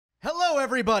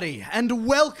everybody, and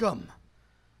welcome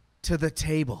to the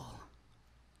table.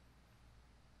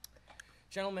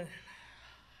 Gentlemen,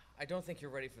 I don't think you're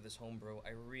ready for this homebrew.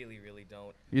 I really, really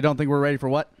don't. You don't think we're ready for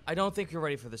what? I don't think you're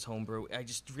ready for this homebrew. I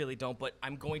just really don't, but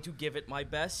I'm going to give it my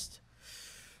best.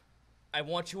 I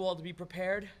want you all to be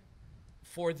prepared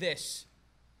for this,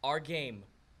 our game,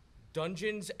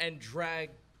 Dungeons and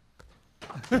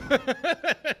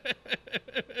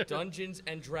Dungeons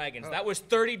and Dragons. That was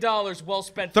 $30 well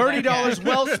spent. $30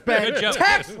 well spent. Good job.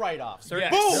 Tax write-off.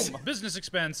 Yes. Boom. Business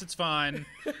expense, it's fine.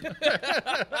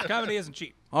 Comedy isn't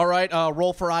cheap. All right,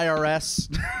 roll for IRS.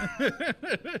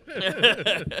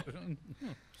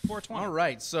 420. All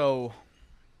right, so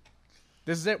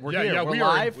this is it. We're Yeah, here. yeah, We're we are-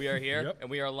 live. We are here, Yep. and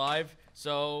we are live.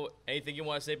 So, anything you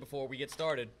want to say before we get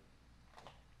started?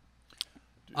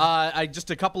 Just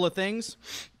a couple of things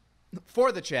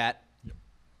for the chat.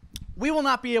 We will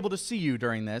not be able to see you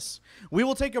during this. We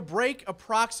will take a break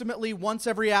approximately once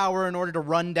every hour in order to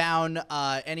run down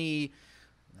any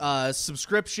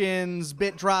subscriptions,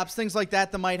 bit drops, things like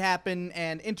that might happen,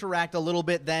 and interact a little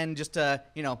bit then just to,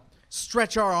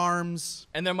 stretch our arms.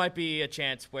 And there might be a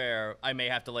chance where I may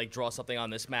have to draw something on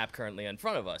this map currently in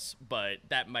front of us, but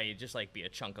that might just be a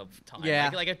chunk of time,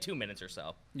 Yeah. like 2 minutes or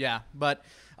so. Yeah, but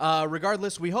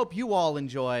regardless, we hope you all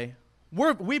enjoy.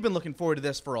 We've been looking forward to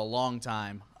this for a long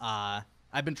time.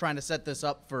 I've been trying to set this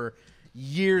up for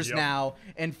years now,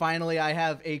 and finally I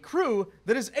have a crew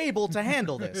that is able to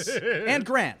handle this. And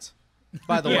Grant,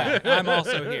 by the way. I'm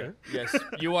also here. Yes,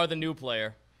 you are the new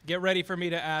player. Get ready for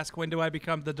me to ask, when do I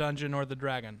become the dungeon or the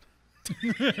dragon?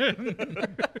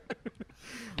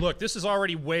 Look, this is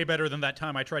already way better than that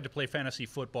time I tried to play fantasy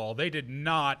football. They did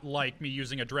not like me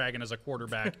using a dragon as a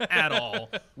quarterback at all.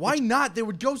 Why not? They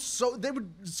would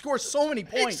score so many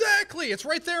points. Exactly. It's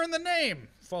right there in the name.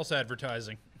 False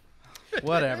advertising.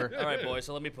 Whatever. All right, boys.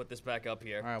 So let me put this back up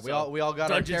here. All right, we all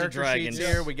got our Dungeons and character sheets Dragons.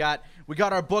 here. We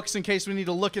got our books in case we need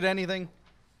to look at anything.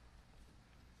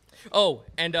 Oh,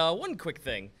 and one quick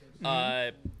thing.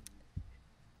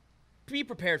 Be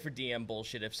prepared for DM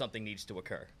bullshit if something needs to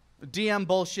occur. DM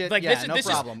bullshit. No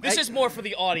problem. This is more for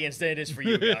the audience than it is for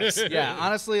you guys. Yeah,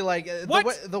 honestly,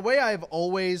 the way I've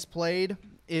always played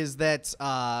is that,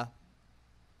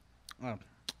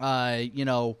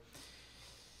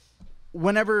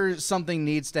 whenever something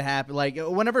needs to happen,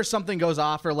 whenever something goes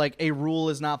off or a rule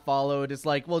is not followed, it's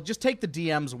just take the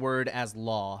DM's word as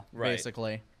law, Right.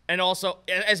 basically. And also,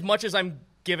 as much as I'm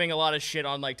giving a lot of shit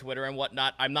on Twitter and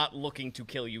whatnot, I'm not looking to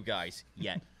kill you guys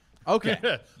yet. Okay.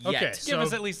 Okay. Yet. Give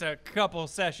us at least a couple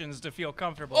sessions to feel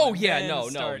comfortable. Oh and yeah, then no.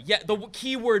 start. Yeah, the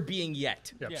key word being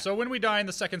yet. Yep. Yeah. So when we die in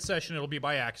the second session, it'll be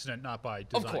by accident, not by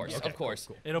design. Of course, Okay, of course.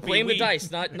 cool. It'll be Blame the we-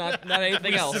 dice, not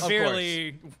anything else.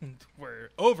 Severely, we're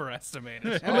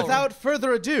overestimated. And without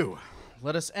further ado,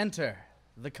 let us enter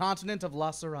the continent of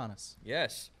Las Serranas.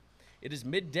 Yes. It is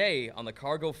midday on the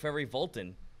cargo ferry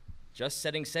Volton, just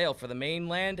setting sail for the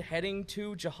mainland, heading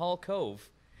to Jahal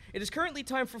Cove. It is currently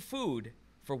time for food,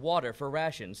 for water, for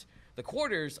rations. The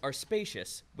quarters are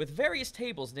spacious, with various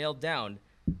tables nailed down,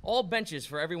 all benches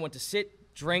for everyone to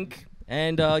sit, drink,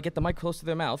 and get the mic close to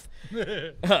their mouth.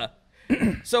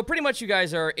 So pretty much you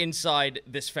guys are inside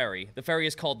this ferry. The ferry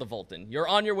is called the Volton. You're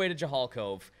on your way to Jahal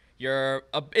Cove.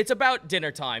 It's about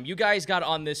dinner time. You guys got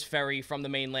on this ferry from the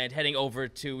mainland heading over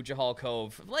to Jahal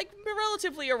Cove,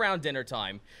 relatively around dinner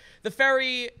time. The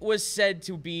ferry was said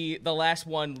to be the last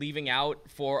one leaving out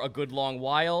for a good long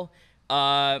while.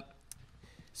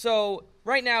 So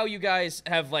right now you guys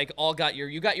have all got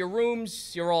your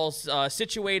rooms, you're all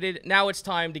situated. Now it's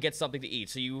time to get something to eat.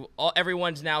 So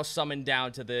everyone's now summoned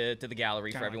down to the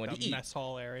gallery for everyone to eat. Mess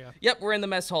hall area. Yep, we're in the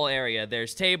mess hall area.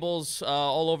 There's tables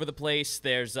all over the place.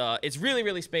 It's really,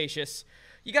 really spacious.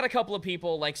 You got a couple of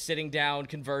people sitting down,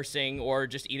 conversing, or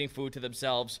just eating food to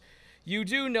themselves. You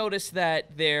do notice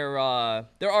that there are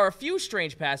a few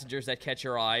strange passengers that catch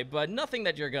your eye, but nothing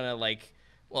that you're gonna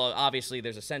Well, obviously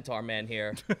there's a centaur man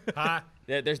here.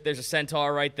 There's a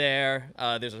centaur right there.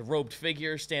 There's a robed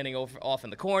figure standing off in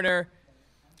the corner.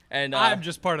 And I'm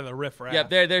just part of the riffraff. yeah,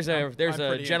 there's I'm a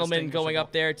pretty gentleman going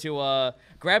up there to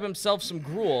grab himself some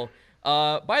gruel.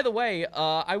 By the way,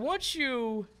 I want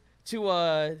you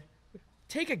to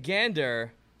take a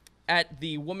gander at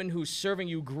the woman who's serving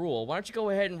you gruel. Why don't you go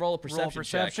ahead and roll a perception Roll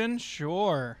perception?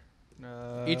 Sure.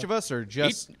 Each of us, or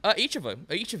just... Each of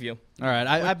you. All right,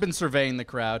 I've been surveying the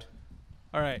crowd.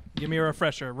 All right, give me a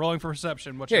refresher. Rolling for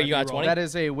perception. What Here, should I you got be 20. rolling? That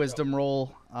is a wisdom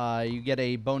roll. You get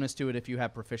a bonus to it if you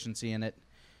have proficiency in it,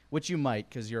 which you might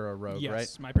because you're a rogue, Yes,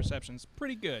 right? my perception's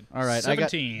pretty good. All right,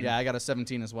 17. I got a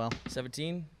 17 as well.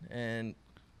 17 and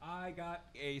I got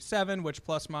a 7, which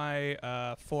plus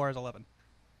my 4 is 11.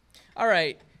 all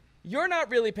right. you're not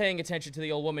really paying attention to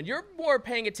the old woman. You're more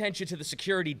paying attention to the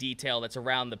security detail that's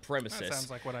around the premises. That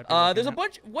sounds like what I'd be looking There's a at.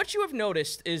 bunch. What you have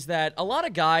noticed is that a lot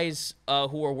of guys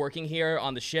who are working here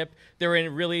on the ship, they're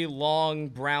in really long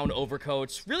brown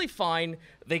overcoats, really fine.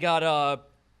 They got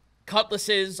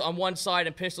cutlasses on one side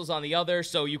and pistols on the other,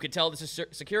 so you could tell this is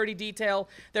security detail.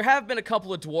 There have been a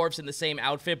couple of dwarves in the same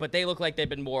outfit, but they look like they've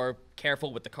been more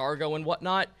careful with the cargo and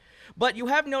whatnot. But you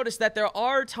have noticed that there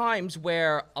are times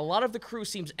where a lot of the crew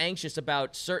seems anxious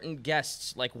about certain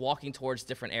guests, like walking towards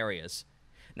different areas.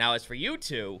 Now, as for you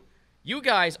two, you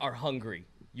guys are hungry.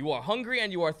 You are hungry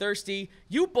and you are thirsty.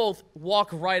 You both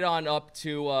walk right on up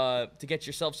to get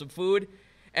yourself some food.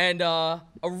 And a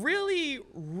really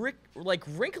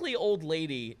wrinkly old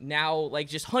lady now, like,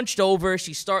 just hunched over.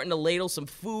 She's starting to ladle some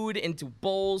food into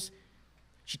bowls.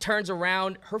 She turns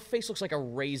around. Her face looks like a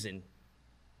raisin.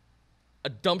 A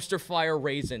dumpster fire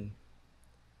raisin.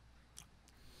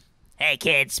 Hey,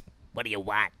 kids, what do you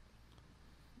want?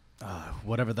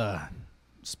 Whatever the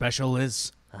special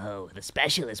is. Oh, the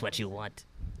special is what you want.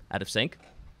 Out of sync?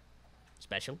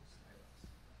 Special?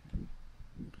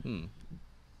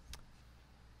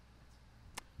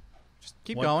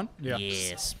 Keep going. Yeah.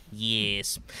 Yes,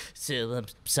 yes. So, I'm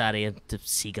sorry, the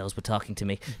seagulls were talking to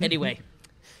me. Anyway,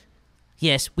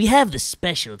 yes, we have the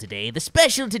special today. The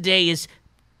special today is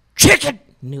chicken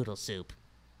noodle soup.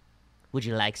 Would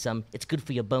you like some? It's good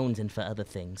for your bones and for other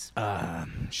things.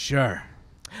 Sure.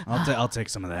 I'll take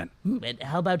some of that. And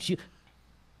how about you?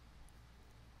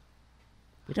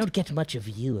 We don't get much of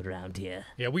you around here.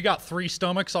 Yeah, we got 3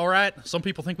 stomachs, all right? Some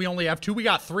people think we only have 2. We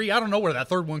got 3. I don't know where that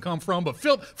third one come from, but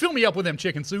fill me up with them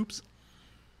chicken soups.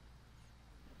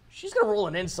 She's gonna roll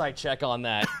an insight check on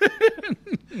that.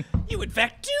 You, in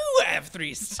fact, do have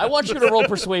 3 I want you to roll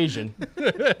persuasion.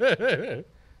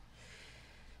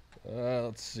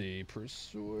 Let's see.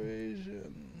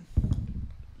 Persuasion.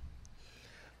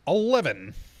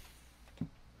 11.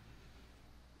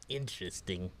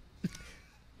 Interesting.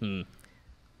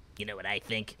 You know what I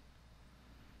think?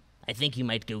 I think you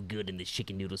might go good in this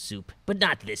chicken noodle soup, but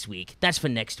not this week. That's for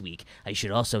next week. I should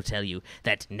also tell you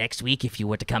that next week, if you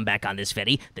were to come back on this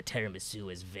ferry, the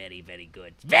tiramisu is very, very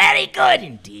good. Very good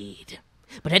indeed.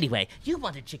 But anyway, you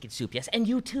wanted chicken soup, yes? And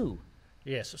you too.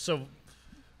 Yes, so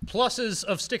pluses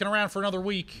of sticking around for another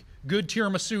week. Good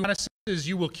tiramisu. Minuses,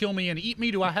 you will kill me and eat me.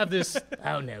 Do I have this?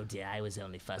 Oh, no, dear. I was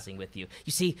only fussing with you.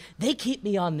 You see, they keep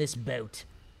me on this boat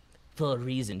for a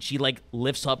reason. She, like,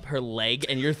 lifts up her leg,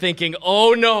 and you're thinking,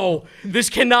 oh no, this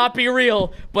cannot be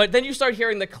real. But then you start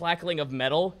hearing the clackling of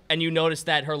metal, and you notice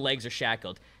that her legs are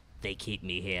shackled. They keep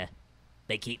me here.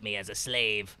 They keep me as a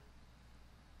slave.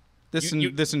 This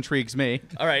You- this intrigues me.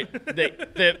 All right,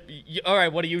 all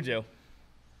right, what do you do?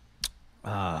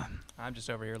 I'm just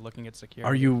over here looking at security.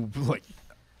 Are you like?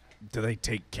 Do they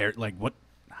take care? Like what?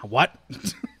 What?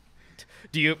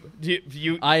 Do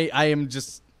you I am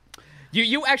just.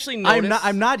 you actually notice?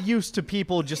 I'm not used to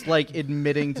people just like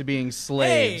admitting to being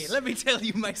slaves. Hey, let me tell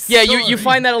you my Yeah, story. you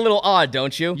find that a little odd,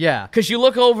 don't you? Yeah. Because you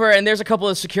look over and there's a couple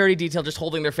of security detail just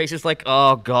holding their faces like,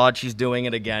 oh God, she's doing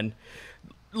it again.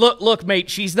 Look,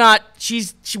 mate,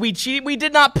 we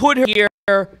did not put her here.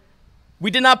 We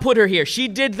did not put her here. She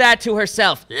did that to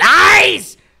herself.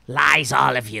 Lies! Lies,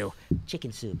 all of you.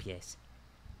 Chicken soup, yes.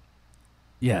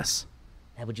 Yes.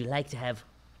 Now, would you like to have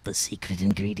the secret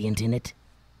ingredient in it?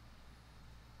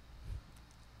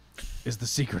 Is the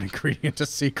secret ingredient a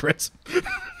secret?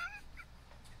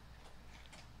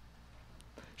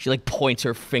 She like points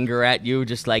her finger at you,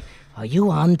 just like, Are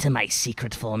you on to my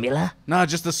secret formula? No,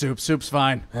 just the soup. Soup's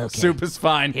fine. Okay. Soup is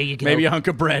fine. Here you go. Maybe a hunk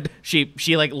of bread. she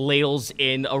like ladles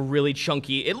in a really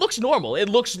chunky. It looks normal. It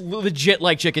looks legit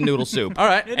like chicken noodle soup. All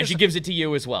right. And she gives it to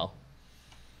you as well.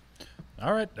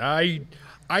 All right, I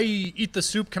eat the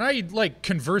soup. Can I like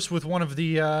converse with one of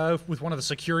the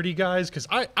security guys? Because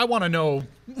I want to know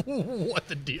what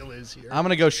the deal is here. I'm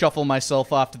gonna go shuffle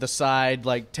myself off to the side,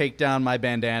 like take down my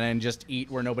bandana and just eat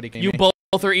where nobody can. You both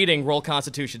are eating. Roll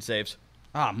Constitution saves.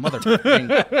 Ah, motherfucking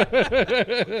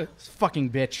this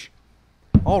fucking bitch.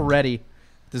 Already,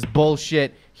 this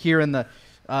bullshit here in the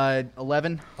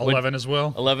 11. 11 as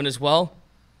well. 11 as well.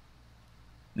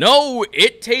 No,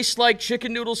 it tastes like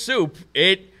chicken noodle soup.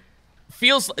 It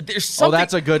feels there's something. Oh,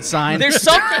 that's a good sign. There's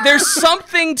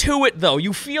something to it though.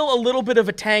 You feel a little bit of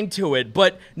a tang to it,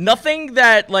 but nothing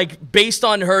that like based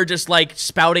on her just like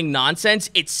spouting nonsense.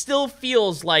 It still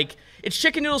feels like it's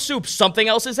chicken noodle soup. Something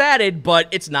else is added, but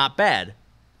it's not bad.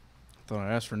 Thought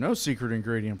I asked for no secret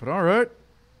ingredient, but all right.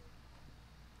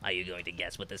 Are you going to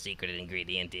guess what the secret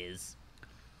ingredient is?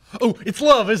 Oh, it's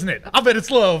love, isn't it? I bet it's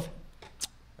love.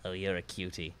 Oh, you're a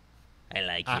cutie. I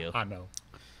like you. I know.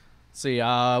 See,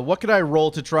 what could I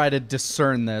roll to try to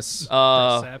discern this?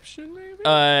 Perception,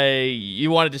 maybe?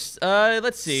 You wanted to,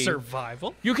 let's see.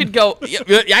 Survival? You could go,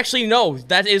 actually, no,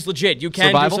 that is legit. You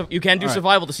can Survival? do, you can do All right.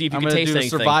 survival to see if you I'm can gonna taste do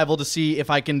anything. survival to see if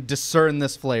I can discern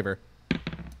this flavor.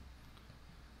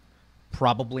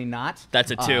 Probably not.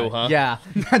 That's a 2, huh? Yeah,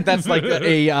 that's like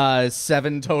a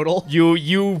 7 total.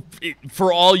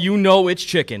 For all you know, it's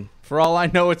chicken. For all I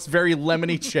know, it's very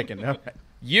lemony chicken. All right.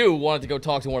 You wanted to go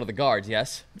talk to one of the guards,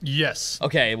 yes? Yes.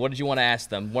 Okay, what did you want to ask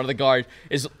them? One of the guard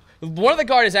is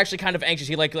actually kind of anxious.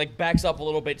 He like backs up a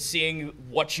little bit, seeing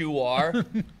what you are,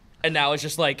 and now it's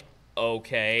just like,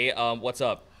 okay, what's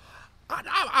up?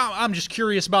 I'm just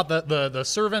curious about the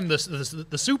servant,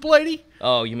 the soup lady.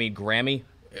 Oh, you mean Grammy?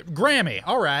 Grammy.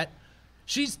 All right.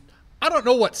 I don't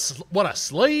know what a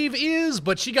slave is,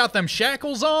 but she got them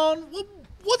shackles on.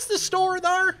 What's the story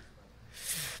there?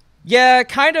 Yeah, it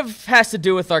kind of has to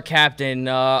do with our captain.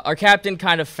 Our captain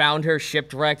kind of found her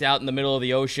shipwrecked out in the middle of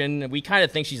the ocean. We kind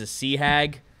of think she's a sea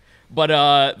hag.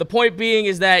 But the point being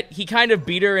is that he kind of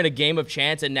beat her in a game of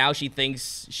chance, and now she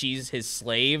thinks she's his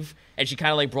slave. And she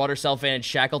kind of like brought herself in and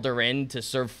shackled her in to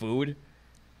serve food.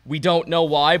 We don't know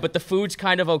why, but the food's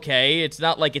kind of okay. It's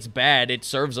not like it's bad. It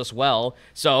serves us well.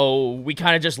 So we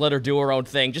kind of just let her do her own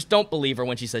thing. Just don't believe her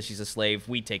when she says she's a slave.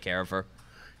 We take care of her.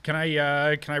 Can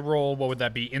I roll, what would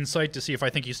that be, insight to see if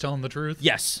I think he's telling the truth?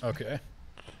 Yes. Okay.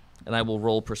 And I will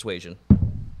roll persuasion.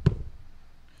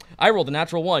 I rolled a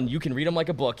natural 1. You can read him like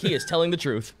a book. He is telling the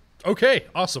truth. Okay,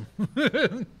 awesome.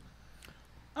 I'm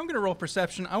going to roll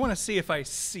perception. I want to see if I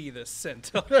see this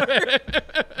centaur.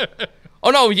 Oh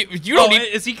no, you don't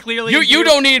need. Is he clearly? You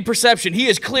don't need perception. He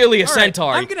is clearly a All right,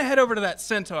 centaur. I'm gonna head over to that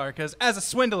centaur because, as a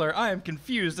swindler, I am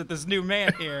confused at this new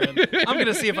man here, and I'm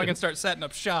gonna see if I can start setting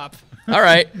up shop. All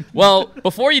right. Well,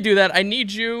 before you do that, I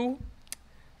need you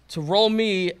to roll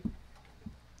me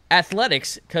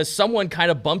athletics because someone kind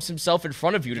of bumps himself in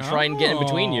front of you to try and get in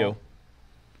between you.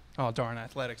 Oh darn!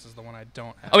 Athletics is the one I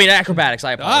don't have. I mean acrobatics.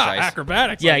 I apologize.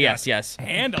 Acrobatics. Yeah. I Yes. guess. Yes.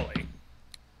 Handily.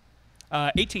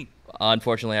 18.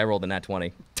 Unfortunately, I rolled a nat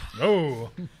 20. Oh.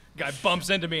 Guy bumps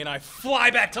into me and I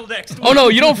fly back till next week. Oh no,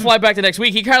 you don't fly back to next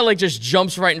week. He kind of like just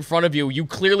jumps right in front of you. You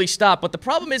clearly stop, but the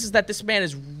problem is that this man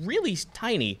is really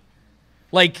tiny.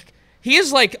 Like he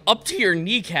is like up to your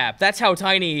kneecap. That's how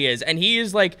tiny he is, and he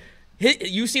is like,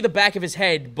 you see the back of his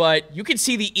head, but you can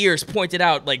see the ears pointed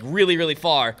out like really, really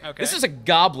far. Okay. This is a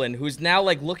goblin who's now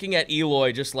like looking at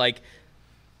Eloy, just like,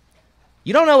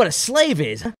 You don't know what a slave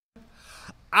is, huh?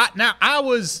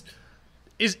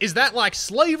 Is that like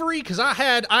slavery? Because I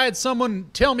had someone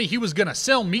tell me he was gonna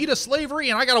sell me to slavery,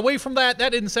 and I got away from that.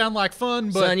 That didn't sound like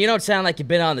fun. But Son, you don't sound like you've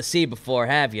been on the sea before,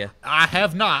 have you? I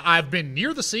have not. I've been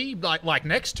near the sea, like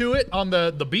next to it on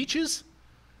the beaches.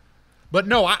 But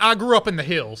no, I grew up in the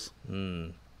hills.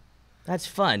 That's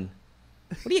fun.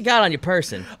 What do you got on your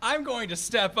person? I'm going to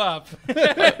step up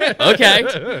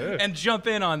okay. and jump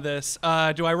in on this.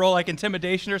 Do I roll like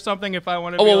intimidation or something if I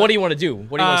want to? Oh well, what do you want to do?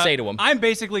 What do you want to say to him? I'm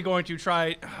basically going to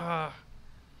try.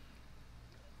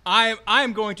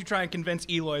 I'm going to try and convince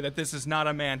Eloy that this is not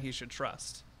a man he should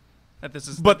trust. That this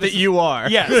is. But that you are.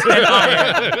 Yes. And I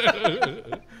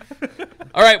am.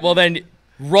 All right, well then,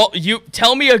 you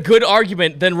tell me a good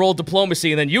argument, then roll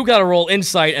diplomacy, and then you got to roll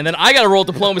insight, and then I got to roll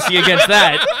diplomacy against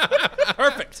that.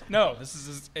 Perfect. No, this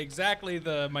is exactly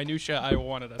the minutia I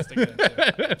wanted us to get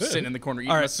into. Sitting in the corner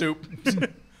eating All right. my soup.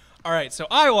 All right, so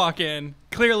I walk in,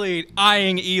 clearly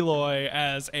eyeing Eloy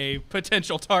as a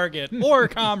potential target or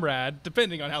comrade,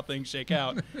 depending on how things shake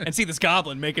out, and see this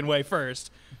goblin making way first.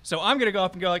 So I'm gonna go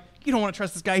up and go like, you don't want to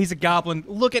trust this guy. He's a goblin.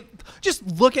 Just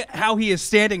look at how he is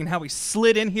standing and how he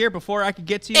slid in here before I could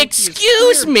get to you.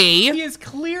 Excuse me. He is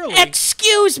clearly.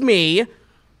 Excuse me.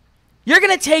 You're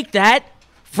gonna take that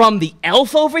from the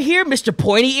elf over here, Mr.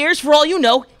 Pointy Ears? For all you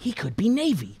know, he could be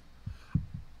Navy.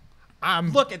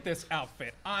 Look at this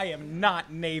outfit. I am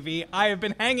not Navy. I have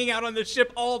been hanging out on this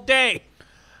ship all day.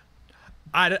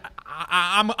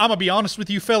 I'm gonna be honest with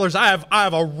you, fellas. I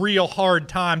have a real hard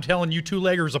time telling you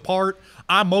two-leggers apart.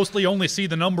 I mostly only see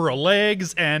the number of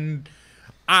legs, and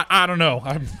I don't know.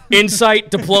 Insight,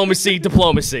 diplomacy.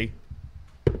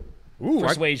 Ooh,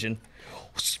 Persuasion.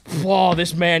 Oh,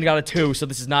 this man got a 2, so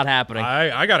this is not happening.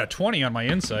 I got a 20 on my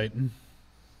insight.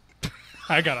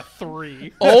 I got a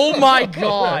 3. Oh my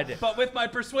god. But with my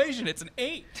persuasion, it's an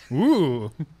 8.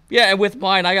 Ooh. Yeah, and with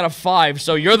mine, I got a 5,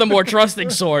 so you're the more trusting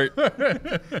sort.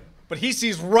 But he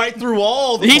sees right through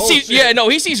all the He bullshit. sees, yeah, no,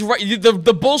 he sees right,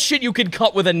 the bullshit you could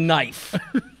cut with a knife.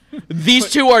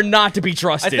 These two are not to be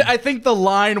trusted. I think the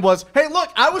line was, hey, look,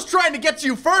 I was trying to get to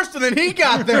you first, and then he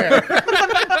got there.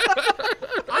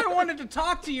 I wanted to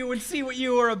talk to you and see what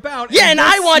you were about. Yeah, and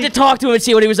I wanted to talk to him and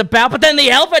see what he was about, but then the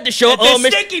elf had to show up. This Oh,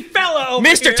 stinky fella over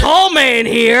Mr. here. Tall Man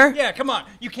here. Yeah, come on.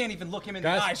 You can't even look him in the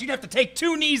Guys. eyes. You'd have to take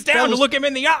 2 knees down to Fellas. look him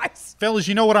in the eyes. Fellas,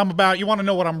 you know what I'm about? You want to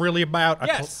know what I'm really about?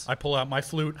 Yes. I pull out my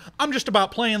flute. I'm just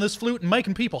about playing this flute and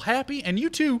making people happy, and you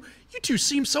two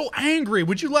seem so angry.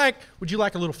 Would you like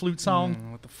a little flute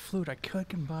song? With the flute, I could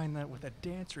combine that with a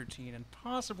dance routine and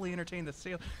possibly entertain the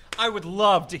sailor. I would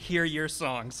love to hear your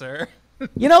song, sir.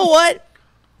 You know what?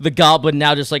 The goblin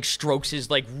now just like strokes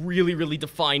his like really, really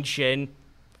defined chin,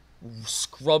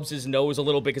 scrubs his nose a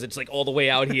little bit because it's like all the way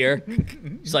out here.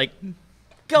 He's like,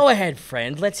 "Go ahead,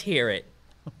 friend. Let's hear it."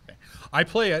 I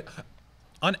play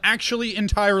an actually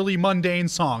entirely mundane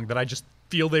song that I just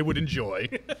feel they would enjoy.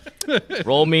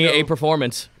 Roll me a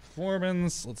performance.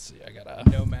 Performance. Let's see. I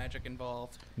got No magic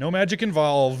involved. no magic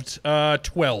involved.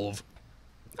 12.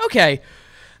 Okay.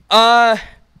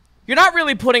 You're not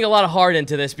really putting a lot of heart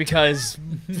into this because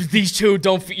these two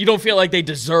you don't feel like they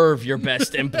deserve your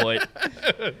best input.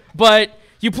 But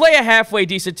you play a halfway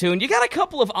decent tune. You got a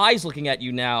couple of eyes looking at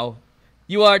you now.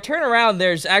 You turn around.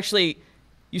 There's actually,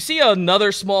 you see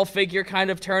another small figure kind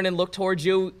of turn and look towards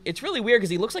you. It's really weird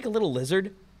because he looks like a little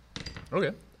lizard.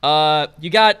 Okay. You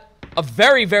got a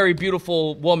very, very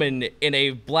beautiful woman in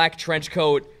a black trench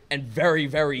coat and very,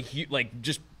 very, like,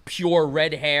 just pure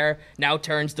red hair now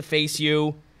turns to face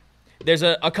you. There's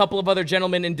a couple of other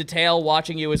gentlemen in detail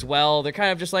watching you as well. They're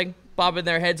kind of just, like, bobbing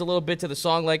their heads a little bit to the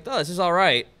song like, oh, this is all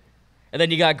right. And then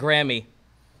you got Grammy.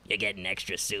 You're getting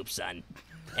extra soup, son.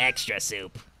 Extra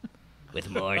soup.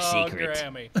 With more Oh, secret.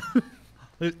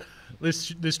 Grammy.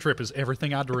 This trip is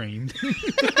everything I dreamed.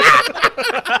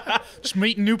 Just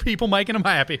meeting new people, making them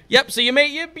happy. Yep, so you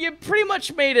pretty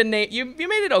much made a name. You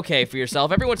made it okay for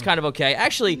yourself. Everyone's kind of okay.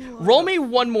 Actually, roll me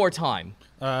one more time.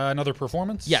 Another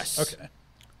performance? Yes. Okay.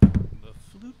 The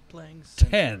flute playing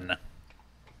 10.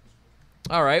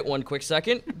 All right, one quick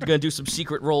second. We're going to do some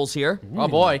secret rolls here. Oh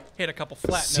boy. hit a couple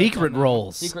flat notes Secret on that.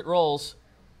 rolls. Secret rolls.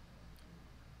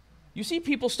 You see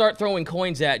people start throwing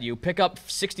coins at you. Pick up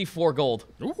 64 gold.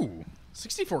 Ooh.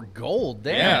 64 gold.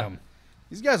 Damn. Yeah.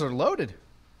 These guys are loaded.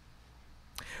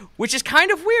 Which is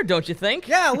kind of weird, don't you think?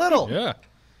 Yeah, a little. Yeah.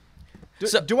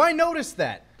 Do I notice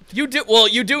that? You do. Well,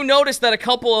 you do notice that a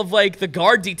couple of like the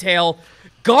guard detail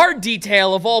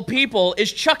of all people,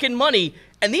 is chucking money,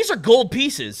 and these are gold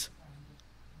pieces.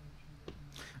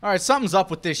 All right, something's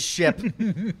up with this ship.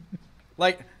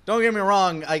 Like, don't get me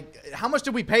wrong. How much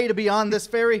did we pay to be on this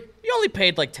ferry? You only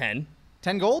paid like 10.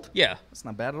 10 gold? Yeah. That's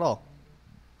not bad at all.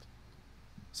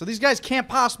 So these guys can't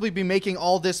possibly be making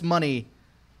all this money.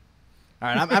 All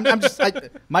right, I'm just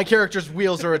my character's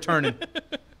wheels are a turning.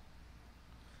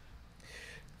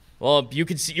 Well, you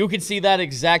could see that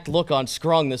exact look on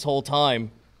Scrung this whole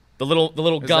time. The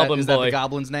little goblin is boy. that the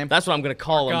goblin's name? That's what I'm gonna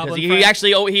call him because goblin he friend?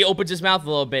 actually he opens his mouth a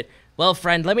little bit. Well,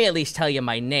 friend, let me at least tell you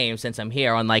my name since I'm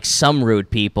here, unlike some rude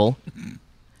people.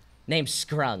 Name's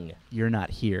Scrung. You're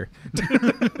not here.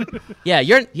 Yeah,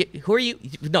 who are you?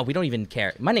 No, we don't even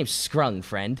care. My name's Scrung,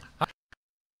 friend.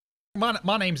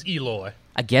 My name's Eloy.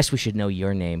 I guess we should know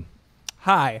your name.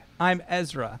 Hi, I'm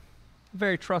Ezra. A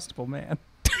very trustable man.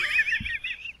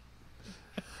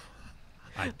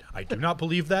 I do not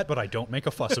believe that, but I don't make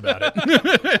a fuss about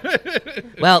it.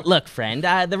 Well, look, friend,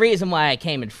 the reason why I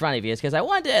came in front of you is because I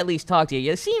wanted to at least talk to you.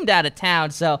 You seemed out of town,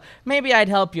 so maybe I'd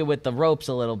help you with the ropes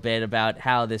a little bit about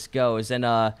how this goes.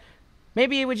 And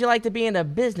maybe would you like to be in a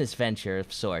business venture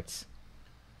of sorts?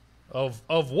 Of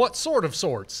what sort of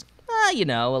sorts? You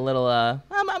know, a little,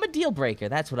 I'm a deal breaker.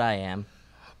 That's what I am.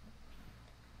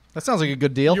 That sounds like a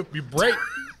good deal. You break.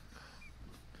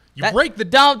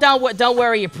 Don't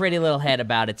worry your pretty little head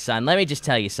about it, son. Let me just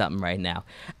tell you something right now.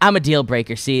 I'm a deal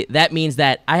breaker. See, that means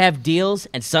that I have deals,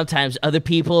 and sometimes other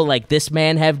people like this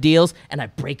man have deals, and I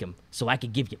break them so I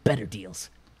can give you better deals.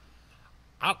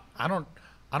 I don't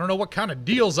know what kind of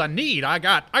deals I need. I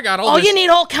got all Oh, this. you need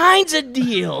all kinds of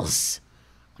deals.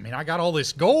 I mean, I got all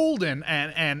this gold, and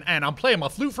I'm playing my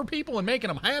flute for people and making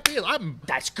them happy.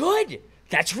 That's good.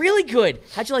 That's really good.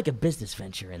 How'd you like a business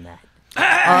venture in that? All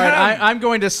right, I'm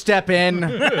going to step in.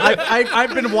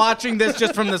 I've been watching this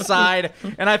just from the side,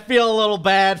 and I feel a little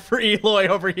bad for Eloy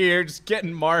over here just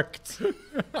getting marked.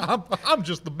 I'm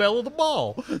just the belle of the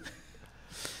ball.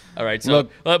 All right, so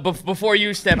before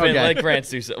you step in, Okay. let Grant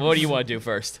do so. What do you want to do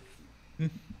first?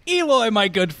 Eloy, my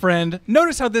good friend,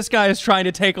 notice how this guy is trying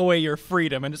to take away your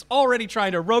freedom and is already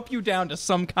trying to rope you down to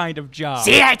some kind of job.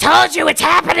 See, I told you it's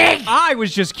happening. I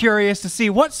was just curious to see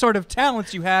what sort of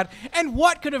talents you had and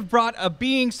what could have brought a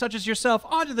being such as yourself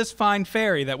onto this fine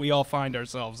ferry that we all find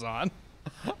ourselves on.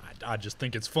 I just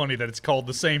think it's funny that it's called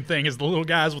the same thing as the little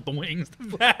guys with the wings.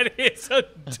 That is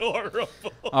adorable.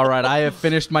 All right, I have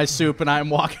finished my soup and I'm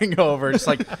walking over. Just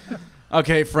like,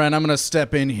 okay, friend, I'm gonna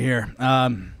step in here.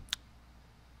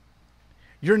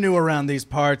 You're new around these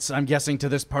parts. I'm guessing to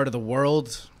this part of the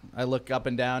world. I look up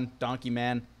and down. Donkey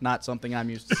man, not something I'm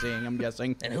used to seeing. I'm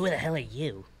guessing. And who the hell are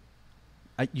you?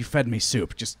 You fed me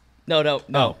soup. Just No,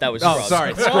 that was oh, Scruggs.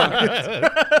 sorry.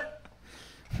 Scruggs.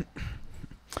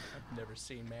 Never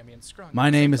seen Mammy and Scruggs. My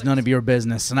name is none of your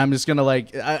business, and I'm just gonna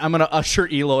I'm gonna usher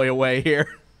Eloy away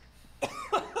here.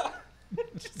 Oh,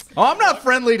 I'm not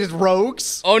friendly to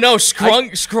rogues. Oh no,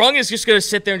 Scrung is just gonna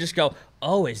sit there and just go,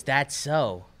 "Oh, is that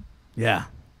so? Yeah.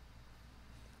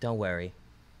 Don't worry,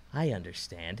 I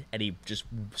understand." And he just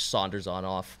saunters on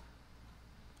off.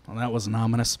 Well, that wasn't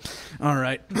ominous. All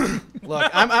right.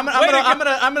 Look, I'm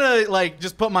gonna like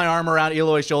just put my arm around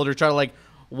Eloy's shoulder, try to like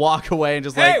walk away and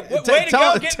just Hey, like way to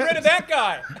go getting rid of that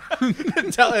guy.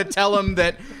 tell him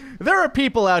that there are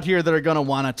people out here that are gonna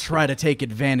want to try to take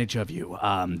advantage of you.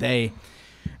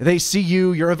 They see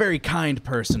you. You're a very kind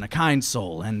person, a kind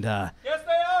soul, and Yes,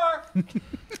 they are.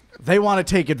 they want to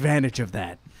take advantage of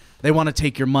that. They want to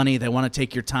take your money. They want to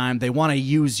take your time. They want to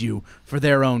use you for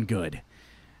their own good.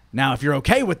 Now, if you're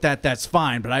okay with that, that's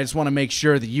fine, but I just want to make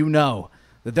sure that you know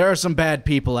that there are some bad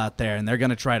people out there, and they're going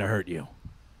to try to hurt you.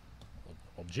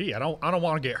 Well, gee, I don't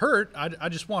want to get hurt. I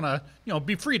just want to,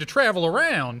 be free to travel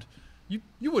around. You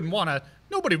wouldn't want to.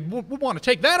 Nobody would want to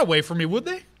take that away from me, would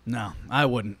they? No, I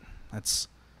wouldn't. That's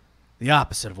the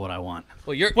opposite of what I want.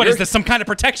 Well, What is this? Some kind of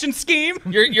protection scheme?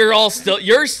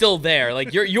 You're still there.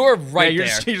 Like you're right you're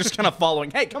there. You're just kind of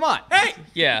following. Hey, come on. Hey,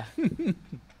 Yeah.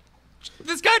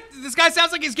 this guy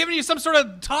sounds like he's giving you some sort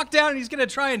of talk down, and he's gonna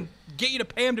try and get you to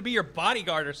pay him to be your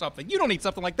bodyguard or something. You don't need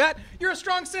something like that. You're a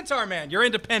strong centaur man. You're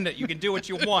independent. You can do what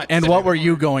you want. And what were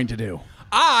you going to do?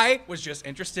 I was just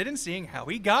interested in seeing how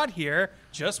he got here.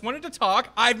 Just wanted to talk.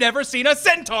 I've never seen a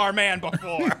centaur man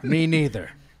before. Me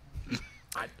neither.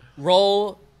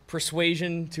 Roll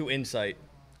persuasion to insight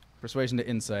Persuasion to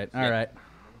insight. All right.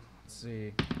 Let's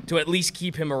see. to at least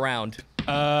keep him around.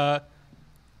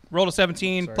 Roll a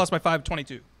 17 plus my 5,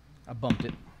 22. I bumped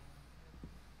it.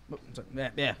 Oh, sorry.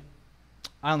 Yeah.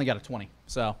 I only got a 20,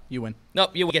 so you win.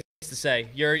 Nope, you get to say.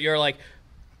 You're like,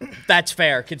 that's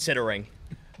fair considering.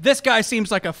 This guy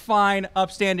seems like a fine,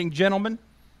 upstanding gentleman.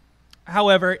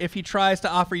 However, if he tries to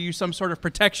offer you some sort of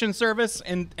protection service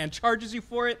and charges you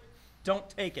for it, don't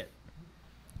take it.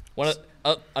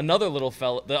 Another little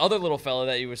fella, the other little fella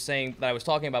that you were saying that I was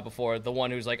talking about before, the one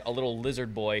who's like a little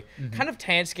lizard boy, kind of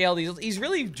tan scaled. He's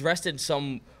really dressed in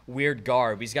some weird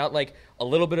garb. He's got like a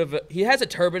little bit of he has a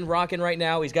turban rocking right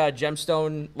now. He's got a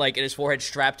gemstone like in his forehead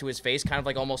strapped to his face, kind of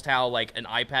like almost how like an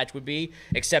eye patch would be,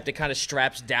 except it kind of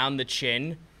straps down the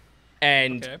chin.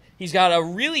 And he's got a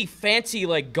really fancy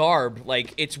like garb.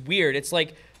 Like it's weird. It's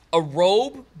like a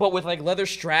robe, but with like leather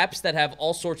straps that have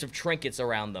all sorts of trinkets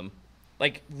around them.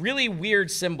 Like really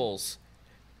weird symbols.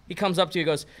 He comes up to you and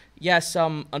goes, "Yes,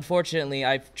 unfortunately,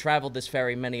 I've traveled this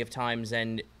ferry many of times,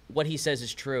 and what he says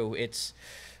is true.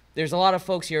 There's a lot of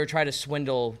folks here who try to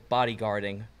swindle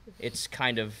bodyguarding. It's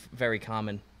kind of very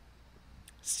common."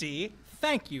 See?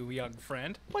 Thank you, young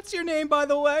friend. What's your name, by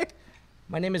the way?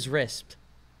 My name is Risp.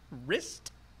 Risp?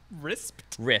 Risp.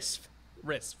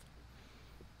 Risp.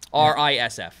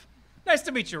 RISF. Nice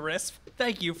to meet you, Risp.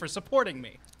 Thank you for supporting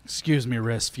me. Excuse me,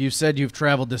 Risp. You said you've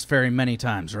traveled this ferry many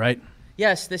times, right?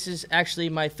 Yes, this is actually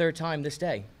my third time this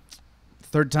day.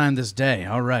 Third time this day.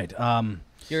 All right.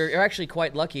 You're actually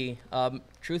quite lucky.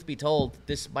 Truth be told,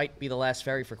 this might be the last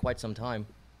ferry for quite some time.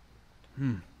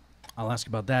 I'll ask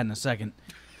about that in a second.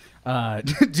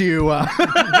 Do you...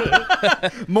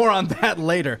 more on that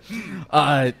later.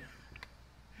 Have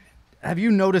you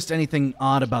noticed anything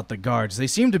odd about the guards? They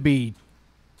seem to be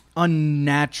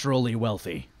unnaturally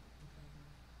wealthy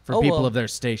for people of their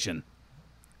station.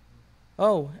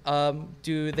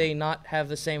 Do they not have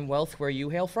the same wealth where you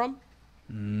hail from?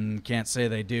 Can't say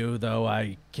they do, though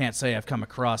I can't say I've come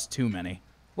across too many.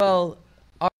 Well,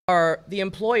 the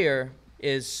employer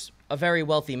is a very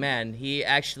wealthy man. He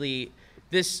actually,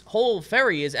 this whole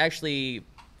ferry is actually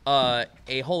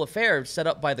a whole affair set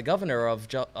up by the governor of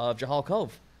Jahal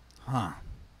Cove. Huh.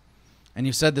 And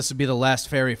you said this would be the last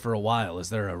ferry for a while. Is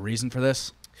there a reason for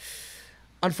this?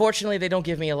 Unfortunately, they don't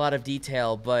give me a lot of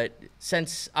detail, but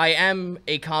since I am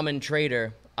a common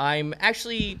trader, I'm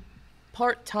actually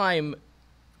part-time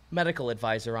medical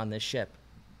advisor on this ship.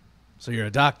 So you're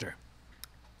a doctor?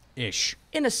 Ish.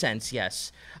 In a sense,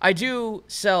 yes. I do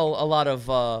sell a lot of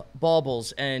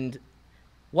baubles, and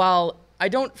while I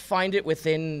don't find it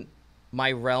within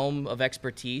my realm of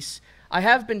expertise, I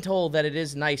have been told that it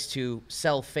is nice to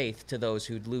sell faith to those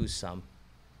who'd lose some.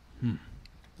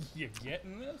 You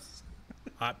getting this?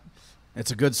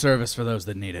 It's a good service for those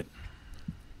that need it.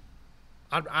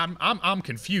 I'm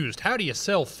confused. How do you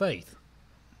sell faith?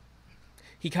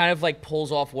 He kind of like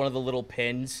pulls off one of the little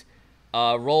pins.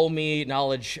 Roll me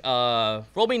knowledge,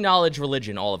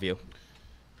 religion, all of you.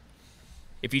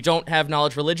 If you don't have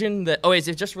knowledge religion, is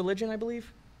it just religion, I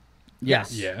believe?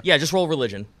 Yes. Yeah. Yeah, just roll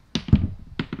religion.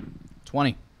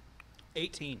 20.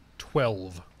 18.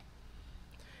 12.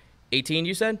 18,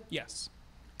 you said? Yes.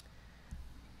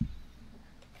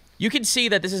 You can see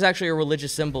that this is actually a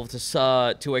religious symbol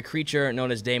to a creature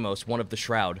known as Deimos, one of the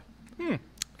Shroud.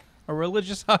 A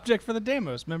religious object for the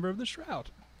Deimos, member of the Shroud.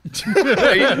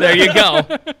 There you go.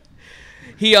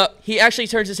 He actually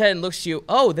turns his head and looks to you.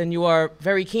 Oh, then you are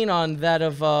very keen on that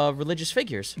of religious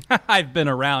figures. I've been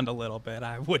around a little bit.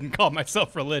 I wouldn't call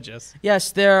myself religious.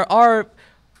 Yes, there are.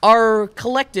 Our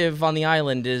collective on the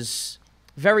island is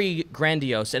very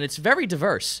grandiose, and it's very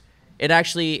diverse. It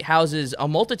actually houses a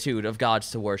multitude of gods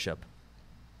to worship.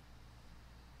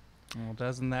 Well,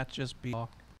 doesn't that just be...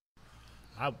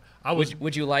 I was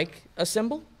Would you like a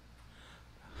symbol?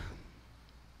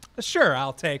 Sure,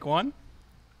 I'll take one.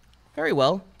 Very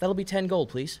well. That'll be 10 gold,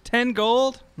 please. 10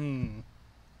 gold? I'm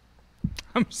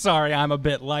sorry, I'm a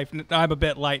bit light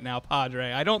now,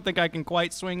 Padre. I don't think I can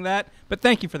quite swing that, but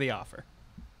thank you for the offer.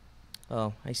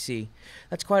 Oh, I see.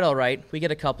 That's quite all right. We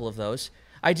get a couple of those.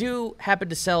 I do happen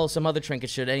to sell some other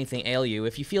trinkets should anything ail you.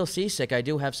 If you feel seasick, I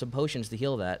do have some potions to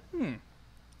heal that.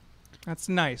 That's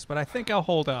nice, but I think I'll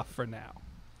hold off for now.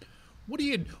 What do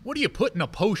you put in a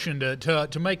potion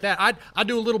to make that? I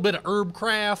do a little bit of herb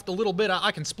craft, a little bit.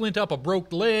 I can splint up a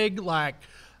broke leg. Like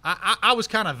I was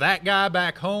kind of that guy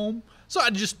back home. So I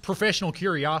just professional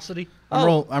curiosity.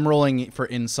 I'm rolling for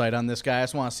insight on this guy. I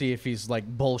just want to see if he's like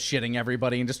bullshitting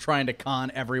everybody and just trying to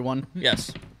con everyone.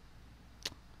 Yes.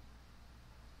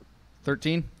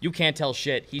 13. You can't tell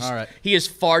shit. All right. He is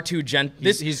far too gentle.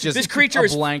 He's just this creature a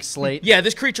is blank slate. Yeah,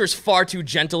 this creature is far too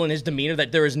gentle in his demeanor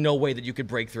that there is no way that you could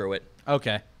break through it.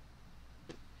 Okay.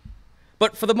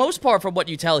 But for the most part, from what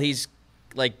you tell, he's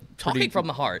like talking from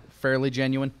the heart. Fairly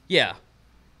genuine. Yeah.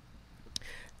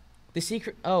 The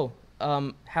secret. How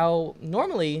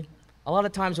normally, a lot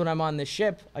of times when I'm on this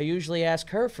ship, I usually ask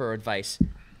her for advice.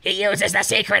 He uses the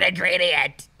secret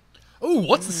ingredient. Oh,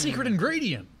 what's the secret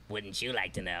ingredient? Wouldn't you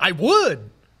like to know? I would.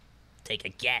 Take a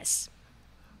guess.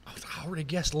 I already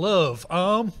guessed love.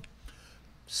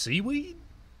 Seaweed?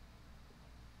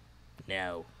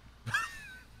 No.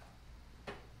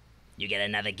 You get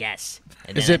another guess.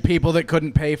 And Is then it people that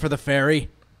couldn't pay for the ferry?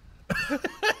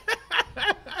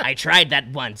 I tried that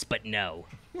once, but no.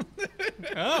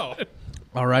 Oh.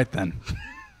 All right then.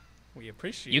 We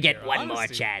appreciate You get your one more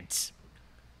honesty. chance.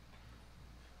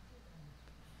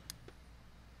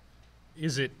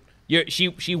 Is it?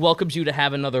 She welcomes you to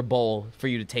have another bowl for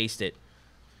you to taste it.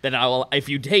 Then I will, if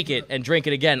you take it and drink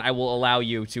it again, I will allow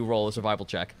you to roll a survival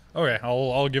check. Okay,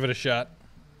 I'll give it a shot.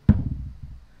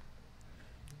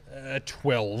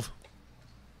 12.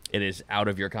 It is out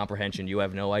of your comprehension. You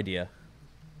have no idea.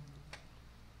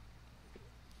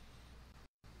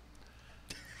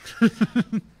 This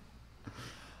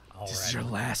is your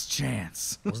last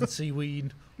chance. Wasn't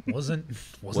seaweed. Wasn't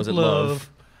Was it love.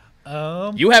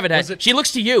 You haven't had. was it- She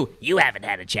looks to you. You haven't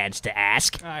had a chance to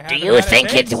ask. I Do haven't you had a think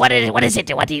chance. what is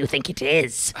it? What do you think it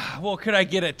is? Well, could I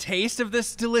get a taste of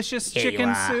this delicious Here you chicken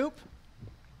are. soup?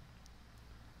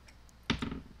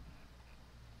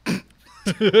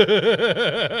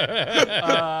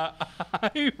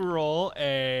 I roll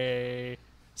a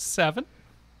 7.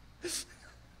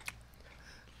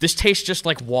 This tastes just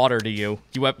like water to you.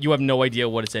 You have no idea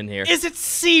what is in here. Is it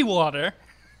seawater?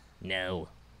 No.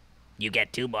 You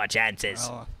get 2 more chances.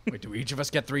 Wait, do each of us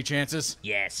get 3 chances?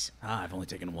 Yes. I've only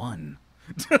taken 1.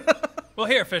 Well,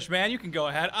 here, fish man, you can go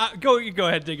ahead. You go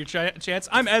ahead and take your chance.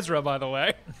 I'm Ezra, by the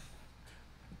way.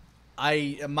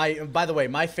 By the way,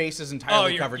 my face is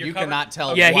entirely covered. you're You covered? cannot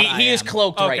tell. Yeah, what he I is am.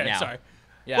 cloaked Okay, right now. sorry.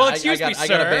 Yeah, Well, I excuse me, got a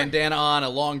sir. bandana on, a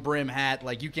long brim hat.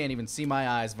 Like you can't even see my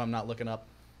eyes if I'm not looking up.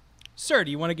 Sir,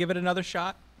 do you want to give it another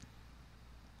shot?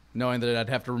 Knowing that I'd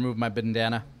have to remove my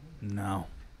bandana. No.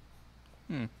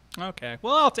 Okay.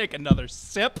 Well, I'll take another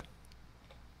sip.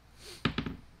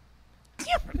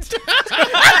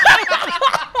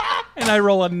 And I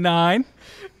roll a 9.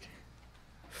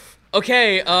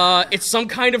 Okay, it's some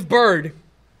kind of bird.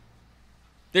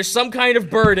 There's some kind of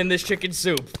bird in this chicken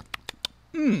soup.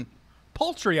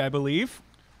 Poultry, I believe.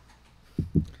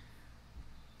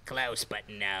 Close, but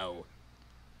no.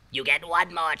 You get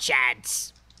 1 more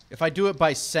chance. If I do it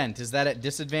by scent, is that at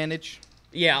disadvantage?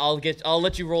 Yeah, I'll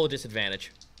let you roll a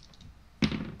disadvantage.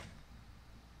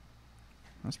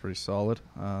 That's pretty solid.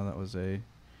 That was a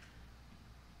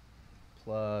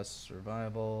plus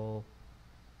survival.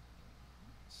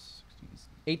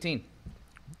 18.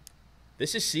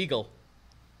 This is Seagull.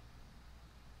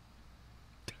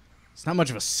 It's not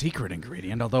much of a secret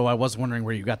ingredient, although I was wondering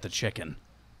where you got the chicken.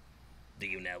 Do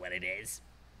you know what it is?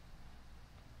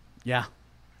 Yeah.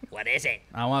 What is it?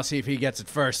 I want to see if he gets it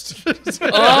first.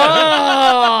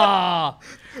 Oh!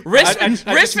 Riff and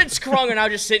Scrung are now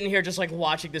just sitting here just like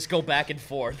watching this go back and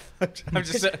forth. I'm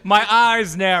just my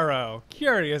eyes narrow,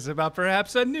 curious about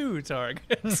perhaps a new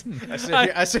target.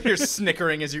 I sit here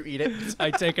snickering as you eat it.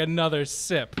 I take another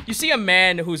sip. You see a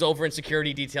man who's over in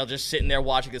security detail just sitting there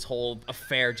watching this whole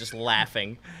affair just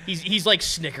laughing. He's like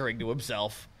snickering to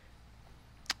himself.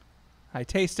 I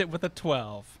taste it with a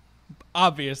 12.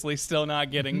 Obviously still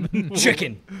not getting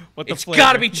Chicken. what the It's flavor.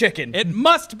 gotta be chicken. It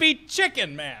must be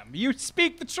chicken, ma'am. You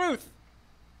speak the truth.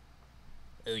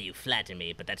 Oh, you flatter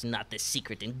me, but that's not the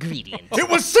secret ingredient. It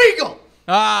was Seagull!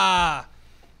 Ah,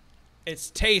 its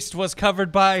taste was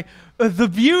covered by the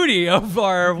beauty of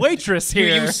our waitress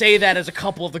here. You say that as a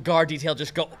couple of the guard detail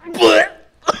just go, "Bleh!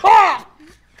 Ah,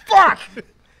 fuck!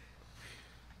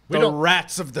 The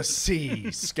rats of the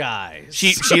sea skies.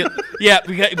 Yeah,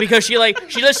 because she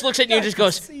just looks at you and just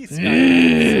goes,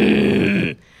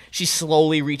 "Mm." She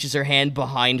slowly reaches her hand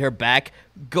behind her back,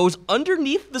 goes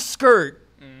underneath the skirt,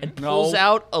 and pulls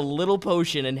out a little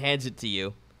potion and hands it to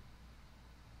you.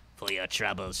 For your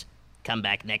troubles, come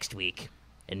back next week,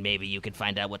 and maybe you can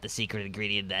find out what the secret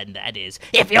ingredient that is.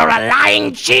 If you're a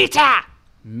lying cheater!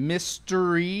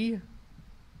 Mystery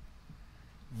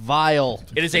vial.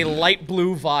 It is a light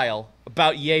blue vial,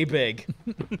 about yay big.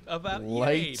 About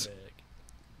Light. yay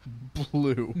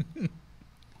Blue.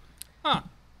 Huh.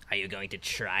 Are you going to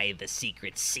try the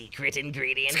secret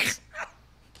ingredient?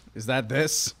 Is that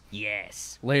this?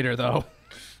 Yes. Later, though.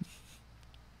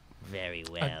 Very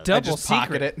A well. I double just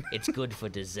pocket secret. it. It's good for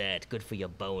dessert, good for your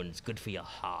bones, good for your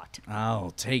heart.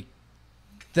 I'll take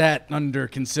that under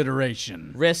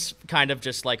consideration. Riss kind of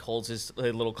just like holds his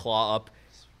little claw up.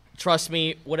 Trust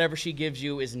me, whatever she gives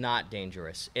you is not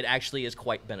dangerous. It actually is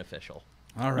quite beneficial.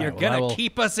 All right. You're well, I gonna will-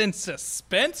 keep us in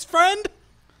suspense, friend?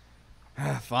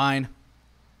 Fine.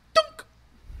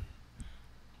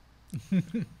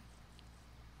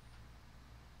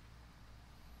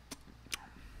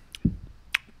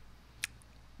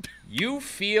 You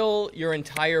feel your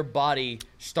entire body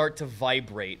start to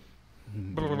vibrate.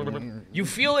 You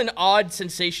feel an odd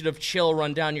sensation of chill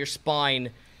run down your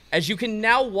spine as you can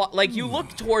now, like, you look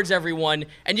towards everyone,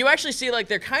 and you actually see, like,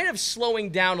 they're kind of slowing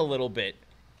down a little bit.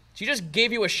 She just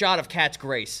gave you a shot of Cat's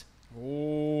Grace.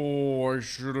 Oh, I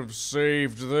should have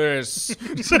saved this.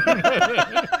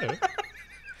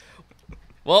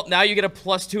 Well, now you get a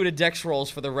 +2 to dex rolls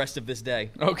for the rest of this day.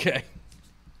 Okay.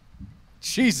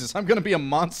 Jesus, I'm gonna be a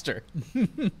monster.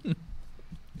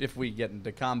 If we get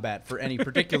into combat for any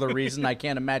particular reason, I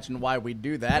can't imagine why we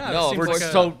do that. Yeah, No, seems we're like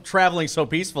so traveling so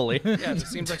peacefully. Yeah, this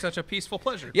seems like such a peaceful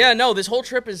pleasure. Yeah, no, this whole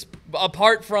trip is,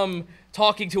 apart from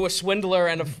talking to a swindler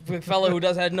and a fellow who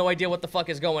has no idea what the fuck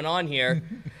is going on here,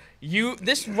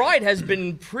 this ride has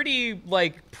been pretty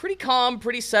calm,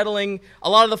 pretty settling. A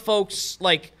lot of the folks,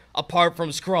 like, apart from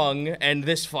Scrung and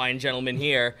this fine gentleman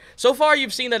here, so far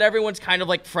you've seen that everyone's kind of,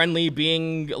 like, friendly,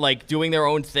 being, like, doing their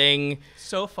own thing.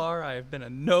 So far, I have been a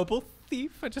noble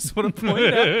thief. I just want to point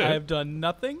out I have done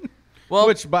nothing. Well,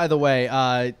 Which, by the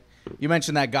way, you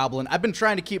mentioned that goblin. I've been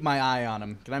trying to keep my eye on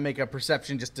him. Can I make a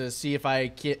perception just to see if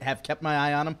I have kept my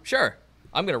eye on him? sure.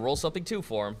 I'm going to roll something, too,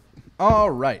 for him. All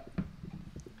right.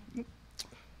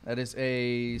 That is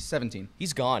a 17.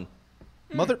 He's gone.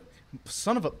 Mother...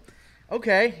 Son of a...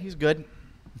 Okay, he's good.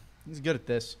 He's good at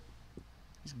this.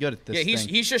 He's good at this Yeah, thing.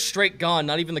 he's just straight gone.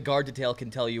 Not even the guard detail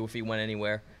can tell you if he went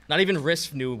anywhere. Not even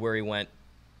Riff knew where he went.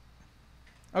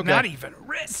 Okay. Not even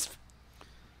Risp.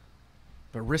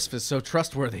 But Risp is so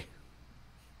trustworthy.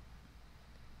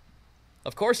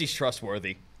 Of course he's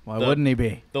trustworthy. Why wouldn't he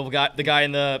be? The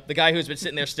guy who's been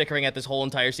sitting there snickering at this whole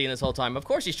entire scene this whole time. Of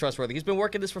course he's trustworthy. He's been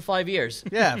working this for 5 years.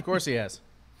 Yeah, of course he has.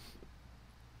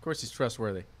 Of course he's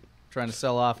trustworthy. Trying to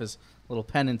sell off his little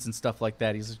pennants and stuff like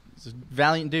that. He's a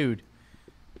valiant dude.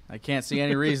 I can't see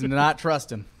any reason to not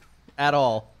trust him at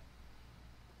all.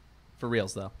 For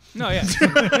reals, though. No, yeah.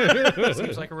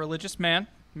 Seems like a religious man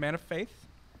of faith.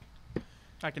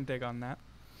 I can dig on that.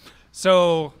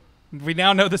 So we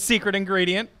now know the secret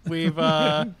ingredient. We've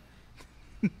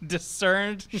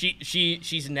discerned.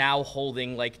 She's now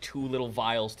holding like 2 little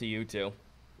vials to you two.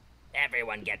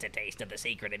 Everyone gets a taste of the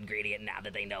secret ingredient now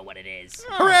that they know what it is.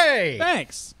 Hooray!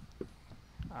 Thanks.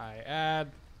 I add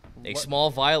A small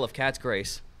vial of cat's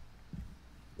grace.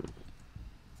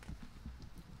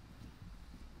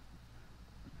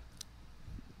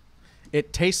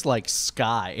 It tastes like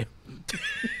sky.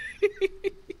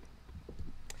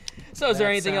 So is there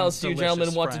That anything sounds else you gentlemen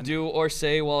delicious, want friend. to do or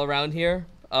say while around here?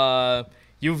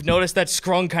 You've noticed that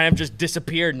Scrung kind of just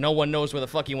disappeared. No one knows where the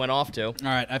fuck he went off to. All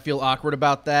right, I feel awkward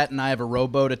about that, and I have a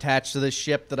rowboat attached to this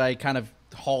ship that I kind of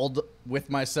hauled with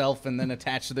myself and then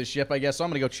attached to the ship, I guess. So I'm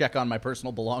going to go check on my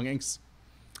personal belongings.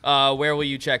 Where will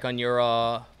you check on your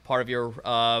part of your?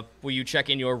 Will you check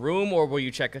in your room or will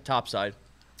you check a topside?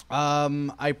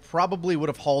 I probably would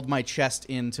have hauled my chest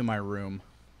into my room.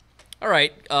 All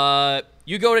right.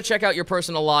 You go to check out your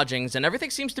personal lodgings, and everything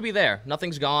seems to be there.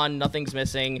 Nothing's gone. Nothing's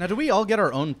missing. Now, do we all get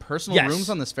our own personal Yes. rooms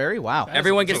on this ferry? Wow.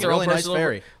 Everyone gets It's a their really own nice personal.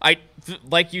 ferry.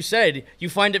 Like you said, you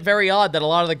find it very odd that a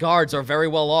lot of the guards are very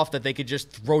well off that they could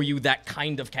just throw you that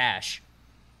kind of cash.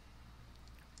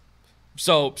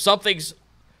 So something's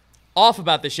off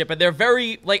about this ship, and they're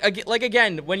very like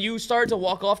again, when you start to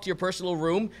walk off to your personal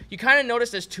room, you kind of notice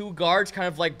there's two guards kind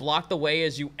of like block the way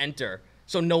as you enter,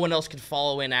 so no one else can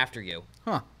follow in after you.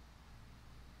 Huh.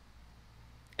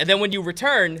 And then when you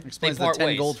return, Explains they part the 10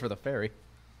 ways. gold for the ferry.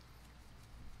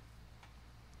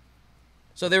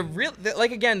 So they're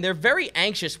like again, they're very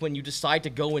anxious when you decide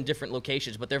to go in different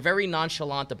locations, but they're very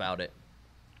nonchalant about it.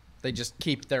 They just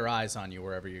keep their eyes on you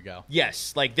wherever you go.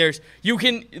 Yes, like you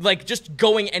can like just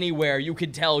going anywhere, you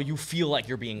can tell you feel like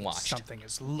you're being watched. Something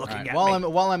is looking All right, at me.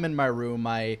 while I'm in my room,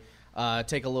 I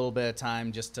take a little bit of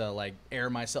time just to like air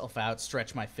myself out,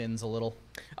 stretch my fins a little.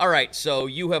 All right, so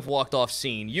you have walked off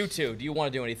scene. You two, do you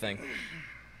want to do anything?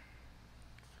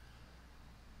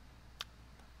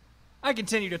 I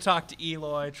continue to talk to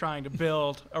Eloy, trying to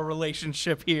build a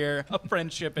relationship here, a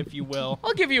friendship, if you will.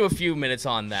 I'll give you a few minutes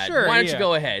on that. Sure, Why don't yeah. you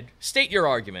go ahead? State your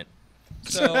argument.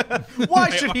 So,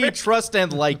 Why should he trust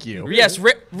and like you? Yes,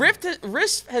 Rift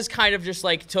has kind of just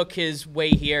like took his way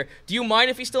here. Do you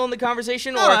mind if he's still in the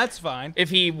conversation, no, or that's fine.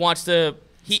 if he wants to?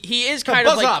 He is kind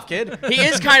of Buzz like off, kid. he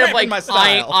is kind of Right in my like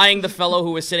style. eyeing the fellow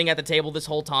who was sitting at the table this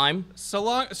whole time. So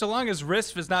long as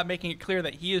Riff is not making it clear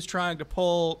that he is trying to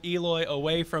pull Eloy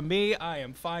away from me, I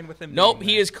am fine with him. Nope, doing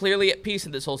he that. is clearly at peace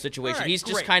in this whole situation. All right, He's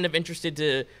just great. kind of interested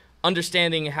to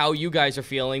understanding how you guys are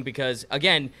feeling because,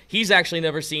 again, he's actually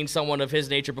never seen someone of his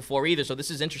nature before either, so this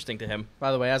is interesting to him.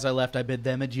 By the way, as I left, I bid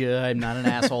them adieu. I'm not an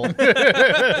asshole.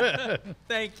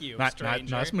 Thank you, Nice,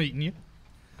 stranger. nice meeting you.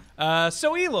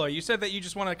 So Eloy, you said that you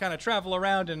just want to kind of travel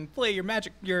around and play your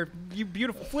magic, you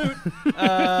beautiful flute.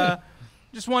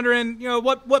 Just wondering,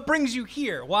 what brings you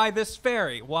here? Why this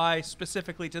ferry? Why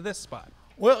specifically to this spot?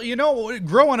 Well,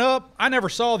 growing up, I never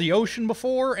saw the ocean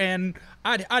before, and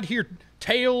I'd hear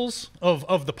tales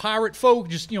of the pirate folk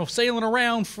just sailing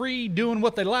around free, doing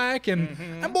what they like, and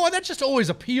boy, that just always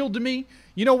appealed to me.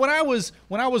 When I was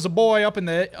a boy up in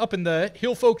the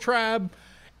hill folk tribe,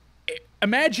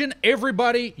 imagine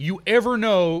everybody you ever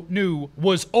knew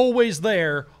was always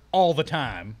there all the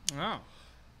time. Oh.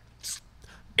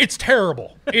 It's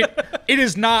terrible. It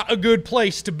is not a good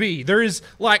place to be. There is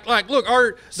look,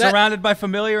 Surrounded by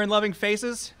familiar and loving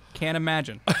faces? Can't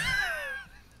imagine.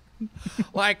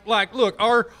 look,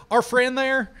 our friend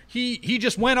there, he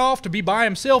just went off to be by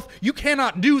himself. You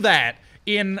cannot do that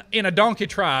in a donkey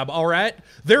tribe, all right?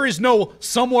 There is no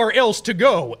somewhere else to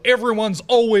go. Everyone's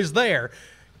always there.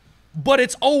 But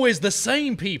it's always the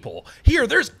same people. Here,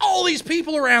 there's all these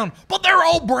people around, but they're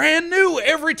all brand new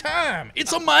every time.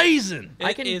 It's amazing.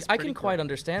 I It can is I pretty can quite cool.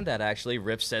 understand that actually.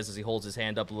 Riff says as he holds his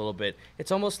hand up a little bit. It's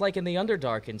almost like in the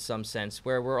Underdark in some sense,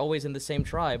 where we're always in the same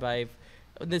tribe.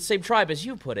 The same tribe as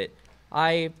you put it.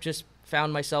 I just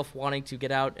found myself wanting to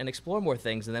get out and explore more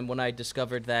things, and then when I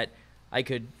discovered that I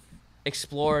could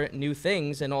explore new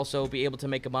things and also be able to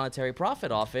make a monetary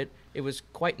profit off it, it was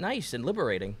quite nice and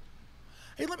liberating.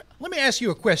 Hey, let me ask you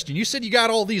a question. You said you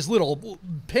got all these little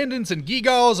pendants and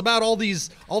gewgaws about all these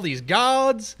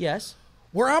gods. Yes.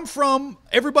 Where I'm from,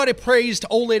 everybody prays to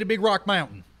Old Lady Big Rock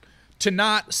Mountain to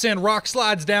not send rock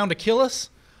slides down to kill us.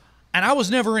 And I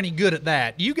was never any good at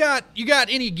that. You got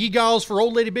any gewgaws for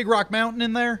Old Lady Big Rock Mountain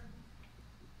in there?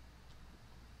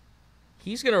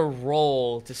 He's gonna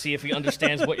roll to see if he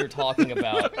understands what you're talking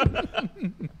about.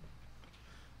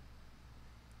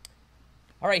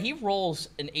 All right, he rolls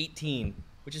an 18,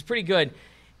 which is pretty good.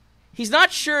 He's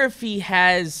not sure if he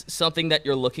has something that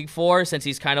you're looking for since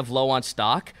he's kind of low on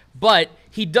stock, but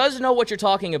he does know what you're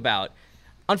talking about.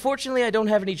 Unfortunately, I don't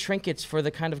have any trinkets for the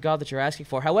kind of god that you're asking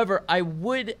for. However, I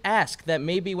would ask that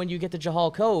maybe when you get to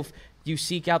Jahal Cove, you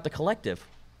seek out the collective.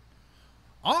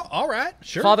 Oh, all right,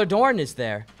 sure. Father Dorn is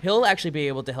there. He'll actually be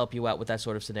able to help you out with that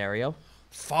sort of scenario.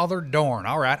 Father Dorn.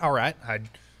 All right.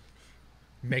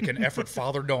 Make an effort,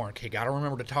 Father Dorn. Okay, gotta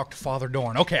remember to talk to Father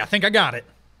Dorn. Okay, I think I got it.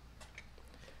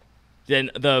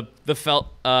 Then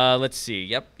let's see.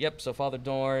 Yep. So Father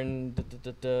Dorn.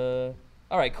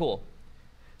 All right, cool.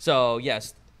 So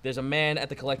yes, there's a man at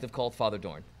the collective called Father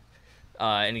Dorn.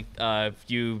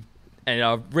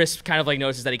 Risk kind of like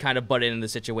notices that he kind of butted in the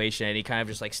situation, and he kind of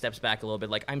just like steps back a little bit,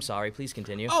 like, "I'm sorry, please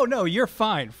continue." Oh no, you're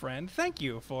fine, friend. Thank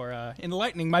you for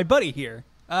enlightening my buddy here.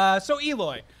 So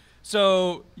Eloy,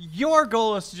 so your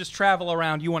goal is to just travel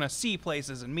around. You want to see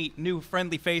places and meet new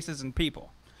friendly faces and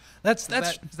people. Is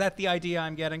that the idea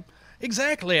I'm getting?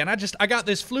 Exactly. And I got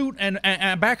this flute, and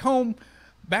back home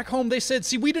they said,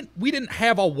 see, we didn't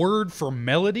have a word for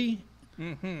melody.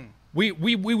 Mm-hmm.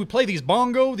 We would play these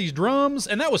bongo, these drums,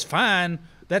 and that was fine.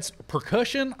 That's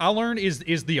percussion, I learned,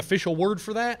 is the official word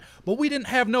for that. But we didn't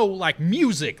have no like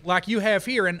music like you have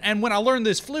here. And when I learned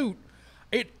this flute,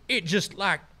 it just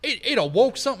like it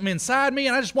awoke something inside me,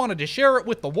 and I just wanted to share it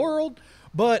with the world.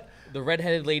 But the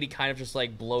redheaded lady kind of just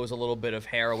like blows a little bit of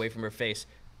hair away from her face.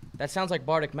 That sounds like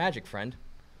bardic magic, friend.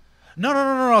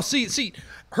 No. See,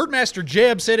 Herdmaster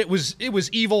Jeb said it was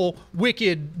evil,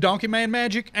 wicked Donkey Man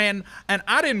magic, and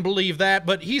I didn't believe that,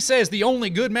 but he says the only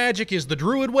good magic is the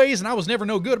druid ways, and I was never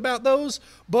no good about those.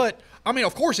 But I mean,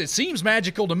 of course, it seems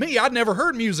magical to me. I'd never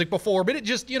heard music before, but it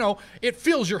just, it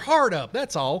fills your heart up.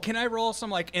 That's all. Can I roll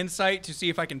some like insight to see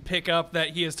if I can pick up that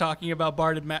he is talking about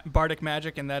bardic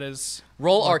magic, and that is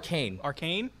roll Arcane.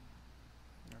 Arcane.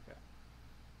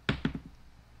 Okay.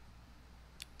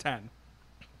 10.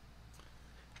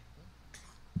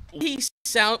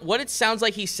 What it sounds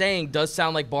like he's saying does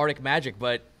sound like bardic magic,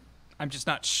 but I'm just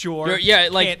not sure.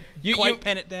 Can't you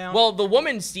pin it down. Well, the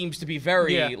woman seems to be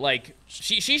very like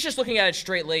she's just looking at it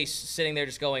straight laced, sitting there,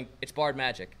 just going, "It's bard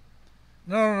magic."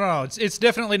 No. It's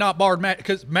definitely not bard magic,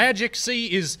 because magic,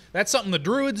 that's something the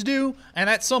druids do, and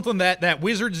that's something that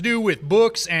wizards do with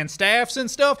books and staffs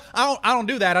and stuff. I don't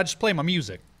do that. I just play my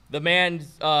music. The man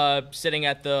sitting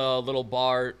at the little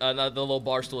bar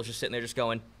stool is just sitting there, just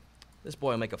going, "This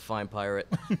boy will make a fine pirate."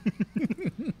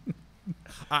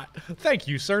 Thank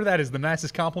you, sir. That is the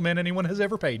nicest compliment anyone has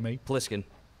ever paid me. Pliskin.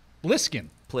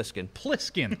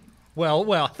 Pliskin.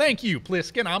 Well, thank you,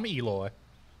 Pliskin. I'm Eloy.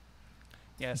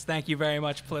 Yes, thank you very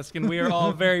much, Pliskin. We are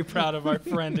all very proud of our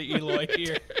friend Eloy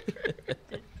here.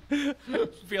 I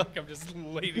feel like I'm just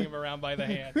leading him around by the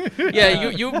hand. Yeah,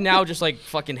 you've now just like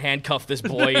fucking handcuffed this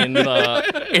boy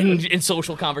in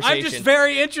social conversation. I'm just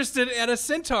very interested in a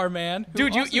centaur man.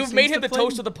 Dude, you've made him the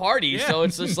toast of the party, so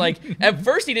it's just like, at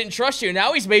first he didn't trust you,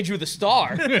 now he's made you the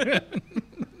star.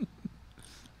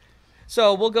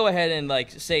 So we'll go ahead and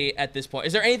like say at this point,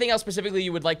 is there anything else specifically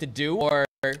you would like to do, or?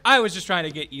 I was just trying to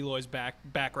get Eloy's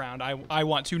background. I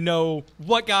want to know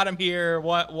what got him here,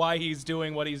 why he's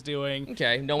doing what he's doing.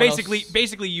 Okay,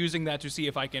 basically using that to see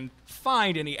if I can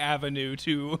find any avenue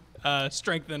to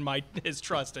strengthen his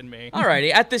trust in me.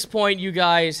 Alrighty, at this point, you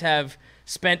guys have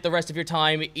spent the rest of your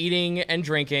time eating and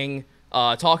drinking,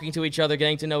 talking to each other,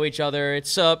 getting to know each other.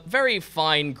 It's a very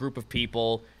fine group of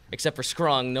people. Except for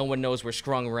Scrung, no one knows where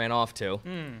Scrung ran off to.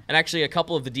 And actually, a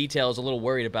couple of the details are a little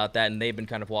worried about that, and they've been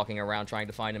kind of walking around trying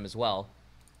to find him as well.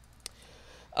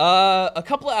 A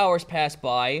couple of hours pass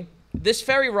by. This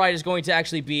ferry ride is going to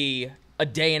actually be a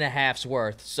day and a half's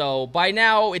worth. So by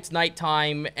now, it's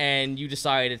nighttime, and you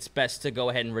decide it's best to go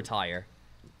ahead and retire.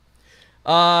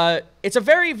 It's a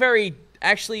very, very,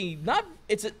 actually, not...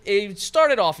 It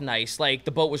started off nice, like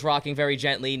the boat was rocking very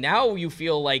gently. Now you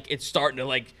feel like it's starting to,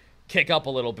 like, kick up a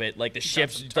little bit, like the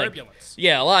ship's turbulence.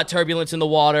 Like, a lot of turbulence in the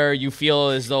water. You feel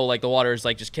as though like the water is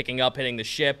like just kicking up, hitting the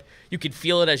ship. You can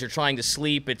feel it as you're trying to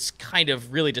sleep. It's kind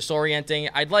of really disorienting.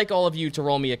 I'd like all of you to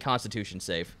roll me a Constitution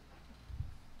save.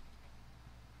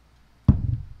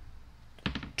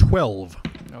 12.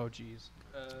 Oh jeez.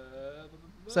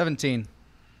 17.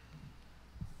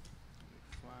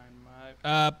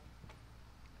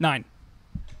 9.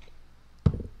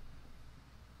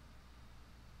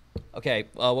 Okay,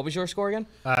 what was your score again?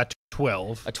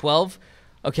 12. A 12?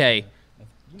 Okay.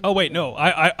 Oh wait, no.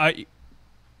 I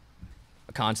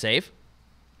A con save.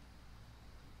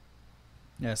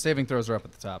 Yeah, saving throws are up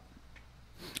at the top.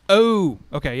 Oh,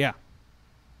 okay, yeah.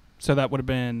 So that would have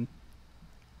been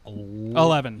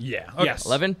 11. Yeah. Okay. Yes.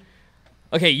 11?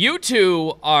 Okay, you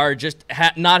two are just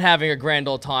not having a grand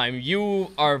old time.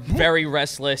 You are very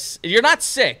restless. You're not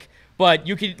sick, but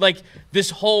you could, like, this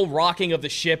whole rocking of the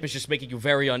ship is just making you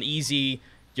very uneasy.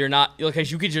 You're not,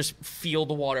 because you could just feel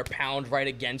the water pound right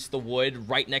against the wood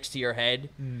right next to your head.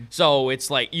 So it's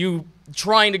like you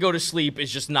trying to go to sleep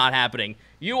is just not happening.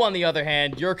 You, on the other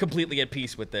hand, you're completely at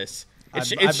peace with this. It's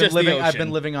just the ocean. I've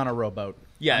been living on a rowboat.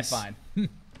 Yes. I'm fine.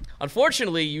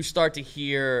 Unfortunately, you start to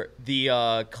hear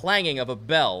the clanging of a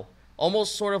bell,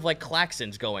 almost sort of like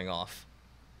klaxons going off.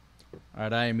 All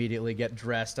right, I immediately get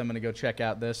dressed. I'm going to go check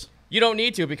out this. You don't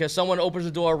need to because someone opens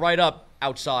the door right up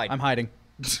outside. I'm hiding.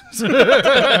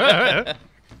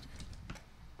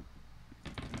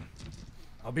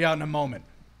 I'll be out in a moment.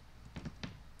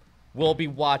 We'll be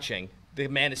watching. The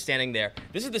man is standing there.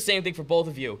 This is the same thing for both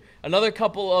of you. Another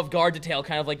couple of guard detail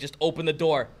kind of like just open the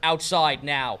door. Outside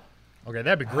now. Okay,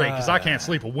 that'd be great, because I can't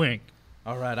sleep a wink.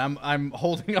 All right, I'm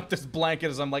holding up this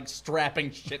blanket as I'm like strapping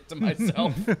shit to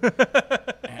myself.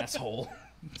 Asshole.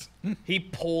 He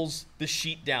pulls the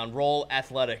sheet down. Roll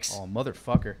athletics. Oh,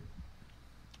 motherfucker.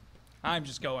 I'm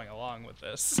just going along with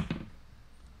this.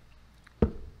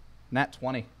 Nat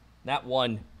 20. That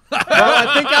one. Well,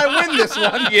 I think I win this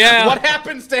one. Yeah. What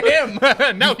happens to him?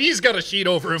 Now he's got a sheet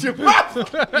over him.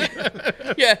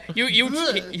 Yeah,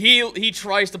 he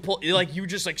tries to pull, like, you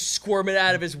just like squirm it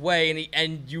out of his way,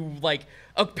 and you like,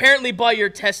 apparently by your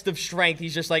test of strength,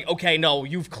 he's just like, okay, no,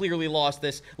 you've clearly lost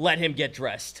this. Let him get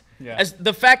dressed. Yeah. As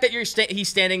the fact that he's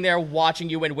standing there watching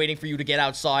you and waiting for you to get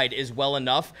outside is well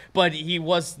enough, but he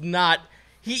was not.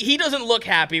 He doesn't look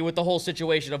happy with the whole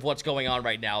situation of what's going on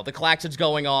right now. The klaxon's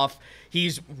going off.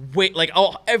 He's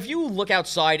if you look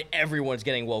outside, everyone's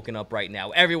getting woken up right now.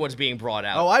 Everyone's being brought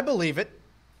out. Oh, I believe it.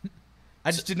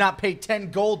 I just did not pay 10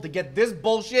 gold to get this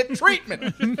bullshit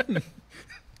treatment.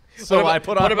 So I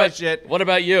put on my shit. What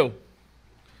about you?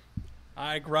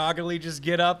 I groggily just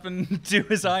get up and do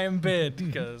as I am bid,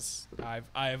 because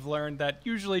I've learned that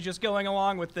usually just going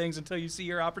along with things until you see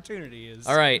your opportunity is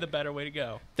the better way to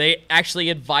go. They actually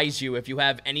advise you, if you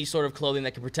have any sort of clothing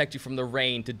that can protect you from the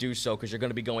rain, to do so, because you're going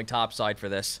to be going topside for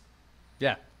this.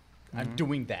 Yeah, I'm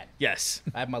doing that. Yes.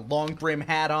 I have my long brim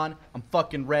hat on. I'm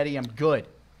fucking ready. I'm good.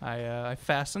 I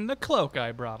fastened the cloak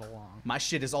I brought along. My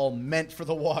shit is all meant for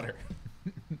the water.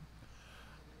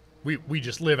 We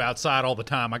just live outside all the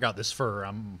time. I got this fur.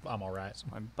 I'm all right.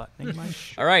 I'm buttoning my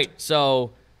shirt. All right,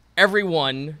 so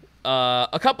everyone,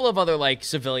 a couple of other like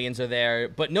civilians are there,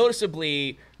 but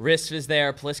noticeably Risk is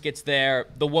there, Plisket's there,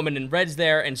 the woman in red's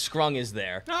there, and Scrung is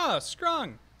there. Oh,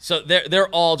 Scrung. So they're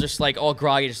all just like all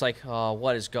groggy, just like, oh,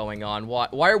 what is going on?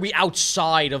 Why are we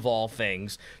outside of all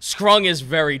things? Scrung is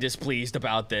very displeased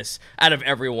about this. Out of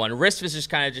everyone, Risk is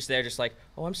just kind of just there, just like,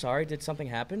 oh, I'm sorry, did something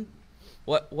happen?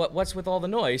 What's with all the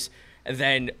noise? And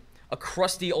then a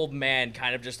crusty old man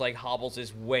kind of just like hobbles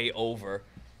his way over,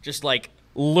 just like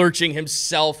lurching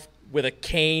himself with a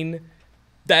cane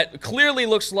that clearly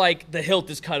looks like the hilt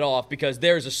is cut off because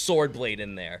there's a sword blade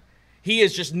in there. He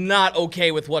is just not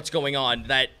okay with what's going on,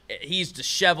 that he's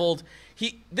disheveled.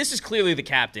 This is clearly the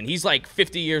captain. He's like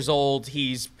 50 years old.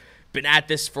 He's been at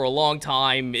this for a long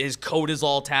time. His coat is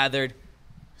all tethered.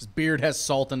 His beard has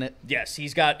salt in it. Yes,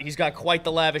 he's got quite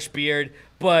the lavish beard,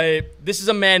 but this is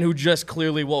a man who just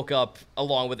clearly woke up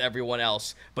along with everyone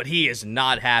else, but he is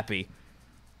not happy.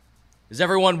 Is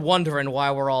everyone wondering why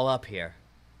we're all up here?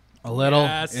 A little.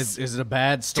 Yes. Is it a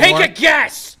bad storm? Take a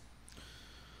guess!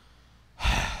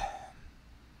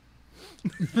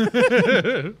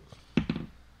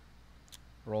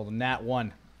 Roll the nat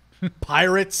 1.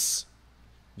 Pirates.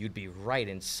 You'd be right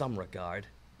in some regard.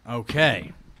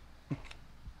 Okay.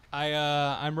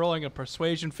 I'm rolling a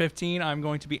persuasion 15. I'm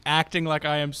going to be acting like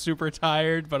I am super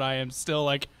tired, but I am still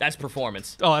like. That's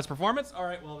performance. Oh, that's performance. All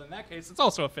right. Well, in that case, it's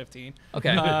also a 15.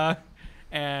 Okay.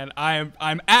 And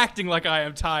I'm acting like I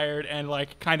am tired and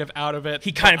like kind of out of it.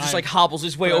 He kind of just like hobbles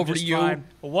his way over to you and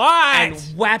and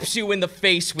whaps you in the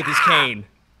face with his cane.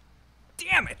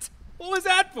 Damn it! What was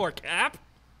that for, Cap?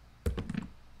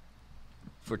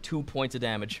 For 2 points of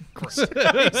damage.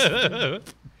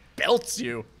 Belts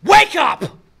you. Wake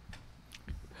up!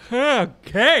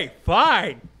 Okay,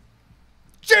 fine.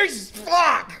 Jesus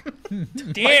fuck!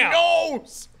 Damn. My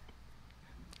nose!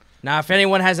 Now, if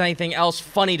anyone has anything else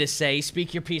funny to say,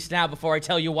 speak your piece now before I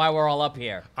tell you why we're all up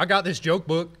here. I got this joke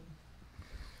book.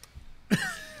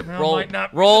 Roll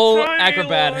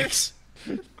acrobatics.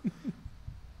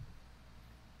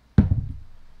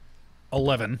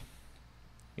 11.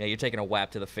 Yeah, you're taking a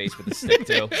whap to the face with the stick,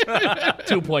 too.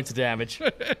 2 points of damage.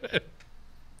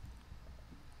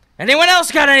 Anyone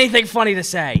else got anything funny to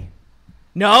say?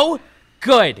 No?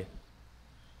 Good.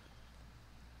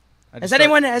 Has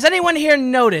anyone here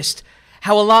noticed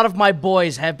how a lot of my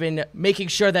boys have been making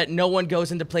sure that no one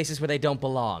goes into places where they don't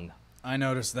belong? I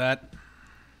noticed that.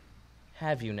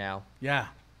 Have you now? Yeah.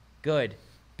 Good.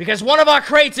 Because one of our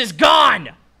crates is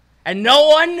gone! And no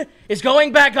one is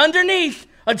going back underneath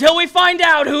until we find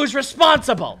out who's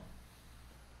responsible.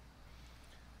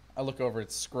 I look over at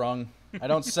Scrung. I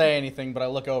don't say anything, but I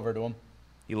look over to him.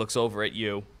 He looks over at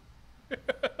you.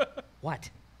 What?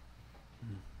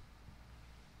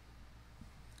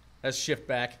 Let's shift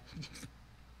back.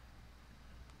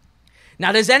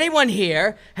 Now, does anyone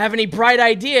here have any bright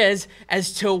ideas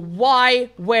as to why,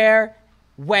 where,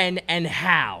 when, and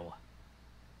how?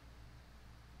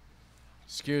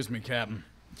 Excuse me, Captain.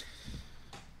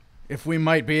 If we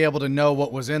might be able to know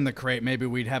what was in the crate, maybe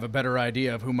we'd have a better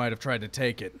idea of who might have tried to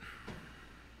take it.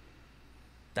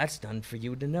 That's none for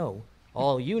you to know.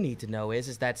 All you need to know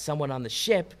is that someone on the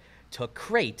ship took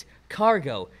crate,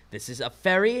 cargo. This is a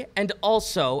ferry and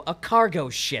also a cargo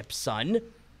ship, son.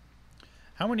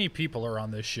 How many people are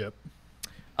on this ship?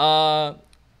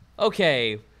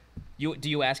 Okay. Do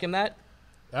you ask him that?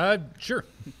 Sure.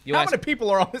 You How ask, many people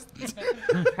are on this?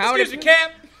 how many, Excuse me,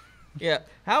 Cap. Yeah.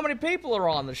 How many people are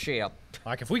on the ship?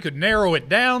 Like, if we could narrow it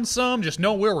down some, just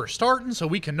know where we're starting so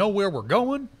we can know where we're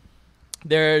going.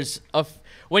 There's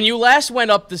when you last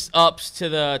went up to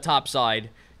the top side,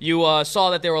 you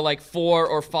saw that there were like 4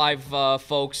 or 5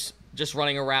 folks just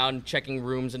running around checking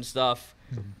rooms and stuff,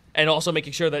 and also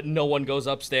making sure that no one goes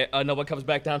upstairs, no one comes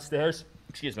back downstairs.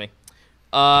 Excuse me.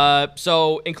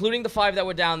 So including the 5 that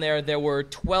were down there, there were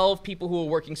 12 people who were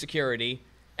working security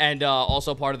and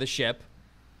also part of the ship.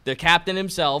 The captain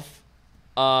himself,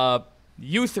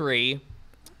 you 3,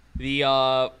 the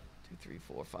 2, 3,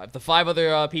 4, 5, the 5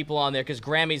 other people on there, because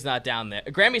Grammy's not down there.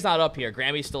 Grammy's not up here.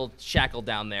 Grammy's still shackled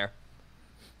down there.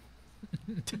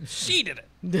 She did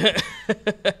it.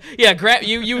 Yeah,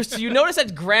 you notice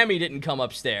that Grammy didn't come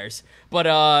upstairs,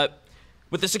 but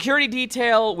with the security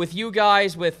detail, with you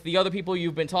guys, with the other people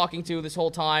you've been talking to this whole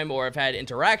time or have had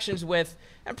interactions with,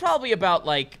 and probably about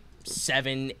like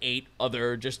 7, 8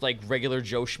 other just like regular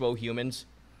Joe Schmo humans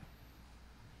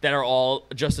that are all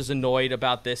just as annoyed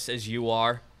about this as you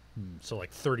are. So like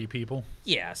 30 people.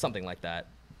 Yeah, something like that.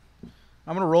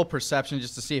 I'm gonna roll perception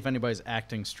just to see if anybody's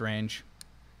acting strange.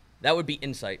 That would be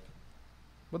insight.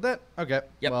 Would that? Okay.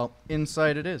 Yep. Well,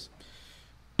 insight it is.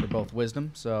 They're both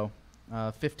wisdom, so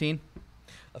 15.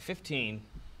 A 15.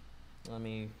 Let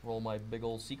me roll my big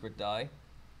old secret die.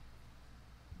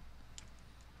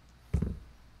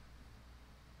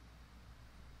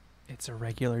 It's a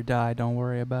regular die. Don't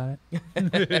worry about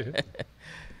it.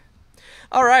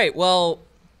 All right. Well,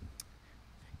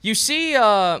 you see,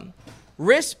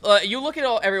 Risp. You look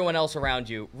at everyone else around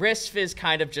you. Risp is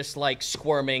kind of just like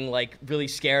squirming, like really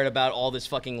scared about all this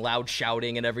fucking loud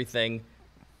shouting and everything.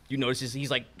 You notice he's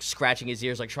like scratching his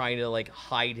ears, like trying to like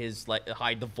hide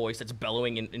the voice that's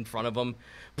bellowing in front of him.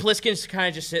 Pliskin's kind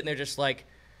of just sitting there, just like,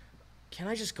 can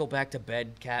I just go back to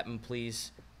bed, Captain,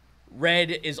 please?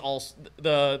 Red is also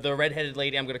the redheaded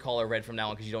lady. I'm gonna call her Red from now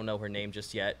on because you don't know her name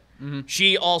just yet. Mm-hmm.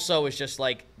 She also is just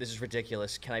like, this is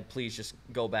ridiculous. Can I please just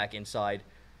go back inside?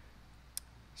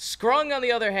 Scrung, on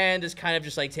the other hand, is kind of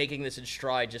just like taking this in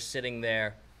stride, just sitting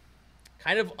there,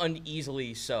 kind of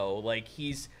uneasily so. Like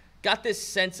he's got this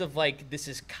sense of like this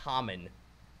is common.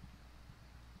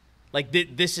 Like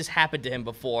this has happened to him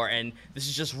before, and this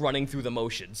is just running through the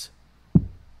motions.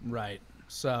 Right.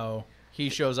 So he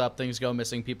shows up, things go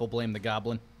missing, people blame the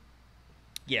goblin.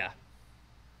 Yeah.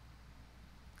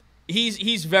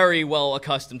 He's very well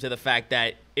accustomed to the fact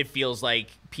that it feels like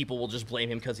people will just blame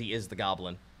him because he is the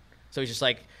goblin. So he's just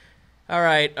like, all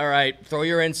right, throw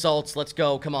your insults, let's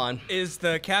go, come on. Is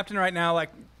the captain right now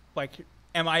like,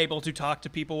 am I able to talk to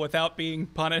people without being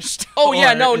punished? Oh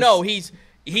yeah, no, he's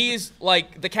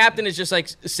like, the captain is just like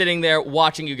sitting there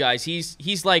watching you guys.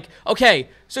 He's like, okay,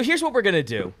 so here's what we're gonna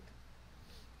do.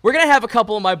 We're gonna have a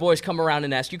couple of my boys come around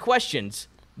and ask you questions.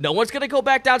 No one's gonna go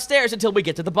back downstairs until we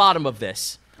get to the bottom of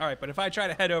this. All right, but if I try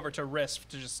to head over to Risp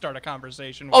to just start a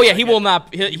conversation... Oh, yeah, he will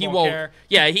not... He won't... Care.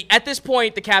 Yeah, at this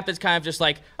point, the captain's kind of just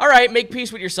like, all right, make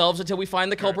peace with yourselves until we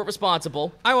find the culprit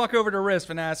responsible. I walk over to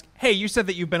Risp and ask, hey, you said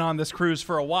that you've been on this cruise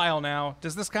for a while now.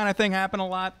 Does this kind of thing happen a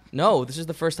lot? No, this is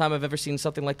the first time I've ever seen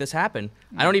something like this happen.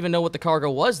 I don't even know what the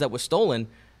cargo was that was stolen.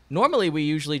 Normally, we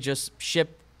usually just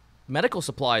ship medical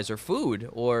supplies or food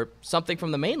or something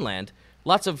from the mainland.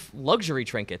 Lots of luxury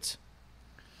trinkets.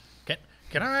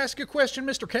 Can I ask you a question,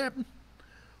 Mr. Captain?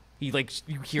 He like,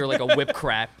 you hear like a whip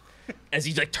crack as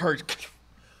he like turns.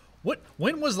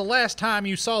 When was the last time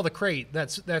you saw the crate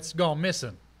that's gone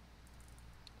missing?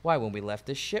 Why, when we left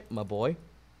this ship, my boy.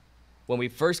 When we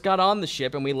first got on the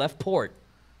ship and we left port.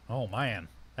 Oh man,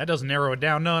 that doesn't narrow it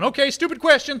down none. Okay, stupid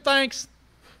question, thanks.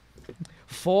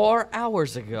 4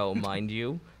 hours ago, mind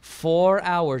you. 4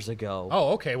 hours ago.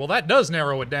 Oh, okay, well that does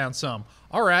narrow it down some.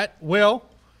 All right, well,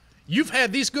 you've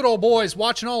had these good old boys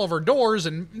watching all of our doors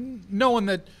and knowing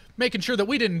that, making sure that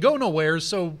we didn't go nowhere,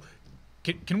 so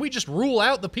can we just rule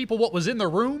out the people what was in their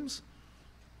rooms?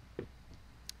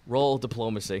 Roll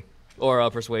diplomacy. Or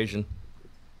persuasion.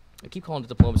 I keep calling it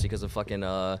diplomacy because of fucking,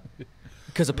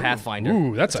 because of Pathfinder.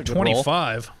 Ooh, that's a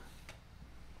 25.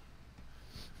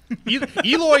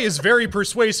 Eloy is very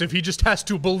persuasive. He just has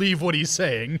to believe what he's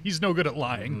saying. He's no good at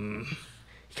lying.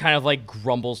 He kind of like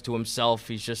grumbles to himself.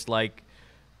 He's just like,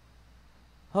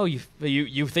 "Oh, you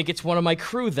think it's one of my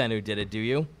crew then who did it, do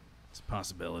you?" It's a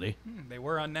possibility. They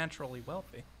were unnaturally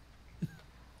wealthy.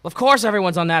 Of course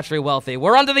everyone's unnaturally wealthy.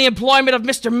 We're under the employment of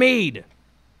Mr. Mead.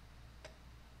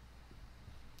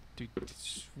 Dude,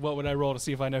 what would I roll to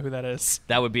see if I know who that is?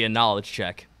 That would be a knowledge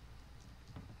check.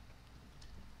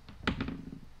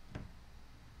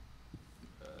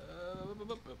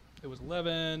 It was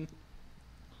 11.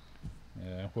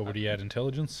 Yeah, what would he add?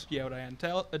 Intelligence? Yeah, would I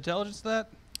intelligence that?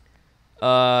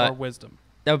 Uh, Or wisdom?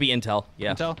 that would be intel.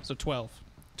 Yeah. Intel? So 12.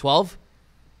 12?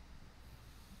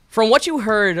 From what you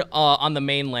heard on the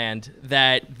mainland,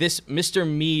 that this Mr.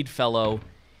 Mead fellow,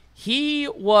 he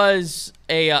was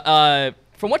a,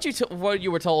 from what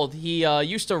you were told, he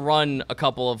used to run a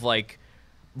couple of, like,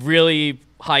 really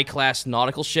high-class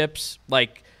nautical ships.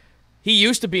 Like, he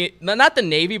used to be, not the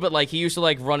Navy, but, like, he used to,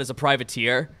 like, run as a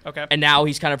privateer. Okay. And now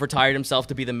he's kind of retired himself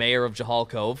to be the mayor of Jahal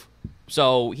Cove.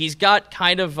 So he's got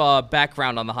kind of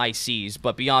background on the high seas,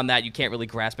 but beyond that, you can't really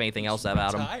grasp anything else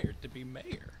about him. Retired to be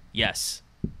mayor. Yes.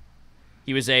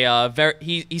 He was a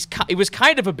he was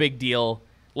kind of a big deal.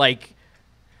 Like,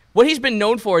 what he's been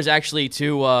known for is actually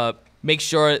to make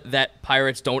sure that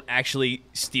pirates don't actually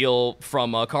steal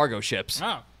from cargo ships.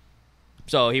 Oh.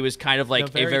 So he was kind of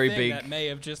like The a very thing big. that may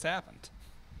have just happened.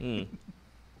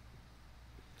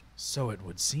 So it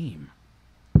would seem.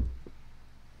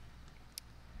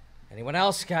 Anyone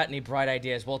else got any bright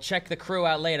ideas? We'll check the crew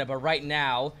out later, but right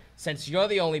now, since you're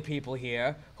the only people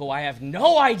here who I have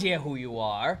no idea who you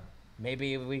are,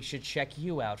 maybe we should check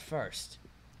you out first.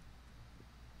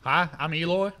 Hi, I'm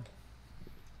Eloy.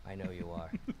 I know you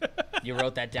are. You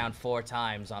wrote that down 4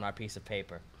 times on our piece of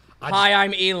paper. I Hi,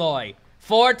 I'm Eloy.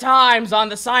 4 times on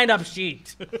the sign-up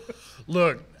sheet.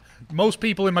 Look, most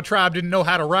people in my tribe didn't know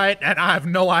how to write, and I have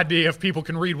no idea if people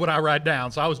can read what I write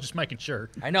down, so I was just making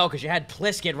sure. I know, because you had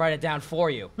Plisket write it down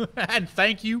for you. And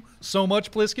thank you so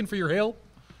much, Pliskin, for your help.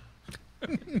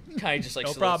 Kind of just like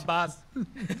No salutes. problem, boss.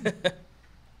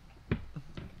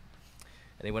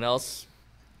 Anyone else?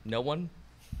 No one?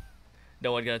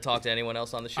 No one gonna talk to anyone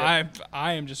else on the ship?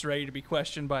 I am just ready to be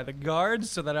questioned by the guards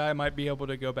so that I might be able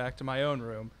to go back to my own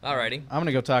room. Alrighty. I'm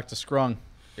gonna go talk to Scrung.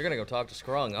 You're gonna go talk to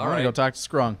Scrung. I'm All gonna right. go talk to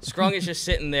Scrung. Scrung is just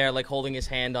sitting there, like holding his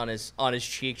hand on his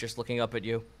cheek, just looking up at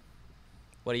you.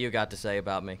 What do you got to say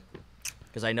about me?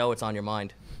 Because I know it's on your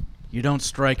mind. You don't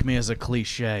strike me as a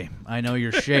cliche. I know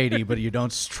you're shady, but you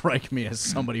don't strike me as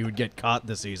somebody who'd get caught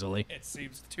this easily. It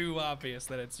seems too obvious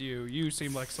that it's you. You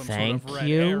seem like some Thank sort of red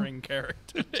you. herring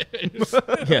character.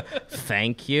 Yeah.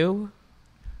 Thank you.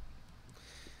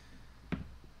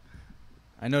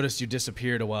 I noticed you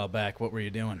disappeared a while back. What were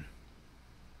you doing?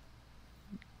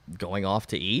 Going off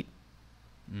to eat?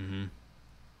 Mm-hmm.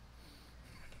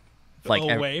 Like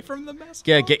away from the mess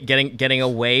yeah, hall? getting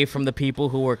away from the people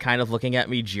who were kind of looking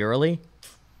at me jeerily.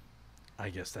 I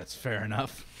guess that's fair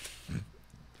enough.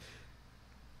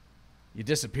 You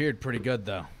disappeared pretty good,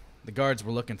 though. The guards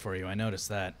were looking for you. I noticed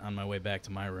that on my way back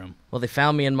to my room. Well, they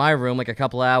found me in my room like a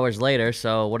couple of hours later,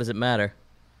 so what does it matter?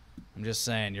 I'm just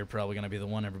saying, you're probably going to be the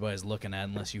one everybour's looking at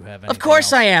unless you have anything Of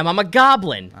course else. I am. I'm a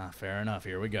goblin. Ah, fair enough.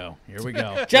 Here we go. Here we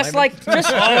go. Just Always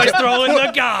throwing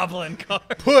the goblin card.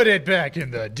 Put it back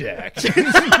in the deck.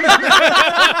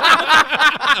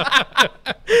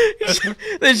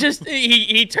 there's just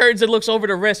he turns and looks over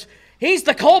to Risk. He's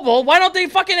the kobold. Why don't they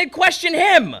fucking question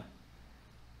him?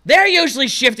 They're usually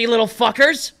shifty little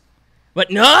fuckers.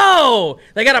 But no!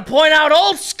 They gotta point out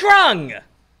old Scrung!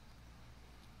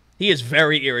 He is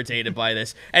very irritated by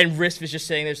this. And Risk is just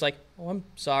sitting there just like, oh, I'm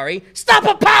sorry. Stop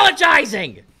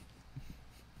apologizing!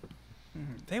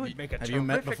 They would make a Have you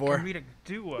met terrific before? comedic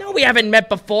duo. No, we haven't met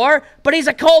before, but he's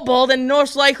a kobold, and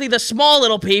most likely the small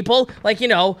little people, like, you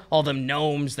know, all the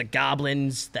gnomes, the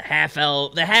goblins, the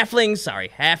halflings,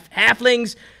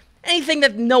 anything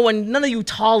that none of you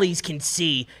tallies can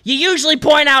see. You usually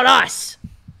point out us.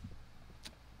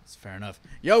 That's fair enough.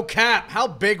 Yo, Cap, how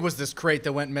big was this crate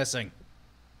that went missing?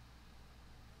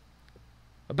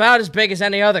 About as big as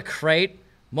any other crate.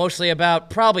 Mostly about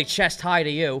probably chest high to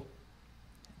you.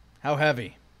 How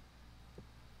heavy?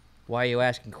 Why are you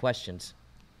asking questions?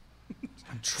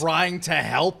 I'm trying to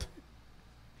help.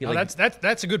 He, Now, like,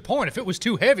 that's a good point. If it was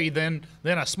too heavy, then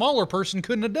a smaller person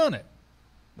couldn't have done it.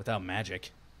 Without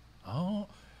magic. Oh,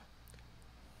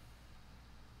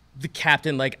 the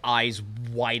captain, like, eyes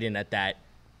widen at that.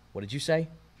 What did you say?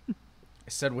 I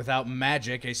said without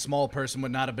magic, a small person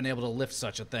would not have been able to lift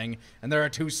such a thing, and there are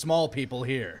 2 small people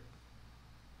here.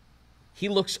 He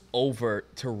looks over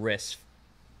to Risk.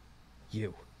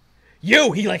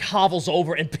 You! He like hovels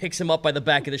over and picks him up by the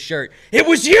back of the shirt. It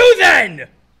was you then!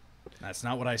 That's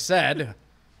not what I said,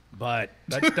 but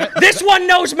This one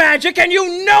knows magic, and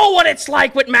you know what it's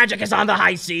like when magic is on the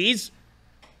high seas!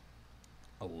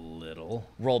 a little.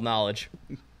 Roll knowledge.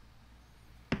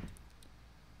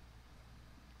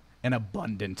 An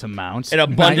abundant amount. An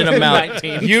abundant amount.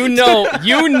 19.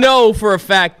 You know for a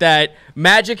fact that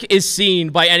magic is seen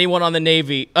by anyone on the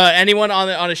Navy, anyone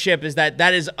on a ship, is that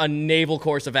is a naval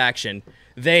course of action.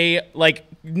 They, like,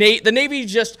 the Navy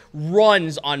just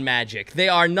runs on magic. They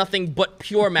are nothing but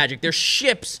pure magic. Their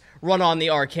ships run on the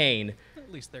arcane.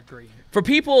 At least they're green. For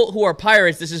people who are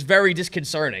pirates, this is very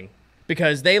disconcerting,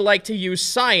 because they like to use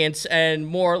science and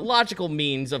more logical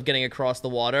means of getting across the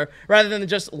water, rather than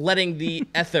just letting the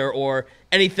ether or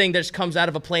anything that just comes out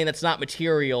of a plane that's not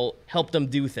material help them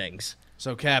do things.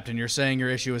 So, Captain, you're saying your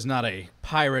issue is not a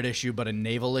pirate issue, but a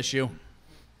naval issue?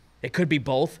 It could be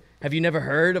both. Have you never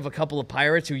heard of a couple of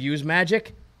pirates who use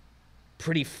magic?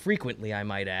 Pretty frequently, I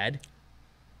might add.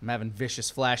 I'm having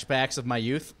vicious flashbacks of my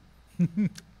youth.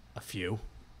 A few.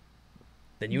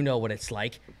 Then you know what it's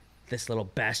like. This little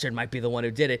bastard might be the one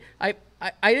who did it. I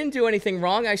didn't do anything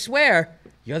wrong, I swear.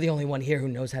 You're the only one here who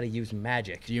knows how to use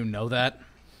magic. Do you know that?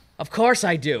 Of course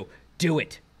I do. Do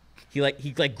it.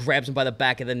 He grabs him by the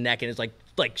back of the neck and is like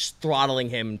throttling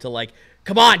him to like,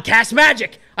 come on, cast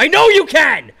magic. I know you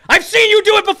can. I've seen you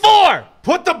do it before.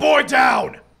 Put the boy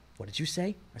down! What did you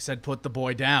say? I said put the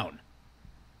boy down.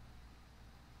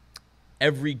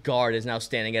 Every guard is now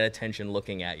standing at attention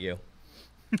looking at you.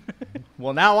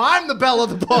 Well, now I'm the belle of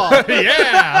the ball.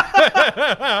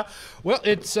 Yeah. Well,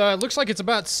 it's looks like it's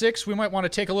about 6. We might want to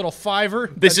take a little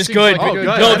fiver. This That is seems good. like a good.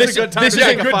 No, That's a good time to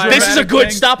take a five. this is a good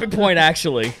thing. stopping point,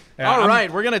 actually. All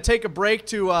right, we're going to take a break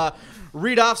to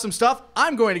read off some stuff.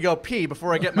 I'm going to go pee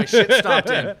before I get my shit stopped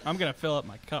in. I'm gonna fill up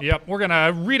my cup. Yep, we're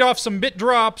gonna read off some bit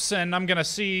drops, and I'm gonna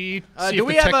see Do if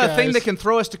we the have tech a thing guys- that can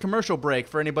throw us to commercial break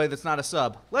for anybody that's not a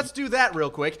sub? Let's do that real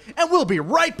quick, and we'll be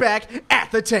right back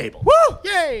at the table. Woo!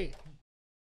 Yay!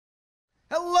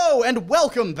 Hello and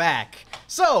welcome back.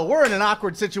 So, we're in an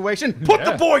awkward situation. Put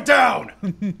the boy down!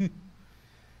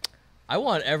 I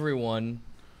want everyone.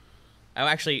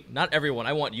 Actually, not everyone.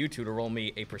 I want you two to roll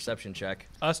me a perception check.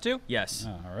 Us two? Yes.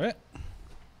 All right.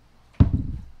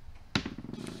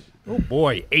 Oh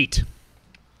boy, 8.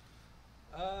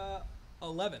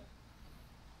 11.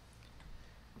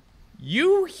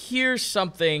 You hear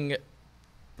something,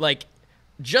 like,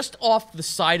 just off the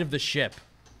side of the ship.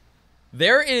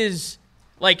 There is,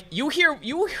 like, you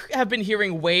have been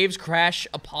hearing waves crash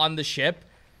upon the ship.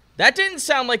 That didn't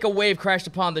sound like a wave crashed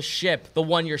upon the ship, the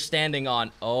one you're standing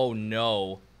on. Oh,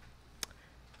 no.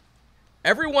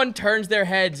 Everyone turns their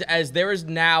heads as there is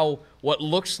now what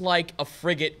looks like a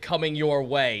frigate coming your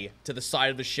way to the side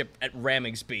of the ship at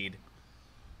ramming speed.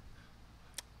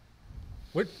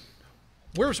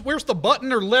 Where's the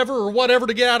button or lever or whatever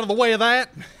to get out of the way of that?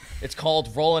 It's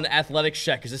called roll an athletics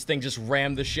check because this thing just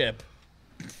rammed the ship.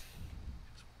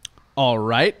 All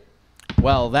right.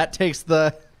 Well, that takes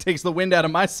the wind out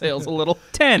of my sails a little.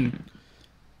 10.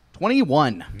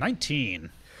 21. 19.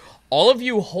 All of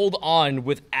you hold on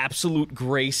with absolute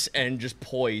grace and just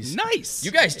poise. Nice.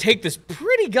 You guys take this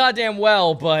pretty goddamn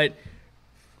well, but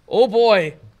oh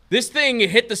boy, this thing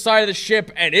hit the side of the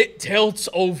ship and it tilts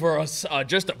over us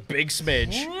just a big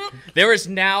smidge. There is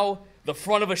now the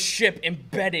front of a ship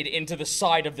embedded into the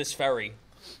side of this ferry.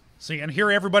 See, and here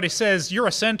everybody says, you're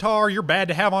a centaur, you're bad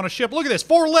to have on a ship. Look at this,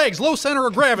 4 legs, low center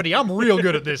of gravity. I'm real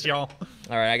good at this, y'all.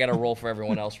 All right, I got to roll for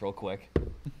everyone else real quick.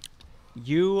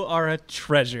 You are a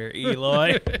treasure,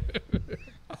 Eloy.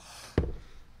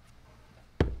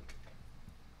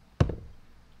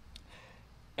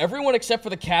 Everyone except for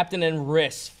the captain and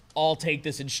Riff all take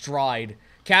this in stride.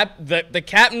 The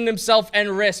captain himself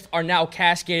and Riff are now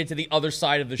cascaded to the other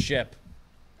side of the ship.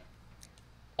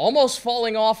 Almost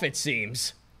falling off, it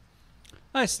seems.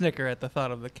 I snicker at the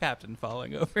thought of the captain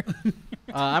falling over.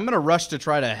 I'm going to rush to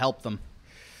try to help them.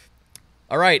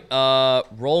 All right,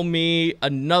 roll me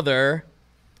another.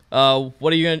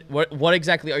 What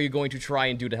exactly are you going to try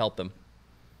and do to help them?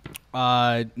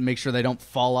 Make sure they don't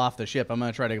fall off the ship. I'm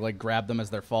going to try to, like, grab them as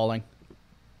they're falling.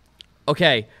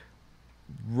 Okay.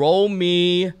 Roll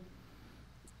me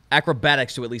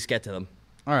acrobatics to at least get to them.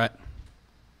 All right.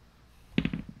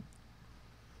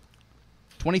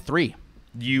 23.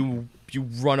 You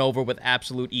run over with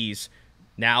absolute ease.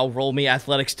 Now roll me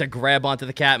athletics to grab onto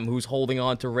the captain who's holding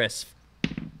on to Riff.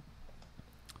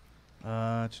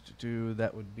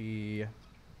 That would be,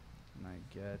 I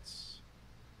guess,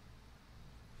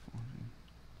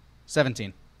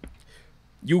 17.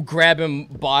 You grab him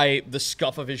by the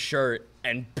scuff of his shirt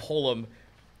and pull him,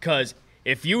 because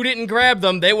If you didn't grab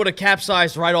them, they would have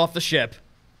capsized right off the ship.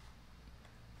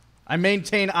 I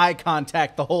maintain eye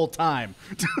contact the whole time.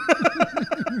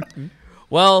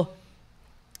 Well,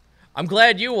 I'm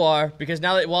glad you are, because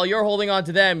now that while you're holding on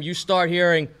to them, you start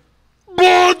hearing,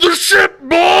 "Board the ship,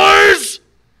 boys!"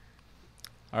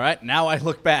 All right, now I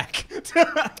look back.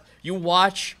 You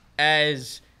watch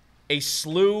as a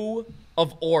slew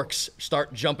of orcs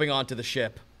start jumping onto the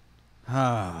ship.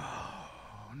 Oh,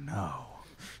 no.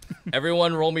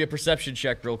 Everyone roll me a perception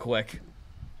check real quick.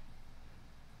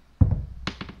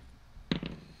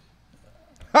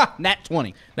 Ha! Nat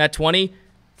 20. Nat 20.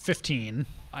 15.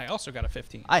 I also got a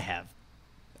 15. I have.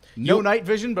 No night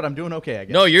vision, but I'm doing okay, I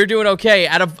guess. No, you're doing okay.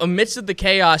 Amidst of the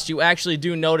chaos, you actually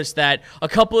do notice that a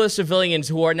couple of civilians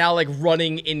who are now, like,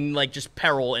 running in, like, just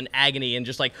peril and agony and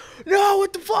just like, no,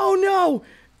 what the fuck, oh, no!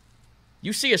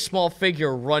 You see a small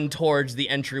figure run towards the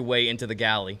entryway into the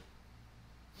galley.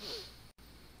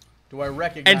 Do I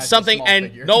recognize And something, the small and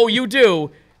figure? no, you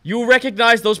do. You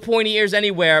recognize those pointy ears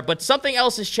anywhere, but something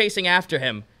else is chasing after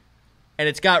him. And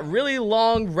it's got really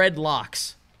long red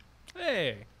locks.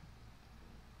 Hey.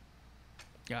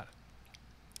 Got it.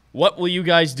 What will you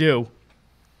guys do?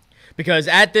 Because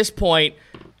at this point,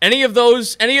 any of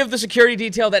the security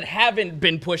detail that haven't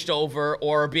been pushed over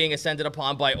or are being ascended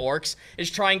upon by orcs is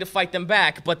trying to fight them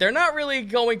back, but they're not really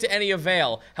going to any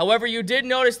avail. However, you did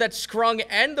notice that Scrung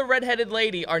and the red-headed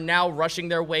lady are now rushing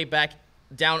their way back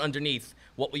down underneath.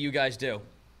 What will you guys do?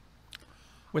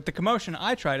 With the commotion,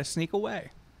 I try to sneak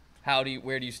away.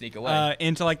 Where do you sneak away?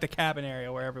 Into like the cabin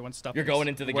area where everyone's stuff You're is. going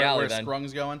into the Where galley then.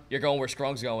 Sprung's going? You're going where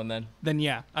Scrung's going then. Then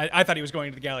yeah, I thought he was going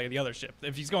into the galley of the other ship.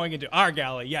 If he's going into our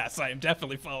galley, yes, I am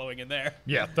definitely following in there.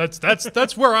 Yeah,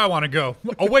 that's where I want to go.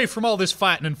 Away from all this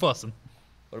fighting and fussing.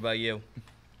 What about you?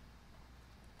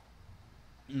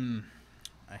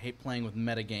 I hate playing with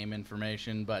metagame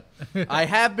information, but I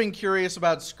have been curious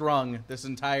about Scrung this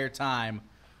entire time.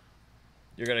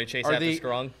 You're going to chase Are after the-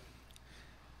 Scrung?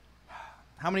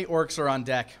 How many orcs are on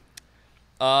deck?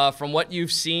 From what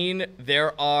you've seen,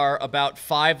 there are about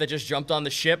 5 that just jumped on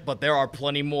the ship, but there are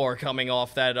plenty more coming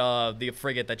off that the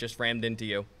frigate that just rammed into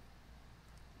you.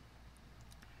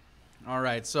 All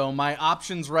right, so my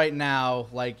options right now,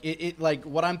 like like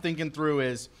what I'm thinking through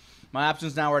is my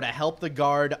options now are to help the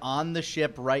guard on the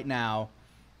ship right now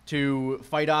to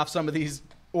fight off some of these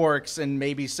orcs and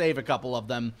maybe save a couple of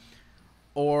them,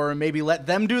 or maybe let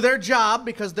them do their job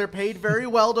because they're paid very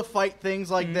well to fight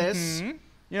things like this.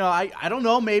 You know, I don't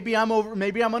know. Maybe I'm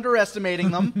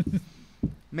underestimating them.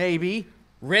 Maybe.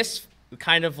 Riss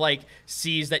kind of like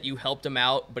sees that you helped him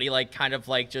out, but he like kind of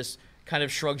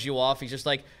shrugs you off. He's just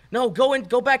like, "No,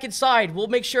 go back inside. We'll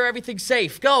make sure everything's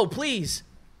safe. Go, please."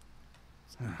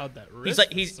 How'd that He's like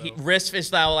Riss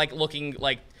is now like looking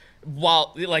like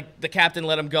while like the captain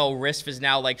let him go. Riss is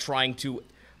now like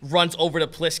runs over to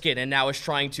Pliskin and now is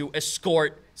trying to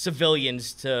escort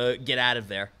civilians to get out of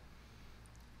there.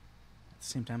 At the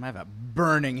same time, I have a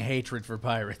burning hatred for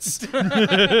pirates.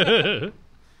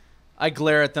 I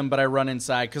glare at them, but I run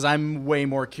inside because I'm way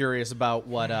more curious about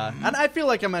what. And I feel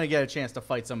like I'm going to get a chance to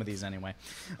fight some of these anyway.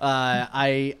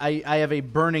 I have a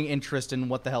burning interest in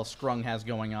what the hell Scrung has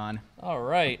going on. All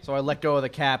right. So I let go of the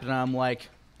captain, and I'm like,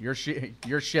 your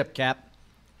ship, Cap.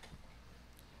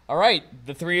 All right,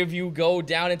 the 3 of you go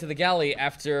down into the galley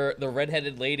after the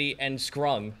red-headed lady and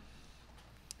Scrung.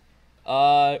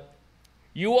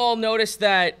 You all notice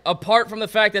that apart from the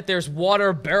fact that there's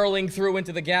water barreling through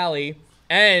into the galley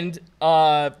and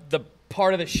the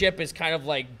part of the ship is kind of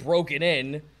like broken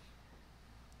in,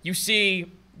 you see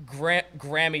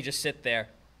Grammy just sit there.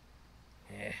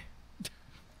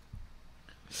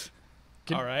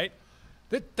 All right.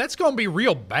 That's going to be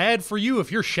real bad for you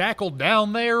if you're shackled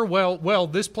down there. Well,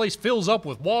 this place fills up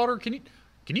with water. Can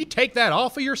you take that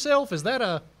off of yourself? Is that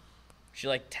a? She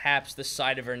like taps the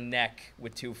side of her neck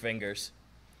with 2 fingers.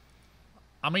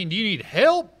 I mean, do you need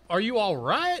help? Are you all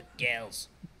right? Gals.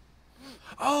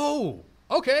 Oh,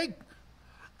 okay.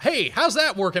 Hey, how's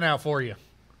that working out for you?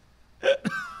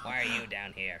 Why are you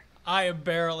down here? I am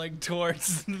barreling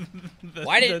towards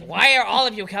the... Why are all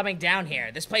of you coming down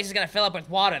here? This place is gonna fill up with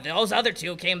water. Those other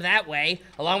 2 came that way,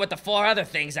 along with the 4 other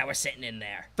things that were sitting in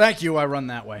there. Thank you, I run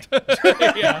that way.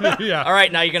 Yeah. All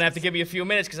right, now you're going to have to give me a few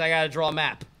minutes because I got to draw a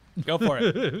map. Go for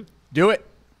it. Do it.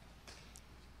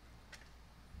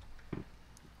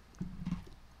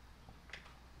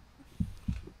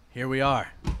 Here we are.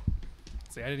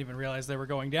 See, I didn't even realize they were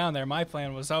going down there. My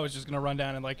plan was I was just going to run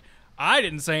down and, like, I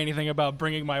didn't say anything about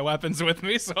bringing my weapons with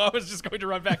me, so I was just going to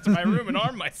run back to my room and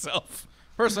arm myself.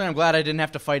 Personally, I'm glad I didn't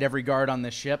have to fight every guard on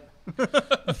this ship.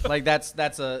 Like that's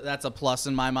a plus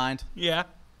in my mind. Yeah.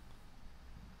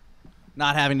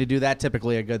 Not having to do that,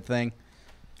 typically a good thing.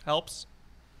 Helps.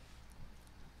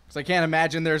 Because I can't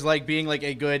imagine there's like being like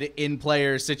a good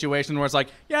in-player situation where it's like,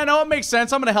 yeah, no, it makes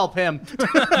sense. I'm going to help him.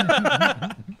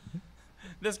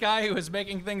 This guy who is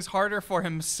making things harder for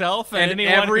himself and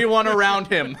anyone everyone around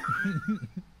him.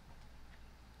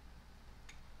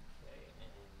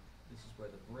 This is where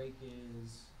the break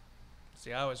is.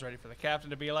 See, I was ready for the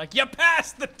captain to be like, you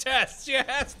passed the test. You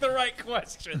asked the right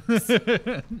questions.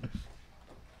 And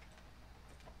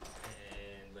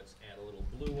let's add a little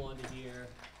blue onto here.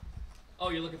 Oh,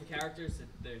 you're looking for characters?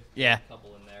 There's Yeah. a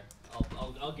couple in there.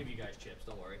 I'll give you guys chips.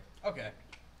 Don't worry. Okay.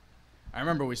 I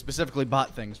remember we specifically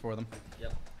bought things for them.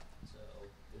 Yep. So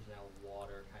there's now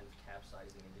water kind of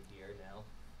capsizing into here now.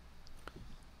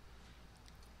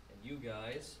 And you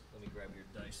guys, let me grab your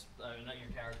dice. Not your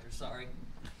characters, sorry.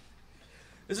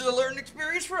 This is a learning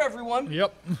experience for everyone.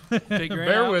 Yep. Figuring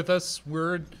Bear out. with us.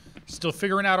 We're still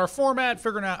figuring out our format,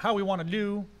 figuring out how we want to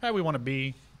do, how we want to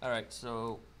be. All right,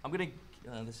 so I'm gonna.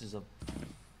 This is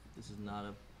not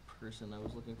a person I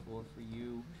was looking for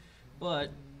you, but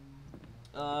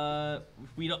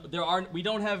we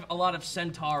don't have a lot of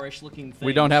centaurish looking things.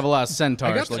 We don't have a lot of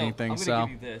centaurish so. looking things, I'm so.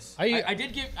 gonna give you this. I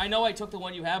did give. I know I took the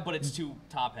one you have, but it's too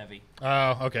top heavy.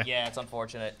 Oh, okay. Yeah, it's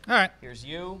unfortunate. All right. Here's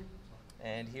you,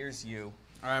 and here's you.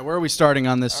 All right, where are we starting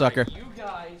on this All right, sucker? you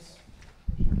guys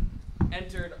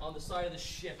entered on the side of the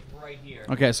ship right here.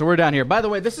 Okay, so we're down here. By the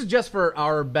way, this is just for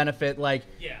our benefit. Like,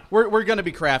 Yeah. we're going to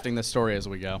be crafting this story as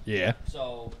we go. Yeah.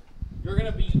 So you're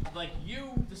gonna be like you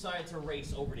decided to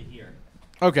race over to here.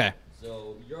 Okay.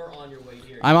 So you're on your way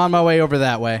here. I'm on my way over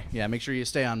that way. Yeah, make sure you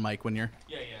stay on mic when you're...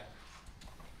 Yeah.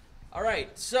 All right,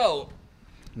 so.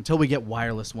 Until we get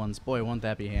wireless ones. Boy, won't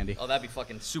that be handy. Oh, that'd be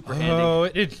fucking super handy. Oh,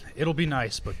 it'll be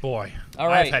nice, but boy, All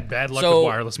right. I've had bad luck So, with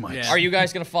wireless mics. Yeah. Are you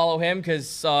guys gonna follow him? Because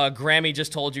Grammy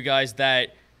just told you guys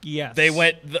that Yes. they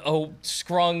went.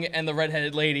 Scrung and the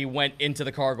redheaded lady went into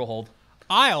the cargo hold.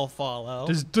 I'll follow.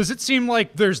 Does it seem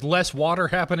like there's less water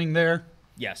happening there?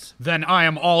 Yes. Then I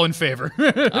am all in favor.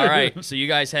 All right. So you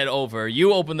guys head over.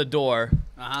 You open the door.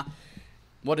 Uh-huh.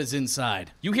 What is inside?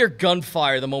 You hear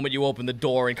gunfire the moment you open the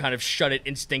door and kind of shut it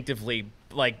instinctively,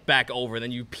 like back over.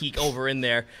 Then you peek over in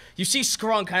there. You see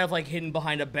Scrung kind of like hidden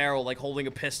behind a barrel, like holding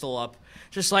a pistol up,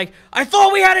 just like, I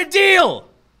thought we had a deal.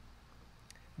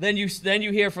 Then you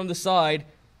hear from the side,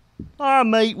 Ah,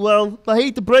 mate, well, I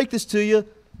hate to break this to you,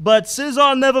 but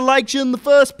Cesar never liked you in the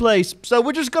first place, so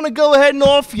we're just gonna go ahead and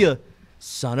off you.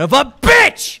 Son of a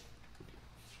bitch!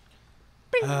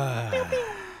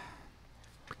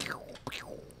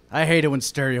 I hate it when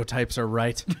stereotypes are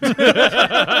right.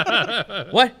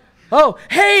 what? Oh,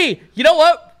 hey, you know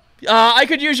what? I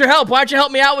could use your help. Why don't you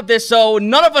help me out with this so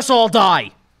none of us all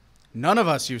die? None of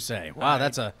us, you say. Wow,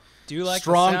 that's a Do you like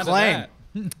strong the sound claim. Of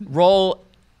that? Roll.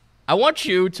 I want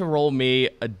you to roll me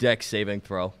a dex saving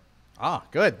throw. Ah,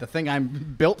 good. The thing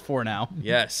I'm built for now.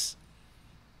 Yes.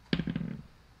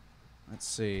 Let's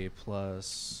see.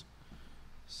 Plus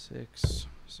 6,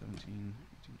 17,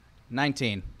 18,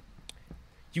 19.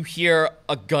 You hear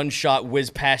a gunshot whiz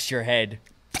past your head.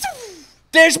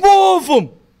 There's more of them!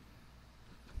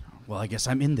 Well, I guess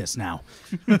I'm in this now.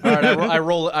 All right, I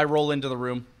roll into the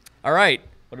room. All right.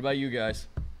 What about you guys?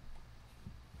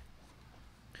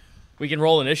 We can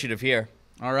roll initiative here.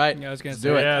 All right. Yeah, I was gonna let's say,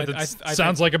 do it. Yeah, that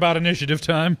sounds like about initiative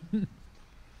time.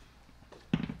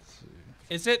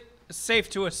 Is it safe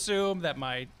to assume that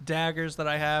my daggers that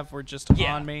I have were just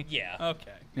on me? Yeah.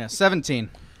 Okay. Yeah, 17.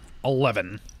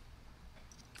 11.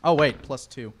 Oh wait, plus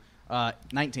 2.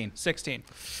 19. 16.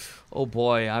 Oh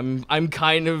boy, I'm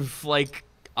kind of like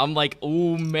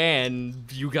oh man,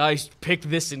 you guys picked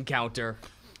this encounter.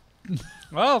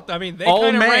 Well, I mean, they Oh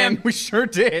kind of man, we sure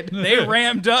did. they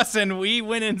rammed us, and we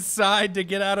went inside to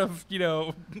get out of,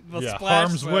 the splash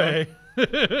harm's zone. way.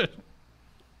 I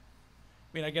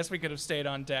mean, I guess we could have stayed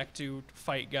on deck to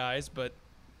fight guys, but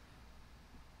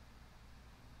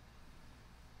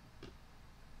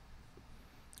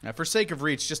Now, for sake of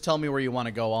reach, just tell me where you want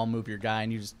to go. I'll move your guy,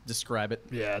 and you just describe it.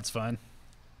 Yeah, it's fine.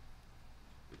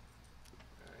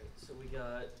 All right, so we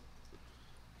got.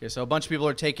 Okay, so a bunch of people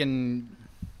are taking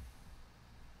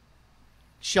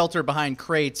shelter behind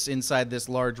crates inside this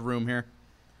large room here.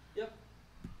 Yep.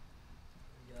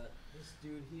 We got this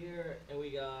dude here, and we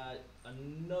got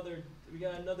another. We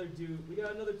got another dude. We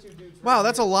got another 2 dudes. Wow, right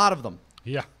that's a here. lot of them.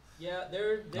 Yeah. Yeah,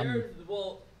 they're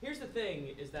well. Here's the thing: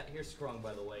 is that here's Scrung,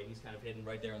 by the way. He's kind of hidden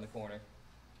right there in the corner.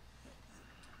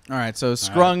 All right, so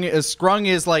Scrung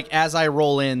is like, as I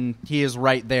roll in, he is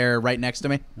right there, right next to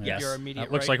me. Yes. Your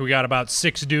immediate Looks right. like we got about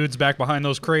 6 dudes back behind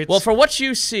those crates. Well, for what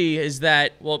you see is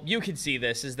that, well, you can see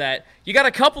this, is that you got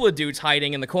a couple of dudes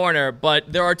hiding in the corner,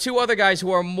 but there are 2 other guys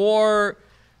who are more,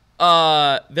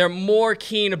 they're more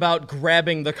keen about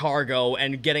grabbing the cargo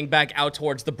and getting back out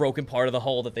towards the broken part of the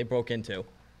hull that they broke into.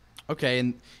 Okay,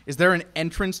 and is there an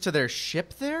entrance to their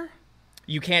ship there?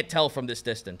 You can't tell from this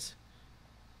distance.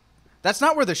 That's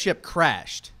not where the ship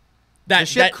crashed. The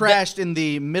ship crashed in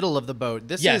the middle of the boat.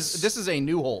 This is a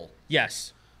new hole.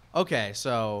 Yes. Okay,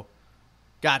 so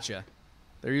gotcha.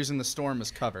 They're using the storm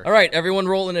as cover. All right, everyone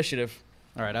roll initiative.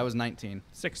 All right, I was 19.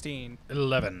 16.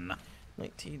 11.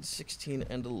 19, 16,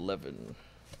 and 11.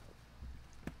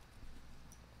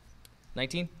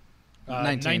 19?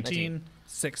 19.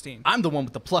 16. I'm the one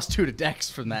with the +2 to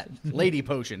Dex from that lady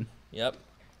potion. Yep.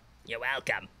 You're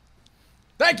welcome.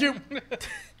 Thank you.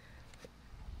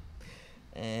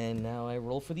 And now I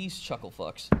roll for these chuckle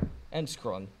fucks. And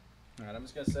Scrung. All right, I'm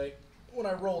just gonna say, when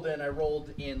I rolled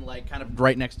in like kind of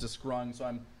right next to Scrung, so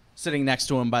I'm sitting next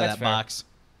to him by That's that fair. box.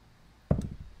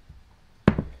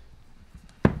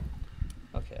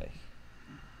 Okay.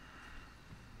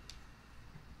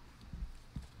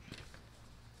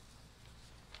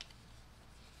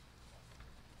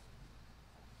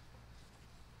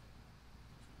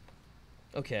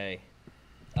 Okay.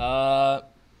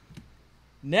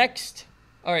 Next.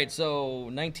 All right, so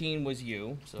 19 was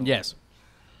you. So Yes.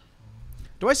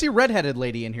 Do I see redheaded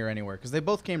lady in here anywhere? Because they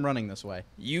both came running this way.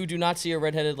 You do not see a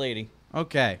redheaded lady.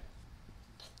 Okay.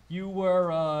 You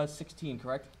were 16,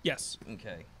 correct? Yes.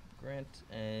 Okay. Grant,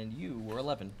 and you were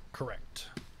 11. Correct.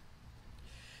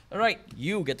 All right,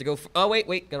 you get to go. Oh, wait.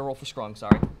 Gotta roll for Scrung,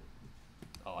 sorry.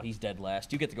 Oh, he's dead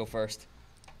last. You get to go first.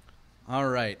 All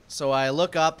right. So I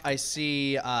look up. I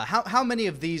see. How many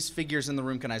of these figures in the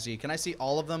room can I see? Can I see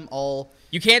all of them? All.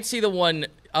 You can't see the one.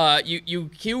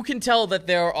 You can tell that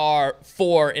there are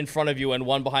 4 in front of you and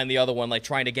 1 behind the other one, like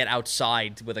trying to get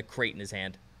outside with a crate in his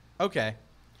hand. Okay.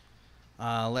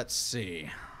 Let's see.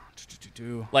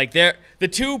 Like the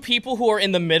 2 people who are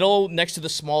in the middle next to the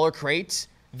smaller crates,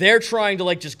 they're trying to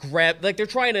like just grab, like they're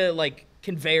trying to like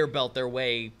conveyor belt their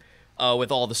way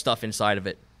with all the stuff inside of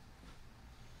it.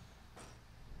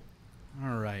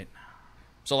 All right.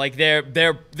 So like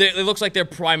it looks like their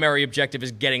primary objective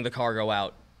is getting the cargo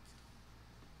out.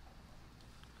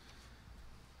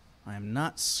 I am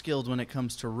not skilled when it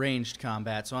comes to ranged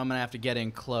combat, so I'm gonna have to get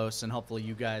in close, and hopefully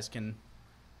you guys can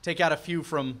take out a few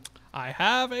from. I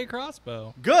have a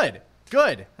crossbow. Good.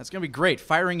 That's gonna be great.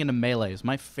 Firing into melee is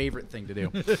my favorite thing to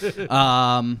do.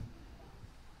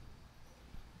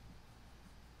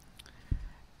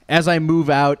 As I move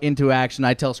out into action,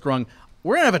 I tell Scrung,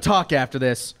 "We're gonna have a talk after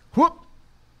this." Whoop.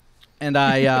 And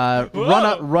I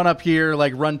run up here,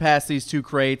 like run past these 2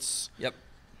 crates. Yep.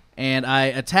 And I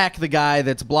attack the guy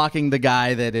that's blocking the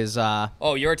guy that is.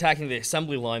 Oh, you're attacking the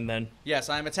assembly line then. Yes,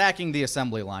 I'm attacking the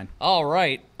assembly line. All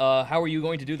right. How are you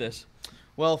going to do this?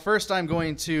 Well, first I'm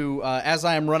going to, as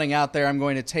I am running out there, I'm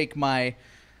going to take my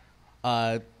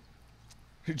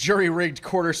jury-rigged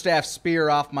quarterstaff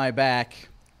spear off my back,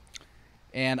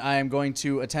 and I am going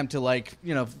to attempt to, like,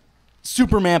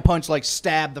 Superman punch, like,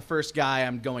 stab the first guy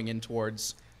I'm going in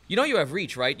towards. You know you have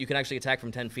reach, right? You can actually attack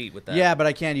from 10 feet with that. Yeah, but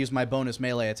I can't use my bonus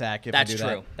melee attack if I do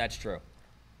that. That's true.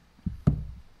 All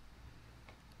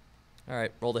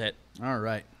right, roll the hit. All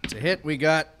right. To hit, we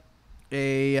got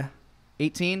a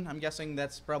 18. I'm guessing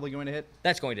that's probably going to hit.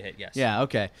 That's going to hit, yes. Yeah,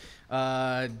 okay.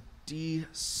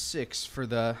 D6 for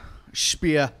the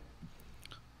spear.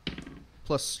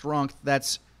 Plus strength,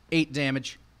 that's 8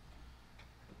 damage.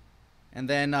 And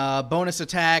then bonus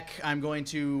attack, I'm going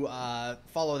to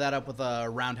follow that up with a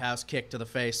roundhouse kick to the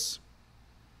face.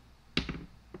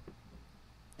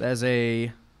 That's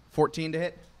a 14 to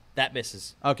hit? That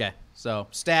misses. Okay, so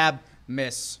stab,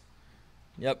 miss.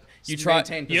 Yep. You Just try.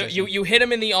 maintain position. You hit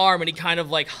him in the arm, and he kind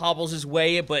of like hobbles his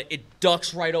way, but it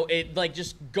ducks right. It like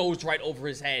just goes right over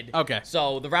his head. Okay.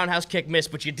 So the roundhouse kick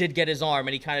missed, but you did get his arm,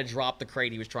 and he kind of dropped the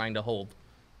crate he was trying to hold.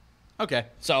 Okay.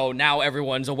 So now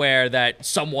everyone's aware that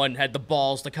someone had the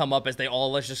balls to come up as they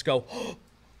all let's just go.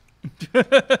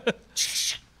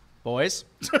 Boys.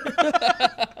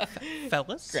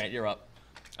 Fellas. Grant, you're up.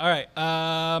 All right.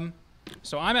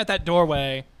 So I'm at that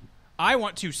doorway. I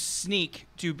want to sneak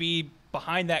to be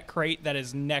behind that crate that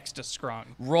is next to Scrung.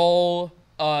 Roll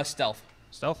stealth.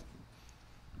 Stealth.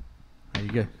 Are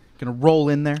you gonna roll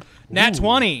in there? Nat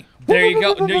 20. There you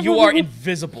go. No, you are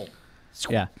invisible.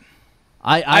 Yeah.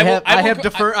 I have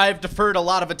deferred a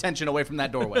lot of attention away from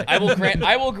that doorway. I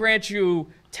will grant you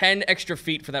 10 extra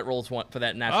feet for that roll for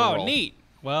that natural roll. Oh, neat.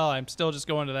 Well, I'm still just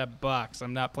going to that box.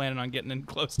 I'm not planning on getting in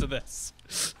close to this.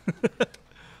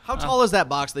 How tall is that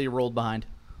box that you rolled behind?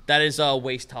 That is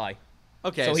waist high.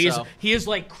 Okay, So he is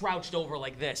like crouched over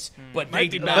like this, but they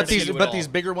did not. But see these you at but all. these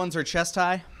bigger ones are chest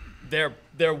high. They're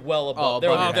well above. Oh,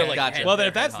 they're above they're your like head. Gotcha. Well, then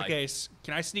if head that's the high. case,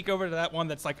 can I sneak over to that one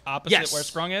that's like opposite Yes. where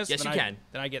Sprung is? Yes, then you I, can.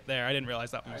 Then I get there. I didn't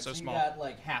realize that one was so small. You got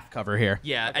like half cover here.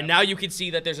 Yeah, and now you can see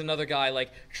that there's another guy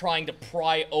like trying to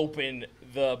pry open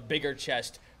the bigger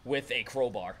chest with a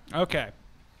crowbar. Okay.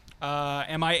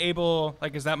 Am I able?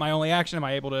 Like, is that my only action? Am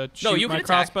I able to shoot No, you my can attack.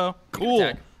 crossbow? You can Cool.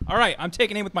 attack. All right, I'm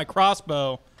taking aim with my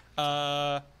crossbow.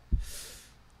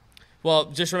 Well,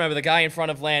 just remember the guy in front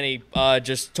of Lanny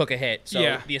just took a hit, so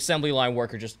Yeah. the assembly line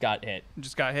worker just got hit.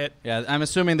 Just got hit. Yeah, I'm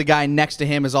assuming the guy next to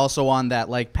him is also on that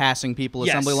like passing people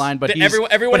Yes. assembly line, but The- he's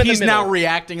everyone but in the he's now middle.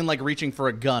 reacting and like reaching for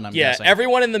a gun. I'm Yeah, guessing.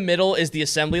 everyone in the middle is the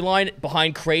assembly line.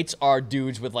 Behind crates are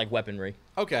dudes with like weaponry.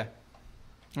 Okay.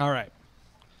 All right.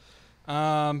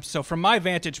 So from my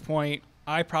vantage point,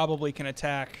 I probably can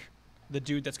attack the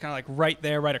dude that's kind of like right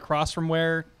there, right across from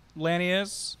where Lanny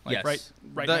is. Like Yes.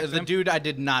 right next to The him. dude I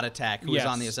did not attack who was Yes.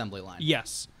 on the assembly line.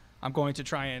 Yes. I'm going to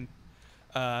try and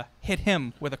hit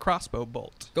him with a crossbow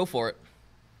bolt. Go for it.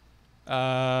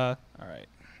 All right.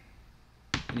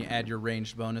 And you add your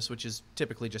ranged bonus, which is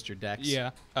typically just your dex.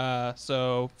 Yeah.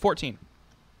 So 14.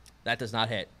 That does not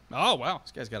hit. Oh, wow.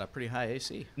 This guy's got a pretty high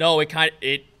AC. No, it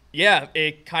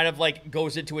kind of like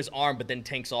goes into his arm, but then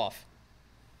tanks off.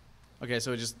 Okay,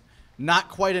 so just not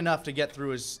quite enough to get through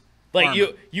his Like armor.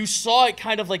 you saw it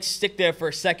kind of like stick there for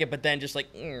a second, but then just like.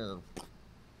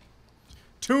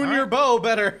 Tune your bow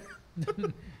better.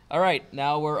 All right,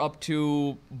 now we're up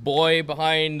to boy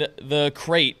behind the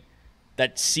crate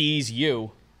that sees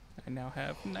you. I now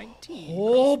have 19.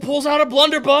 Oh, pulls out a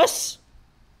blunderbuss.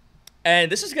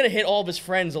 And this is going to hit all of his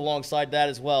friends alongside that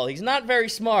as well. He's not very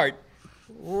smart.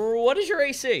 What is your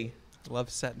AC? Love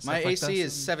setting My stuff like AC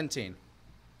this. is 17.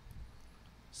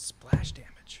 Splash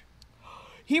damage.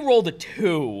 He rolled a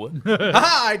 2.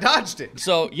 Ah, I dodged it.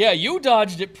 So, yeah, you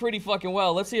dodged it pretty fucking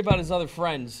well. Let's see about his other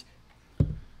friends.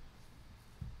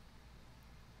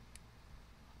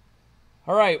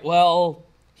 All right, well,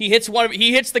 he hits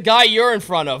the guy you're in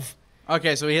front of.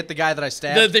 Okay, so he hit the guy that I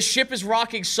stabbed. The ship is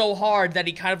rocking so hard that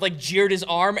he kind of like jeered his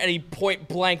arm and he point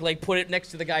blank like put it next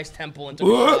to the guy's temple and took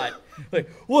a shot. Like,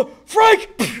 what? Frank!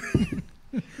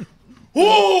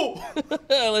 Whoa!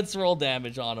 Let's roll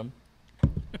damage on him.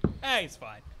 Hey, it's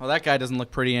fine. Well, that guy doesn't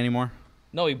look pretty anymore.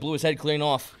 No, he blew his head clean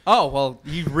off. Oh, well,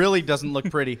 he really doesn't look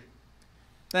pretty.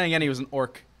 Then again, he was an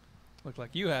orc. Look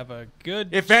like you have a good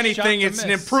If shot anything, to it's an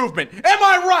miss. improvement. Am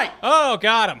I right? Oh,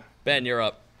 got him. Ben, you're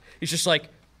up. He's just like,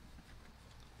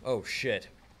 oh shit.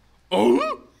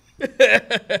 Oh?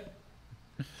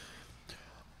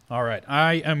 All right,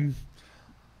 I'm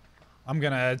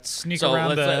gonna sneak So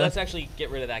around let's actually get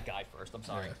rid of that guy first. I'm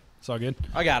sorry. It's all good.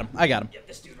 I got him. I got him. Yep,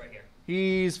 this dude right here.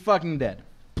 He's fucking dead.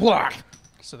 Block.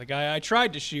 So the guy I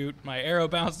tried to shoot, my arrow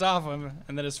bounced off him,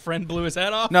 and then his friend blew his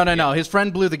head off? No. His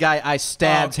friend blew the guy I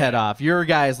stabbed's Okay. head off. Your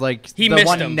guy's like He the missed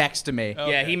one him. next to me. Oh.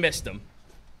 Yeah, Okay. he missed him.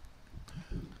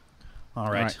 All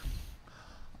right. right.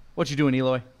 What you doing,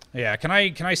 Eloy? Yeah, can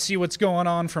I see what's going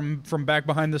on from back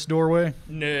behind this doorway?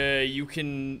 No, you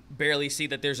can barely see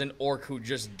that there's an orc who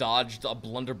just dodged a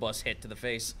blunderbuss hit to the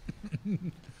face.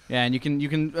 Yeah, and you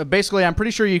can basically, I'm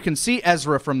pretty sure you can see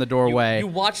Ezra from the doorway. You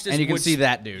watched this and you can wood see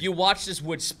that dude. You watched this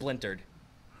wood splintered.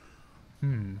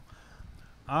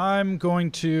 I'm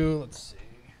going to let's see.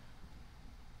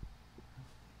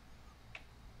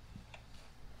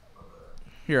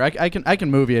 Here, I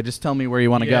can move you. Just tell me where you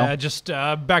want to Yeah, go. just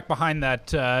back behind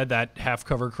that half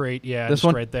cover crate. Yeah, This just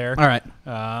one? right there. All right.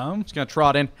 Just gonna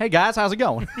trot in. Hey guys, how's it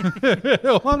going?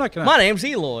 well, I'm not gonna. My name's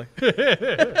Eloy.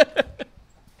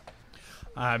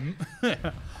 I'm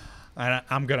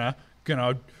I'm gonna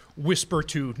whisper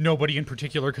to nobody in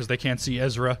particular because they can't see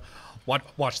Ezra.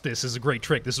 Watch this. This is a great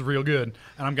trick. This is real good.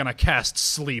 And I'm gonna cast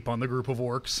sleep on the group of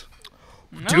orcs.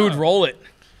 Dude, roll it.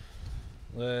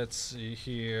 Let's see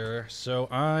here. So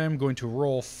I'm going to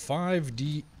roll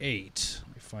 5d8.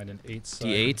 Let me find an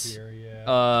 8-sided D8? here.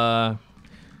 Yeah.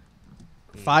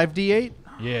 5d8.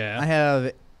 yeah. I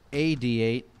have a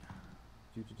d8.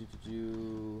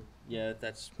 Yeah,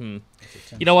 that's. You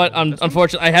know what?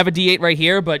 Unfortunately, I have a D8 right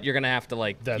here, but you're gonna have to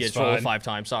like That's just roll it fine. 5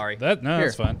 times. Sorry. No, Here,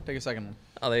 that's fine. Take a second one.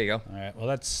 Oh, there you go. All right. Well,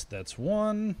 that's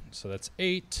 1. So that's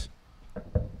 8.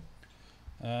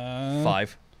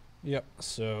 5. Yep.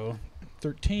 So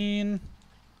 13.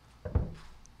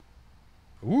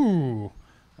 Ooh.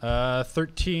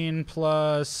 13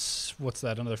 plus what's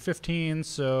that? Another 15.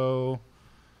 So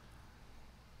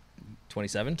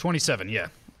 27. 27. Yeah.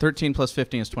 13 plus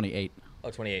 15 is 28. Oh,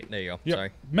 28. There you go. Yep. Sorry.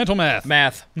 Mental math.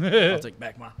 Math. I'll take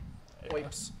back my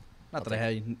wipes. Not that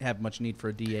I have much need for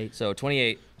a D8. So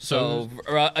 28. So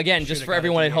again, just for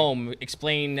everyone at home,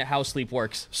 explain how sleep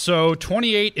works. So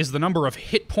 28 is the number of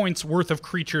hit points worth of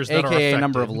creatures that are affected. AKA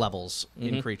number of levels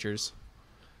in creatures.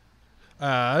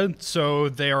 So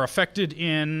they are affected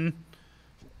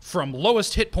from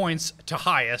lowest hit points to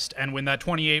highest, and when that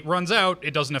 28 runs out,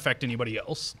 it doesn't affect anybody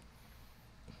else.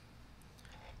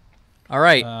 All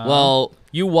right. Well,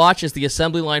 you watch as the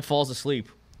assembly line falls asleep.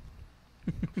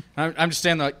 I'm just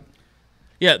standing there like,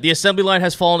 Yeah, the assembly line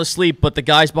has fallen asleep, but the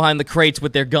guys behind the crates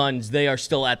with their guns, they are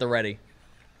still at the ready.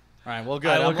 all right, well, good.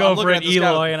 I look I'm over looking at this guy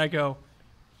Eloy with- and I go,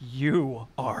 "You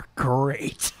are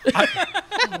great."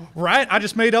 Right? I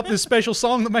just made up this special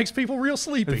song that makes people real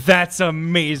sleepy. That's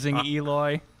amazing,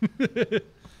 Eloy. They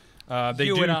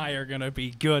You do, and I are gonna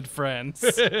be good friends.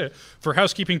 for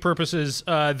housekeeping purposes,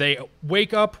 they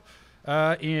wake up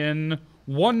in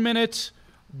 1 minute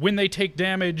when they take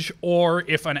damage, or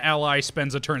if an ally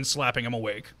spends a turn slapping them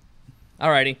awake.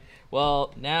 Alrighty.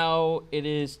 Well, now it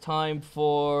is time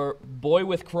for Boy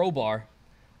with Crowbar.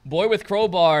 Boy with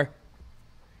Crowbar,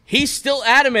 he's still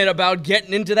adamant about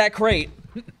getting into that crate.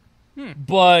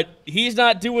 But he's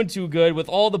not doing too good with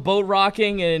all the boat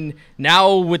rocking, and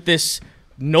now with this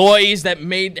noise that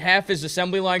made half his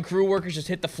assembly line crew workers just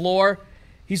hit the floor.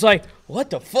 He's like, what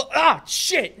the fuck? Ah,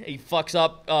 shit! He fucks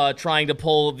up trying to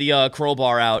pull the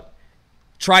crowbar out.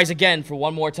 Tries again for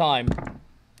one more time.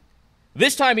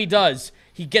 This time he does.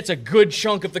 He gets a good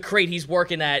chunk of the crate he's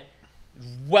working at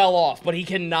well off, but he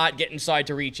cannot get inside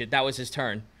to reach it. That was his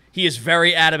turn. He is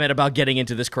very adamant about getting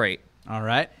into this crate. All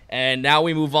right. And now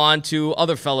we move on to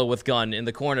other fellow with gun in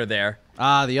the corner there.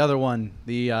 The other one.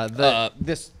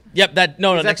 This. Yep, that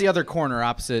no, Is that next, the other corner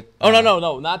opposite? Oh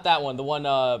no, not that one. The one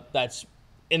that's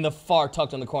in the far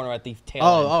tucked on the corner at the tail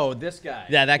end. Oh, this guy.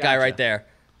 Yeah, that guy Gotcha. right there.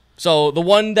 So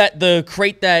the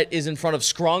crate that is in front of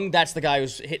Scrung, that's the guy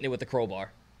who's hitting it with the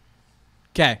crowbar.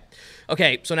 Okay.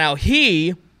 Okay, so now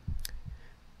he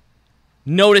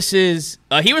notices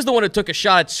he was the one who took a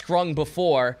shot at Scrung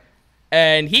before,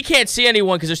 and he can't see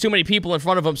anyone because there's too many people in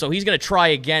front of him, so he's gonna try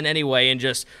again anyway and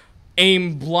just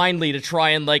aim blindly to try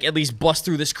and like at least bust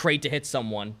through this crate to hit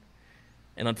someone.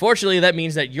 And unfortunately, that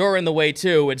means that you're in the way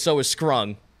too, and so is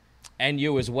Scrung, and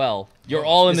you as well. You're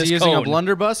all in Is this he using cone. a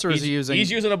blunderbuss, or is He's- he using?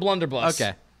 He's using a blunderbuss.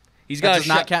 Okay. He's That got does a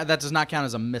not shot. count. That does not count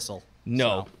as a missile.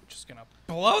 No. Just gonna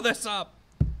blow this up.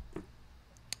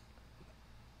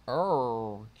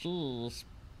 Oh, jeez.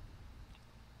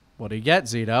 What do you get,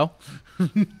 Zito?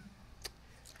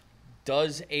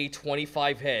 Does a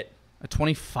 25 hit? A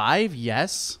 25?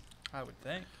 Yes. I would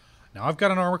think. Now, I've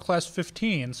got an armor class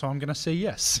 15, so I'm going to say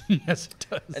yes. Yes, it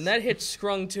does. And that hits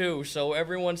Scrung too, so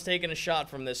everyone's taking a shot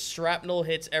from this. Shrapnel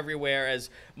hits everywhere as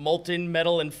molten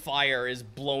metal and fire is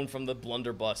blown from the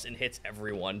blunderbuss and hits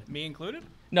everyone. Me included?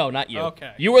 No, not you.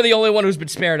 Okay. You were the only one who's been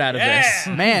spared out of this.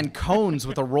 Man, cones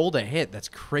with a roll to hit. That's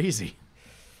crazy.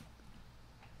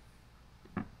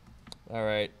 All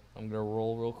right, I'm going to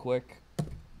roll real quick.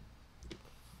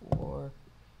 4,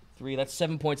 3, that's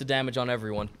 7 points of damage on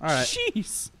everyone. All right.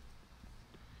 Jeez.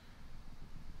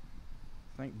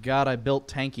 Thank God I built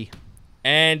tanky.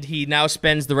 And he now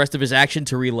spends the rest of his action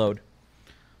to reload.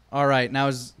 All right.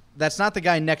 Now, that's not the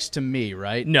guy next to me,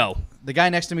 right? No. The guy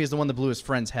next to me is the one that blew his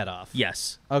friend's head off.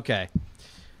 Yes. Okay.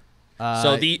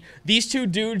 So these two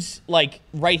dudes, like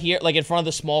right here, like in front of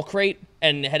the small crate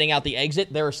and heading out the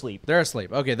exit, they're asleep. They're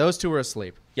asleep. Okay, those two are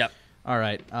asleep. Yep. All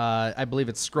right. I believe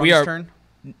it's Scrum's turn.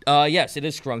 Yes, it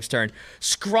is Scrung's turn.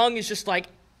 Scrung is just like,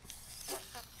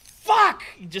 fuck!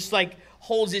 He just like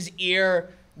holds his ear,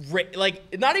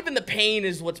 like not even the pain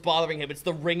is what's bothering him. It's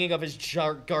the ringing of his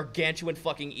gargantuan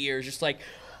fucking ears. Just like,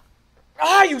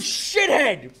 ah, you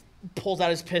shithead! Pulls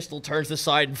out his pistol, turns to the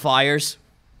side, and fires.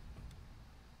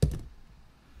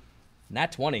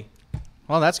 Nat 20.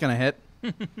 Well, that's gonna hit.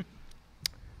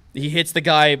 He hits the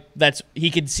guy he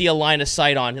can see a line of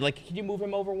sight on. Like, can you move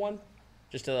him over one?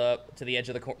 Just to the edge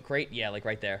of the crate? Yeah, like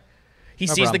right there. He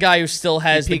No sees problem. the guy who still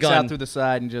has He the peeks gun. out through the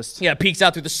side and just. Yeah, peeks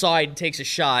out through the side and takes a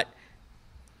shot.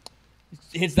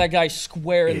 Hits that guy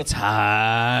square in the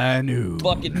high noon.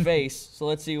 fucking face. So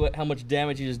let's see how much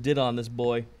damage he just did on this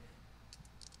boy.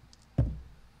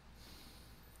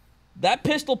 That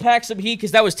pistol packs some heat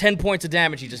because that was 10 points of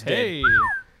damage he just did. Hey.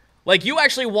 Like, you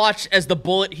actually watched as the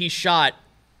bullet he shot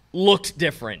looked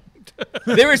different.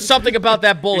 There was something about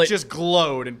that bullet. It just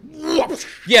glowed and.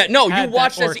 Yeah, no, you Had that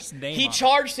watched as orc's name he on it.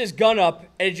 charged his gun up,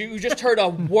 and you just heard a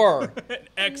whir,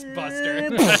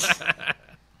 X-Buster.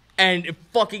 and it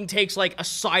fucking takes, like, a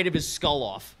side of his skull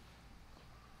off.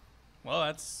 Well,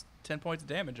 that's 10 points of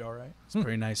damage, all right. It's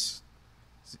pretty nice.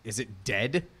 Is it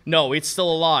dead? No, it's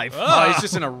still alive. Oh, he's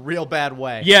just in a real bad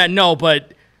way. Yeah, no,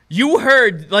 but you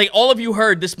heard, like, all of you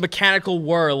heard this mechanical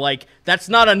whir. Like, that's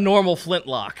not a normal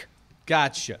flintlock.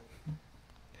 Gotcha.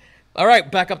 All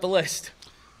right, back up the list.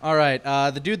 All right,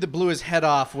 the dude that blew his head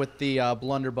off with the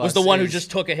blunderbuss Was the one who just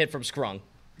took a hit from Scrung.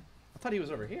 I thought he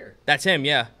was over here. That's him,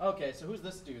 yeah. Okay, so who's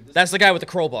this dude? That's the guy with the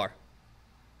crowbar.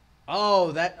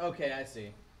 Oh, that... Okay, I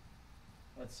see.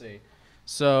 Let's see.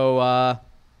 So,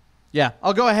 yeah,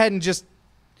 I'll go ahead and just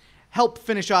help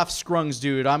finish off Scrung's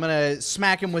dude. I'm going to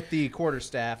smack him with the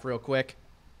quarterstaff real quick.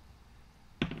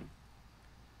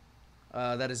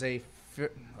 That is a...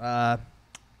 yeah,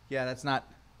 that's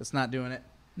not doing it.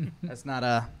 That's not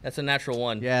a... That's a natural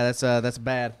one. Yeah, that's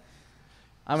bad.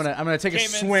 I'm gonna take a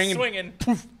swing. Swinging.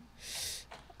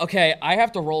 Okay, I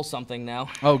have to roll something now.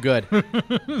 Oh, good.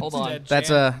 Hold on. Dead. That's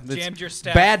Jammed your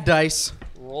staff. bad dice.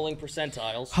 Rolling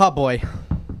percentiles. Oh boy.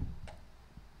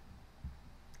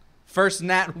 First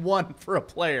nat 1 for a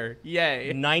player.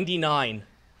 Yay. 99.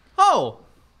 Oh.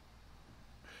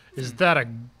 Is that a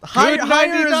Higher good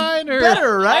is 99 or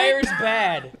better, right? Higher is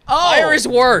bad. Oh. Higher is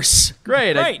worse.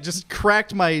 Great. I Right. just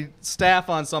cracked my staff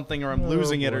on something or I'm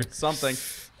losing it or something.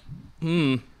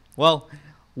 Well,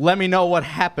 let me know what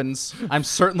happens. I'm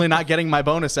certainly not getting my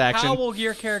bonus action. How will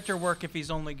your character work if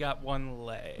he's only got one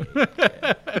leg?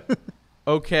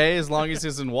 Okay, as long as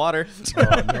he's in water.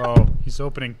 Oh no, he's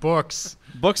opening books.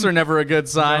 Books are never a good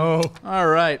sign. No. All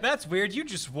right. That's weird. You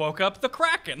just woke up the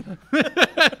Kraken.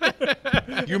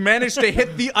 You managed to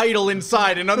hit the idol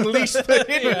inside and unleash the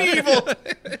hidden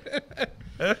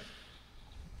evil.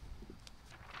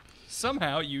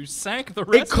 Somehow you sank the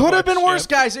rest It could of have been our worse,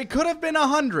 ship. guys. It could have been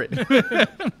 100.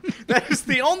 That is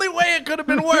the only way it could have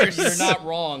been worse. You're not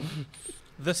wrong.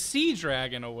 The sea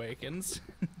dragon awakens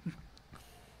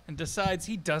and decides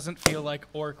he doesn't feel like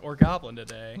orc or goblin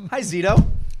today. Hi, Zito.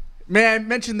 May I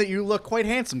mention that you look quite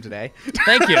handsome today?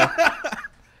 Thank you.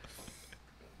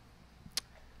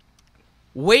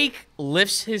 Wake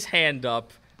lifts his hand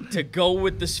up to go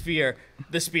with the spear.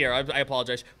 I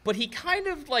apologize. But he kind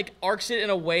of like arcs it in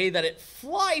a way that it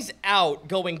flies out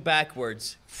going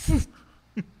backwards.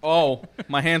 Oh,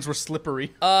 my hands were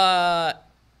slippery.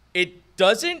 It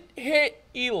doesn't hit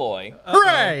Eloy.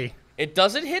 Hooray! It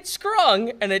doesn't hit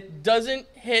Scrung, and it doesn't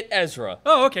hit Ezra.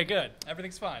 Oh, okay, good.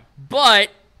 Everything's fine. But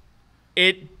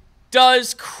it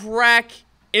does crack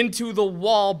into the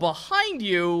wall behind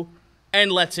you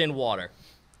and lets in water.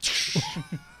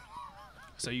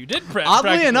 So you did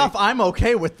Oddly enough, I'm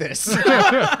okay with this.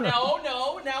 No.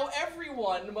 Now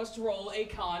everyone must roll a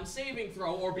con saving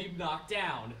throw or be knocked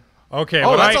down. Okay,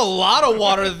 Oh, but that's a lot of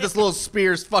water that this little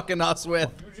spear's fucking us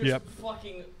with. You just Yep.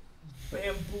 fucking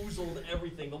bamboozled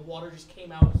everything. The water just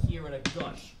came out here in a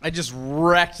gush. I just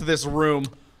wrecked this room.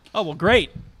 Oh, well,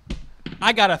 great.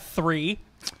 I got a 3.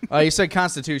 You said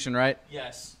Constitution, right?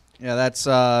 Yes. Yeah, that's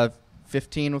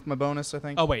 15 with my bonus, I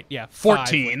think. Oh, wait, yeah. 5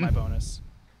 14. with my bonus.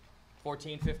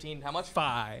 14, 15, how much?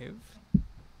 5.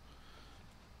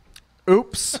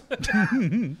 Oops.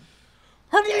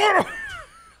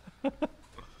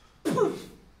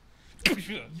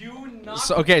 You knocked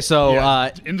So, okay, so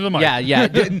Yeah, into the mic.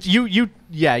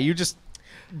 Yeah. You just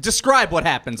describe what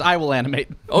happens. I will animate.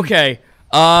 Okay.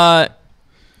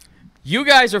 You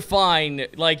guys are fine.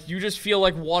 Like, you just feel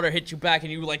like water hit you back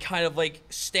and you, like, kind of, like,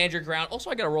 stand your ground. Also,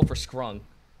 I got to roll for Scrung.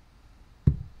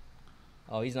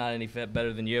 Oh, he's not any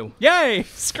better than you. Yay!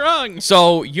 Scrung!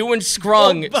 So, you and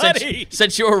Scrung, Oh, buddy.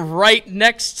 since you're right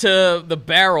next to the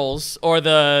barrels, or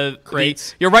the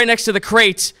Crates. you're right next to the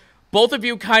crates, both of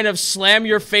you kind of slam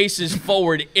your faces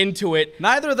forward into it.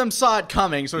 Neither of them saw it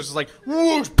coming, so it's just like,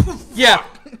 whoosh, poof, Yeah.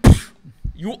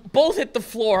 You both hit the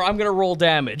floor. I'm going to roll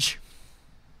damage.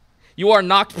 You are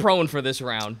knocked prone for this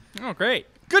round. Oh, great.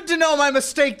 Good to know my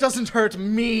mistake doesn't hurt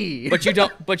me. But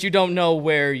you don't know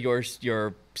where your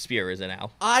spear is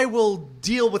now. I will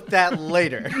deal with that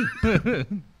later.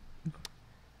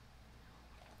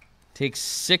 Takes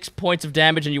 6 points of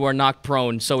damage and you are knocked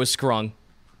prone. So is Scrung.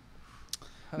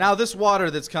 Now, this water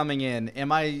that's coming in,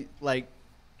 am I, like,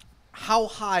 how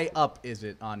high up is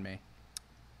it on me?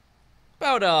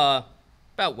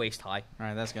 About waist high. All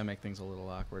right, that's going to make things a little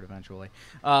awkward eventually.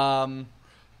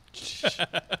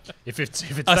 If it's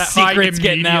A that high secret's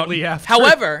getting out. immediately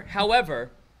after. However,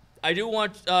 I do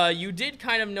want you did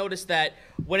kind of notice that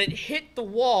when it hit the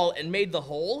wall and made the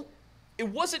hole, it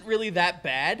wasn't really that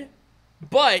bad.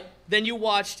 But then you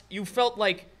felt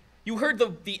like you heard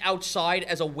the outside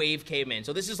as a wave came in.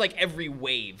 So this is like every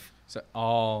wave. So,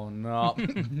 oh, no.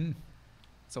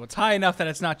 So it's high enough that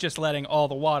it's not just letting all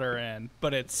the water in,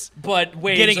 but it's waves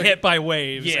getting are- hit by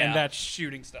waves, Yeah. and that's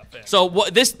shooting stuff in. So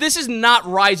this is not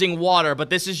rising water, but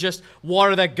this is just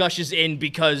water that gushes in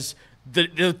because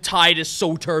the tide is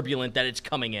so turbulent that it's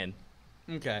coming in.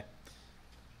 Okay.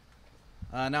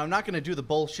 Now, I'm not going to do the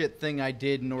bullshit thing I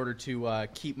did in order to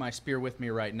keep my spear with me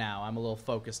right now. I'm a little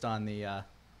focused on the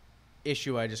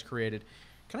issue I just created.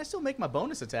 Can I still make my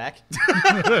bonus attack?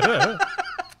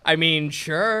 I mean,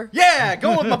 sure. Yeah,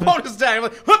 go with my bonus attack. I'm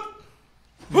like, whoop,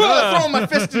 throwing my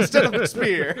fist instead of the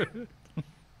spear.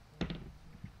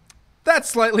 That's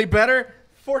slightly better.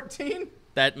 14?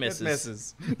 That misses. It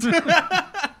misses.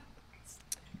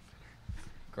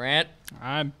 Grant,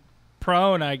 I'm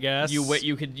prone, I guess.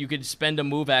 you could spend a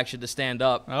move action to stand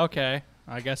up. Okay,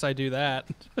 I guess I do that.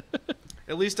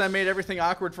 At least I made everything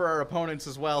awkward for our opponents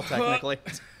as well, technically.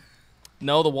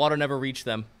 No, the water never reached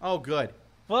them. Oh, good.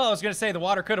 Well, I was gonna say the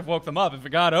water could have woke them up if it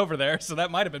got over there, so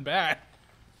that might have been bad.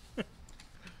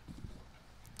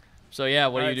 So yeah,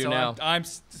 what do you do so now? I'm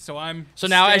So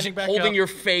now, as standing back holding up. your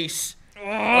face,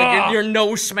 like your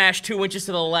nose smashed 2 inches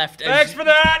to the left. Thanks for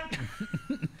that.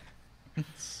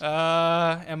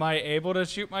 Am I able to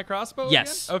shoot my crossbow?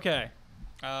 Yes. Again? Okay.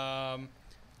 I'm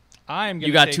gonna.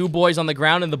 You got take, 2 boys on the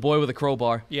ground and the boy with a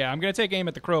crowbar. Yeah, I'm gonna take aim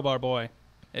at the crowbar boy.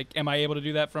 Am I able to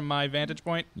do that from my vantage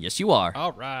point? Yes, you are.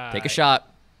 All right. Take a shot.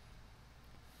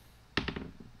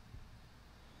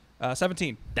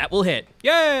 17. That will hit.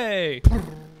 Yay!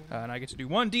 And I get to do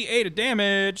 1d8 of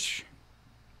damage.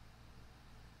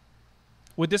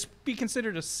 Would this be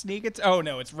considered a sneak attack? Oh,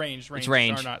 no, it's ranged. It's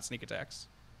ranged. Are not sneak attacks.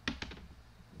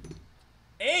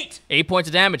 8! 8 points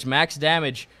of damage, max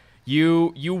damage.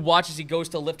 You watch as he goes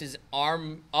to lift his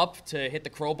arm up to hit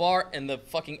the crowbar, and the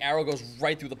fucking arrow goes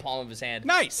right through the palm of his hand.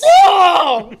 Nice!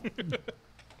 Oh!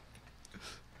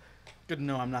 Good to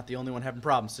know I'm not the only one having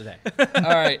problems today. All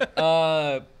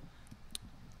right.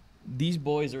 These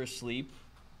boys are asleep.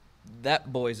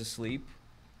 That boy's asleep.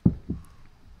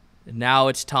 And now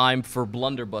it's time for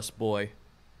Blunderbuss Boy.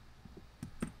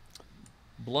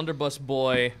 Blunderbuss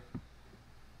Boy.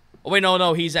 Oh wait,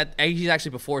 no, he's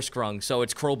actually before Scrung, so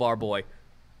it's Crowbar Boy.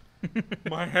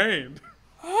 My hand.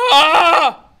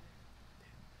 Ah!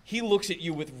 He looks at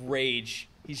you with rage.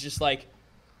 He's just like,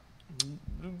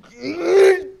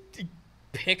 he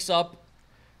picks up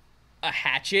a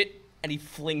hatchet and he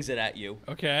flings it at you.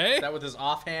 Okay. Is that with his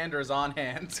offhand or his on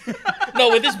hand? No,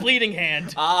 with his bleeding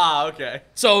hand. Ah, okay.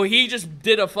 So he just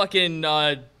did a fucking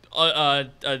a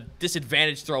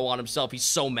disadvantage throw on himself. He's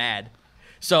so mad.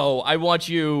 So I want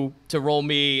you to roll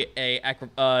me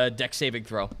a dex saving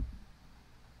throw.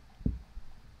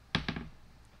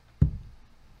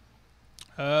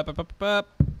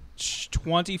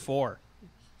 24.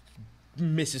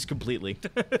 Misses completely.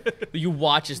 You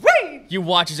watch as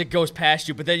it goes past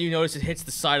you, but then you notice it hits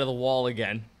the side of the wall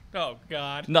again. Oh,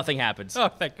 God. Nothing happens. Oh,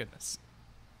 thank goodness.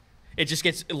 It just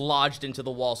gets lodged into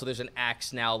the wall, so there's an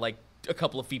axe now, like, a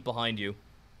couple of feet behind you.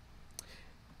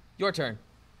 Your turn.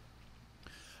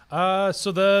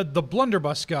 So the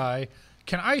blunderbuss guy,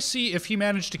 can I see if he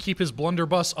managed to keep his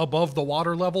blunderbuss above the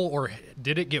water level, or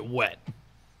did it get wet?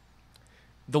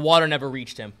 The water never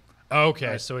reached him.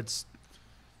 Okay, so it's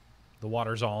the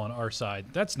water's all on our side.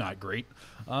 That's not great.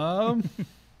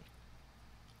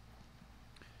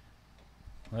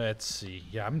 Let's see.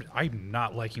 Yeah, I'm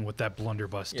not liking what that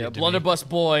blunderbuss did. Yeah, to Blunderbuss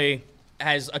Boy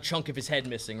has a chunk of his head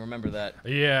missing. Remember that.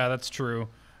 Yeah, that's true.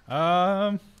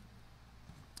 I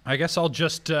guess I'll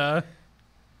just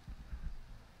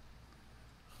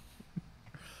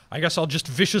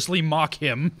viciously mock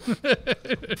him.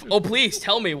 Oh, please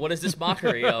tell me, what is this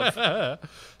mockery of?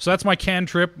 So that's my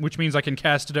cantrip, which means I can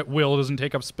cast it at will. It doesn't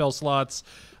take up spell slots.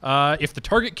 If the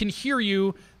target can hear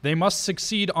you, they must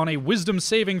succeed on a wisdom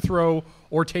saving throw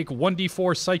or take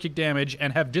 1d4 psychic damage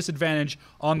and have disadvantage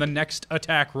on the next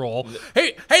attack roll.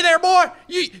 Hey there, boy!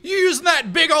 You using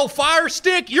that big old fire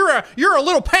stick? You're a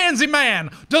little pansy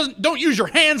man. Don't use your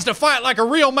hands to fight like a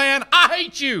real man. I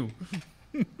hate you.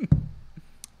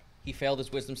 He failed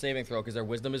his wisdom saving throw because their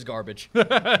wisdom is garbage.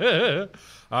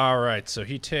 All right, so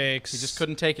he takes. He just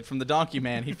couldn't take it from the donkey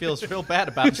man. He feels real bad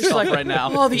about himself right now.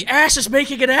 Oh, the ass is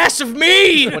making an ass of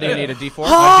me! What do you need, a D4? a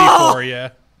D4, yeah.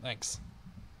 Thanks.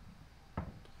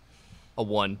 A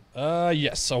 1.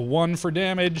 Yes, a 1 for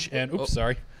damage, and oops, Oh.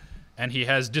 sorry. And he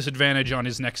has disadvantage on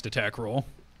his next attack roll.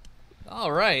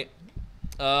 All right.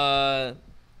 The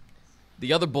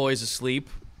other boy's asleep.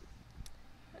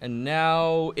 And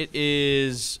now it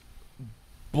is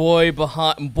boy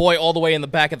all the way in the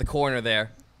back of the corner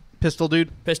there. Pistol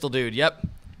dude? Pistol dude, yep.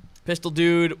 Pistol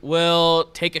dude will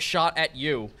take a shot at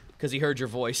you because he heard your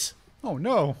voice. Oh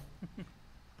no.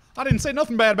 I didn't say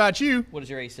nothing bad about you. What is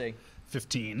your AC?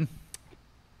 15.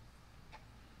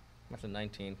 That's a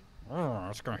 19. Oh,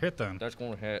 that's gonna hit then. That's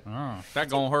going to hit. Oh, That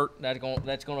gonna hurt. That's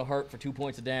going to hurt for 2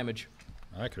 points of damage.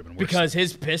 that could have been worse. Because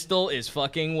his pistol is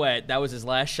fucking wet. That was his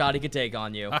last shot he could take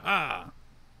on you.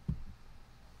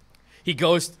 He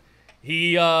goes...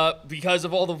 because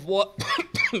of all the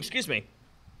excuse me.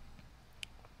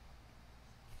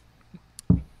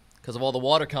 Because of all the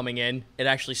water coming in, it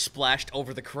actually splashed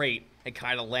over the crate and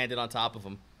kind of landed on top of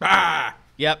him.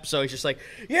 Yep, so he's just like,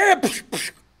 yeah,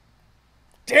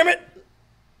 damn it.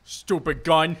 Stupid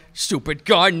gun. Stupid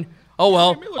gun. Oh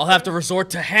well, I'll have to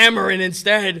resort to hammering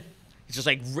instead. He's just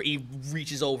like, he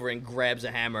reaches over and grabs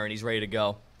a hammer and he's ready to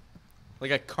go.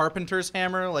 Like a carpenter's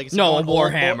hammer? Like is he No, a going war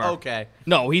old boy? hammer. Okay.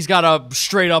 No, he's got a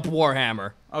straight up war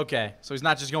hammer. Okay. So he's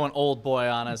not just going old boy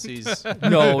on us. He's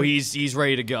No, he's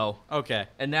ready to go. okay.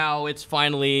 And now it's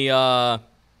finally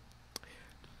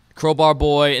Crowbar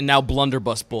Boy and now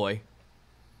Blunderbuss Boy.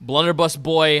 Blunderbuss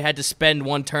Boy had to spend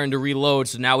 1 turn to reload,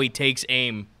 so now he takes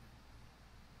aim.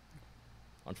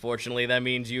 Unfortunately, that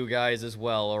means you guys as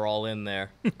well are all in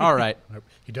there. All right.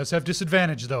 He does have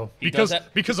disadvantage though, does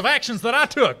because of actions that I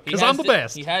took. Because I'm the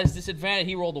best. He has disadvantage.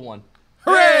 He rolled a 1.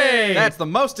 Hooray! That's the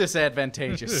most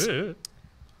disadvantageous. It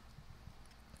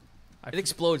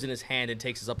explodes in his hand and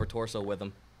takes his upper torso with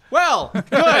him. Well,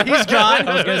 good. He's gone.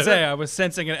 I was gonna say I was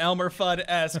sensing an Elmer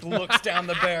Fudd-esque looks down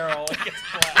the barrel and gets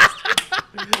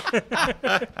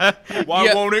blasted.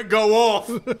 Why won't it go off?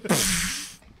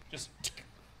 Just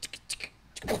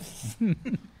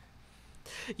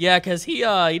Yeah, because he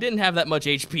didn't have that much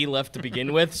HP left to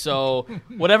begin with, so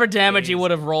whatever damage he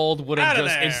would have rolled would have Outta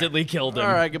just there. instantly killed him.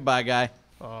 All right. Goodbye, guy.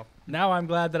 oh, now I'm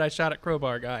glad that I shot at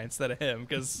Crowbar Guy instead of him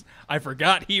because I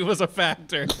forgot he was a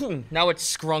factor. Now it's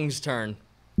Scrung's turn.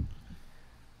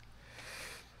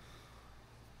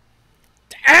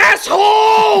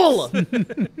 Asshole!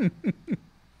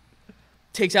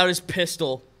 Takes out his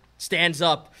pistol, stands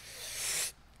up.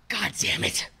 God damn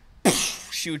it!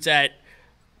 Shoots at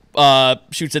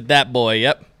that boy.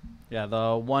 Yep, Yeah,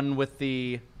 the one with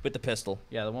the with the pistol.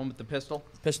 the one with the pistol.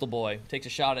 Pistol boy takes a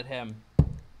shot at him.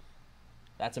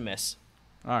 That's a miss.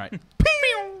 All right.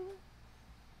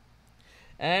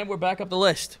 And we're back up the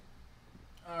list.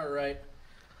 All right.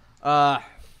 I'm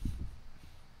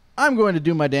going to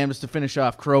do my damnedest to finish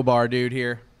off Crowbar dude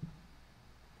here,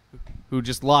 who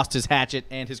just lost his hatchet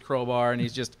and his crowbar, and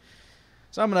he's just...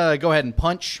 So I'm going to go ahead and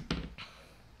punch.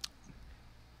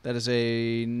 That is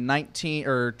a 19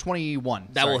 or 21.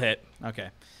 That will hit. Okay.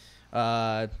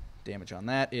 Damage on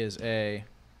that is a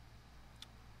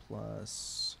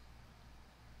plus...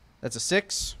 That's a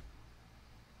 6.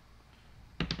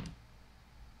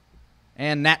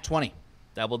 And nat 20.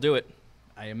 That will do it.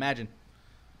 I imagine.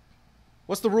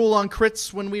 What's the rule on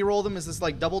crits when we roll them? Is this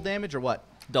like double damage or what?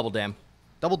 Double damn.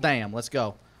 Double damn. Let's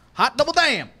go. Hot double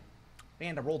damn.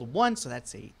 And I rolled a 1, so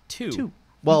that's a 2. 2.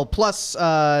 Well, plus,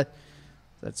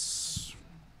 that's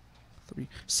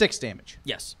 6 damage.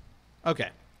 Yes. Okay.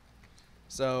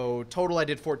 So total I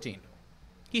did 14.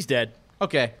 He's dead.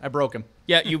 Okay, I broke him.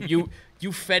 Yeah,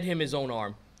 you fed him his own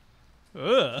arm.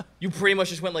 Ugh. You pretty much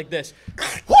just went like this.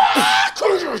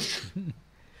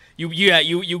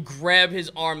 You grab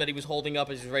his arm that he was holding up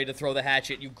as he was ready to throw the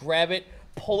hatchet. You grab it,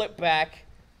 pull it back,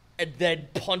 and then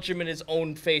punch him in his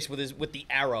own face with the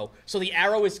arrow. So the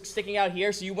arrow is sticking out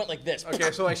here, so you went like this.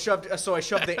 Okay, so I shoved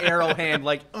the arrow hand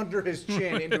like under his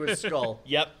chin into his skull.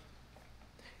 Yep.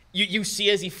 You see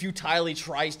as he futilely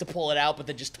tries to pull it out, but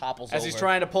then just topples over. As he's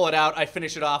trying to pull it out, I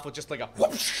finish it off with just like a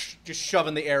whoosh, just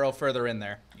shoving the arrow further in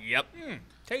there. Yep.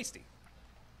 Tasty.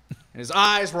 And his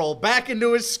eyes roll back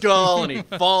into his skull, and he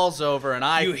falls over, and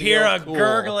I You feel hear a cool.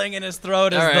 gurgling in his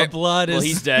throat as All right. the blood Well, is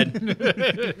he's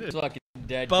dead. He's fucking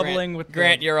dead. bubbling Grant, with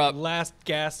Grant, the you're up. last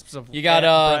gasps of You got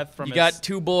breath from you his got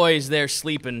 2 boys there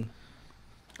sleeping.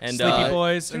 And sleepy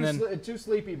boys, and then two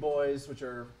sleepy boys, which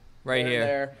are right here.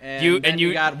 there, and You- then and you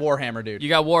you- got Warhammer dude. You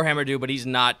got Warhammer dude, but he's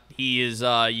not. He's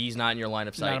not in your line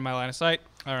of not sight. in my line of sight.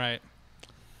 All right.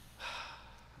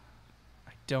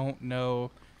 I don't know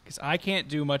because I can't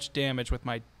do much damage with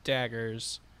my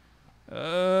daggers.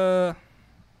 I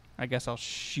guess I'll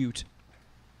shoot.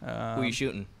 Who are you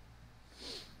shooting?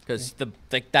 Because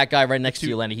that guy right next to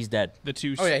you, Lenny, he's dead. The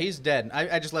two. Oh yeah, he's dead.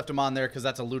 I just left him on there because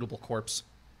that's a lootable corpse.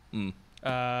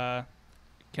 Can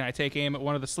I take aim at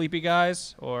one of the sleepy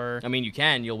guys, or I mean, you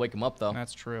can. You'll wake him up though.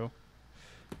 that's true?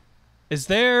 Is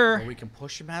there? Or we can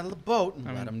push him out of the boat and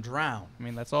let him drown. I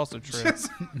mean, that's also true.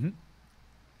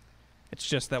 It's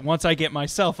just that once I get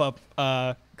myself up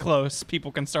close,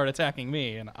 people can start attacking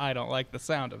me, and I don't like the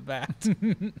sound of that.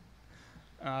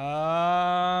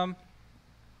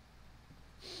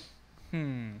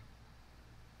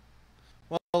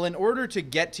 Well, in order to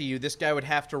get to you, this guy would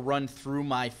have to run through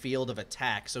my field of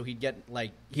attack, so he'd get,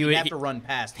 like, he'd have to run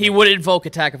past me. He would invoke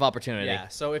attack of opportunity. Yeah,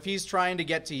 so if he's trying to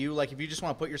get to you, like, if you just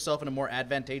want to put yourself in a more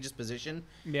advantageous position,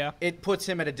 it puts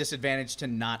him at a disadvantage to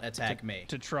not attack me.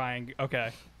 To try and...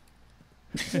 Okay.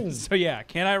 So, yeah,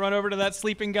 can I run over to that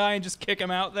sleeping guy and just kick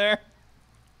him out there?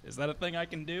 Is that a thing I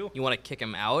can do? You want to kick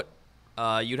him out?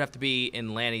 You'd have to be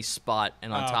in Lanny's spot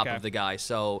and on top of the guy.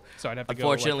 So I'd have to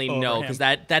unfortunately, go, like, no, because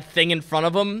that thing in front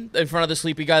of him, in front of the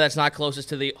sleepy guy that's not closest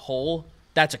to the hole,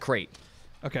 that's a crate.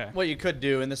 Okay. What you could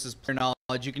do, and this is pure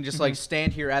knowledge, you can just, like,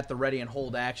 stand here at the ready and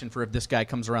hold action for if this guy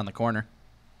comes around the corner.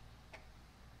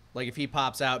 Like, if he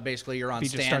pops out, basically you're on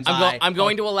standby. I'm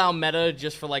going to allow meta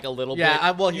just for, like, a little bit.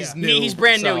 Yeah, well, he's new. He's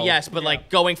brand new, yes, but, like,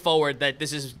 going forward, that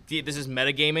this is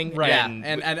metagaming. Right.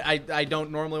 And I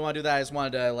don't normally want to do that. I just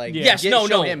wanted to, like,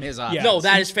 show him his options. No,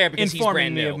 that is fair because he's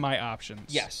brand new. Informing me of my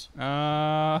options. Yes.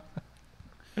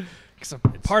 Because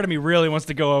part of me really wants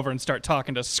to go over and start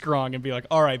talking to Scrong and be like,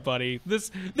 all right, buddy, this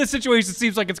situation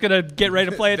seems like it's going to get ready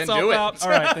to play Then itself do it. out. All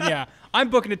right, then yeah. I'm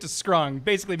booking it to Scrong,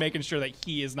 basically making sure that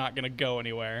he is not going to go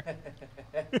anywhere.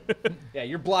 Yeah,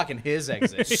 you're blocking his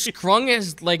exit. Scrung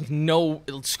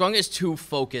is too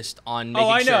focused on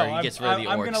making sure he gets rid of the orcs.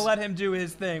 I'm going to let him do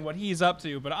his thing, what he's up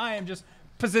to, but I am just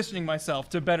positioning myself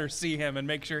to better see him and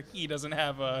make sure he doesn't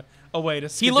have a way to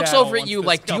skedaddle. He looks over at once you the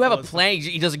like, do you have a scuffle is- plan?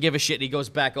 He doesn't give a shit. And he goes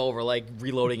back over, like,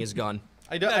 reloading his gun.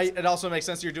 It also makes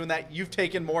sense you're doing that. You've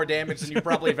taken more damage than you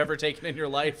probably have ever taken in your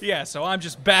life. Yeah, so I'm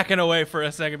just backing away for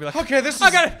a second, be like, Okay, this is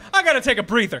I gotta take a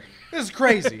breather. this is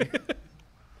crazy.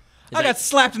 I got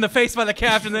slapped in the face by the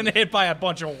captain and then hit by a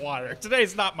bunch of water.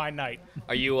 Today's not my night.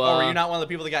 Are you? Were you not one of the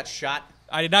people that got shot?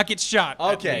 I did not get shot.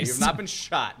 at Okay, least. you've not been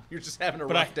shot. You're just having a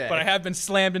rough day. But I have been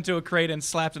slammed into a crate and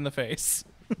slapped in the face.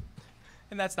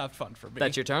 And that's not fun for me.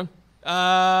 That's your turn.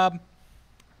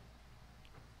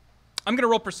 I'm gonna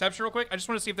roll perception real quick. I just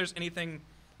want to see if there's anything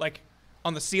like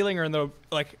on the ceiling or in the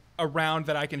like around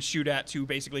that I can shoot at to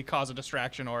basically cause a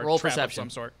distraction or Roll trap perception.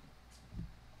 of some sort.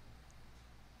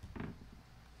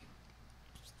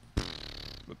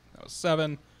 That was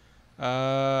 7.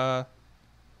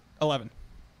 11.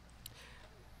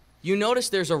 You notice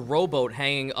there's a rowboat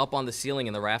hanging up on the ceiling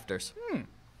in the rafters.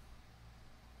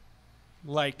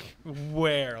 Like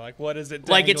where? Like what is it?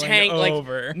 Like it's hanging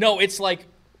over? Like, no, it's like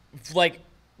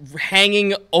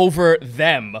hanging over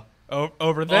them.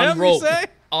 Over them? On rope. You say?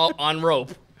 On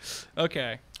rope.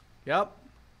 Okay. Yep.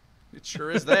 It sure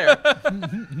is there.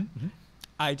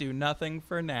 I do nothing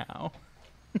for now.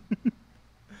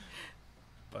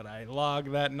 But I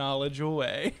log that knowledge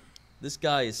away. This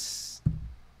guy is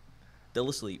still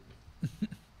asleep.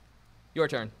 Your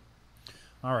turn.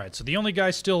 All right, so the only guy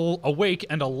still awake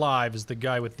and alive is the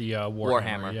guy with the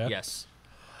Warhammer. Yeah? Yes.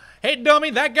 Hey,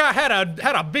 dummy, that guy had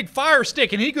a big fire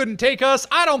stick and he couldn't take us.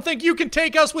 I don't think you can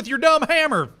take us with your dumb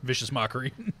hammer. Vicious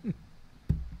mockery.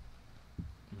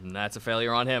 And that's a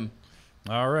failure on him.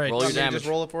 All right. Roll your Do you damage. just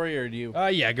roll it for you, or do you?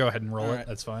 Yeah, go ahead and roll All it. right.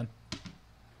 That's fine.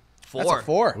 4. That's a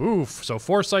 4. Oof. So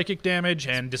 4 psychic damage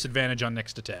and disadvantage on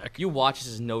next attack. You watch as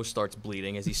his nose starts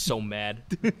bleeding as he's so mad.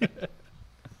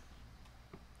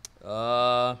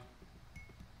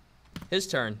 His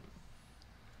turn.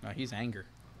 No, he's anger.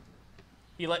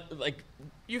 He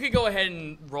you could go ahead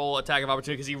and roll attack of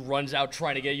opportunity because he runs out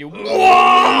trying to get you.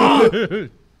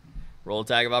 Roll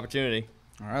attack of opportunity.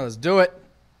 All right, let's do it.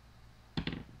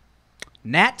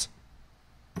 Nat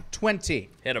 20.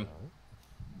 Hit him.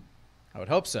 I would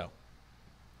hope so.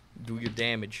 Do your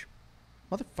damage.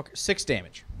 Motherfucker, 6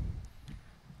 damage.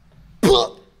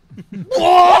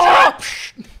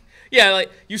 Yeah,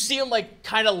 like you see him like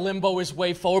kind of limbo his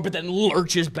way forward, but then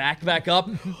lurches back up.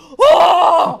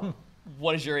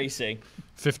 What is your AC?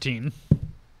 15.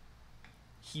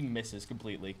 He misses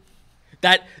completely.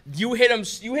 That you hit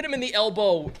him in the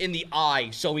elbow in the eye,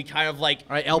 so he kind of like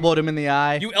All right, elbowed him in the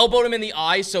eye. you elbowed him in the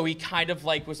eye, so he kind of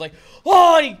like was like,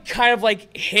 oh, and he kind of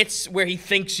like hits where he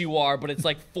thinks you are, but it's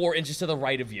like 4 inches to the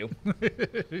right of you.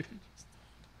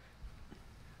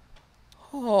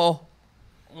 Oh.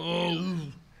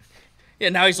 Yeah,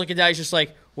 now he's looking down, he's just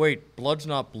like, wait, blood's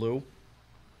not blue.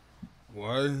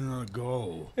 Why didn't I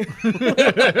go?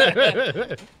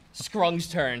 Scrung's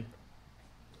turn.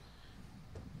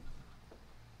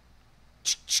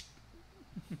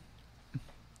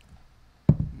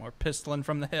 More pistoling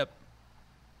from the hip.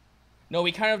 No,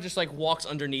 he kind of just like walks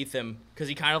underneath him because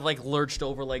he kind of like lurched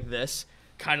over like this,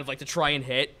 kind of like to try and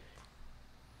hit.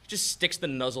 He just sticks the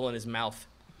nuzzle in his mouth.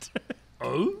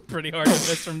 Oh? Pretty hard to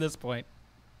miss from this point.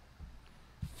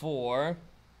 4.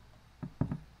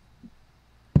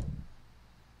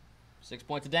 6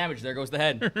 points of damage. There goes the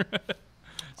head.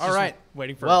 All Just right.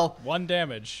 Waiting for Well, 1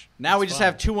 damage. now we That's just fine.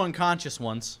 have 2 unconscious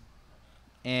ones.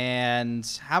 And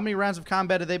how many rounds of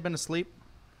combat have they been asleep?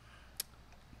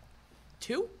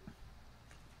 2?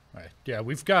 Right. Yeah,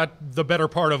 we've got the better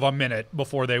part of a minute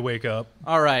before they wake up.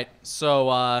 All right.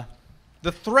 So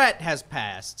the threat has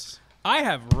passed. I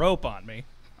have rope on me.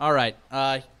 All right.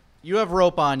 You have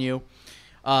rope on you.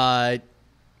 I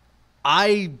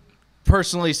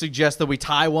personally suggest that we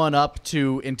tie one up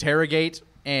to interrogate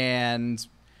and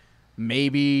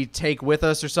maybe take with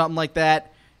us or something like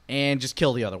that, and just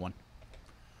kill the other one.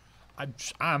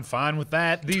 I'm fine with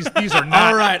that. These are not.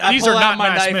 All right. I these pull are out not my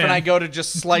nice knife men. and I go to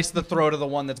just slice the throat of the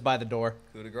one that's by the door.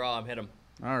 Coup de grace, hit him.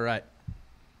 All right.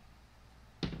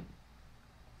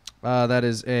 That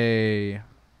is a...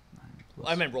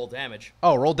 I meant roll damage.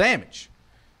 Oh, roll damage.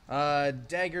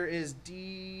 Dagger is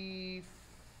D4.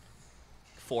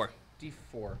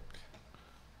 4.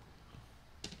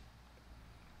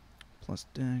 Plus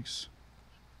dex.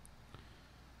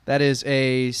 That is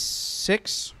a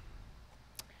 6.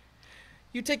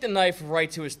 You take the knife right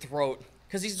to his throat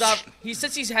because he's not. He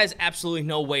says he has absolutely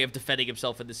no way of defending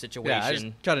himself in this situation. Yeah, I just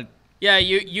cut it. Yeah,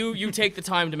 you take the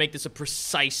time to make this a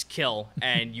precise kill,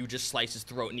 and you just slice his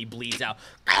throat, and he bleeds out.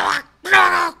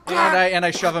 And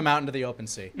I shove him out into the open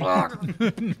sea.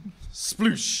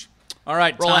 Sploosh. All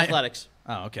right, Roll tie- athletics.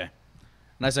 Oh, okay.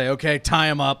 And I say, okay, tie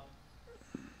him up.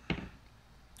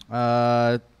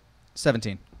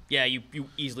 17. Yeah, you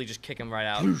easily just kick him right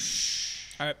out. All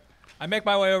right. I make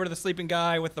my way over to the sleeping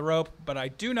guy with the rope, but I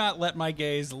do not let my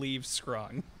gaze leave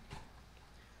Scrung.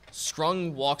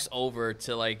 Scrung walks over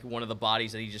to like one of the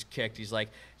bodies that he just kicked. He's like,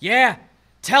 "Yeah,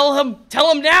 tell him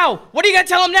now. What are you gonna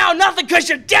tell him now? Nothing, cause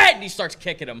you're dead." And he starts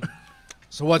kicking him.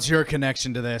 So what's your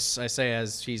connection to this? I say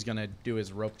as he's going to do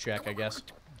his rope check, I guess.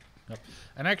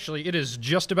 And actually, it is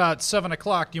just about 7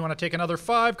 o'clock. Do you want to take another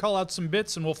 5? Call out some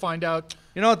bits, and we'll find out.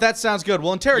 You know what? That sounds good.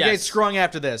 We'll interrogate Yes. Scrung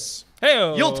after this.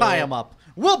 Hey, You'll tie him up.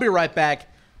 We'll be right back.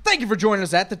 Thank you for joining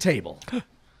us at the table.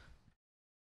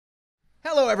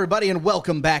 Hello, everybody, and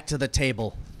welcome back to the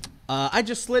table. I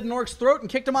just slid an orc's throat and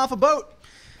kicked him off a boat.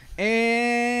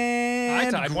 And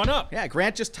I tied one up. Yeah,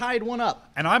 Grant just tied one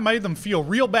up. And I made them feel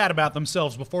real bad about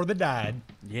themselves before they died.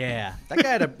 Yeah,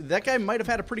 that guy might have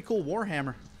had a pretty cool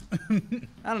warhammer.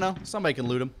 I don't know. Somebody can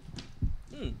loot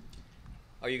him.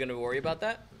 Are you gonna worry about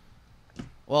that?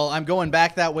 Well, I'm going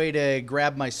back that way to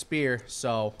grab my spear,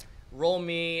 so... Roll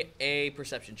me a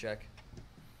perception check.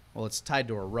 Well, it's tied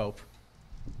to a rope.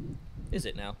 Is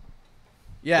it now?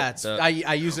 Yeah, it's, I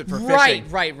use it for Right,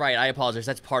 fishing. right. I apologize.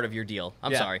 That's part of your deal.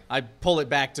 I'm Yeah, sorry. I pull it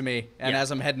back to me, and Yeah.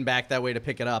 as I'm heading back that way to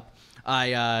pick it up,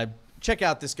 I check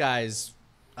out this guy's...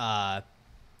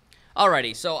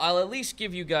 Alrighty, so I'll at least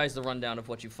give you guys the rundown of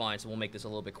what you find, so we'll make this a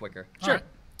little bit quicker. Sure.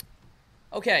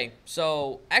 Okay,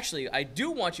 so actually, I do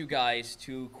want you guys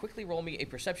to quickly roll me a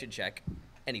perception check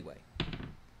anyway.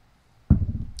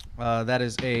 that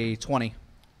is a 20.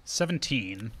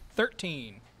 17.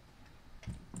 13.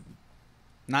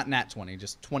 Not nat 20,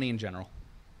 just 20 in general.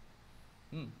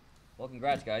 Well,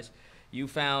 congrats, guys. You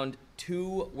found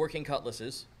 2 working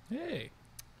cutlasses. Hey.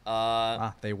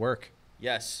 They work.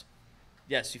 Yes.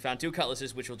 Yes, you found 2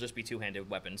 cutlasses, which will just be 2-handed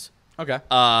weapons. Okay.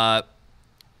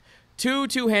 2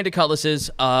 two-handed cutlasses,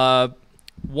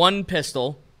 1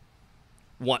 pistol,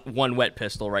 one wet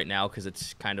pistol right now because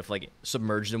it's kind of like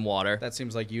submerged in water. That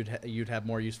seems like you'd have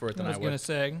more use for it than I I was would. going to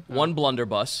say. 1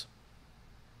 blunderbuss.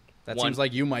 That one- seems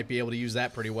like you might be able to use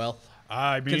that pretty well.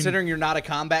 I mean, Considering you're not a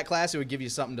combat class, it would give you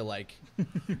something to like.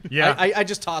 yeah. I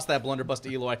just tossed that blunderbuss to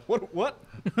Eloy. What? Well,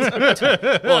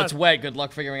 it's wet. Good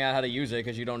luck figuring out how to use it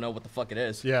because you don't know what the fuck it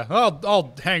is. Yeah,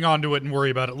 I'll hang on to it and worry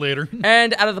about it later.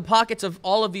 And out of the pockets of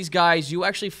all of these guys, you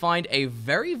actually find a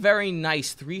very, very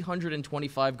nice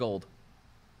 325 gold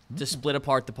to split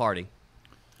apart the party.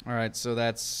 All right, so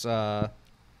that's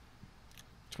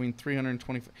between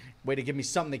 320. Way to give me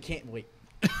something that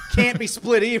can't be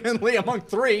split evenly among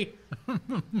 3.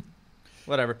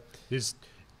 Whatever.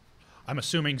 I'm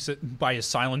assuming by his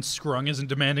silence, Scrung isn't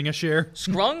demanding a share.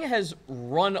 Scrung has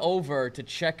run over to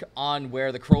check on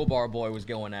where the crowbar boy was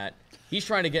going at. He's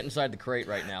trying to get inside the crate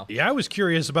right now. Yeah, I was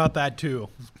curious about that too.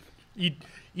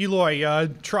 Eloy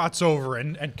trots over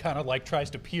and kind of like tries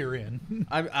to peer in.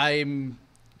 I'm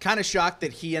kind of shocked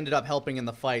that he ended up helping in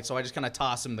the fight, so I just kind of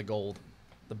toss him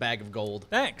the bag of gold.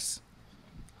 Thanks.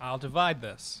 I'll divide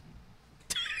this.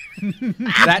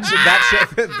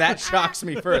 That shocks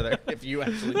me further. If you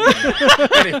actually do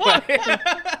that. Anyway,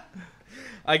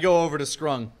 I go over to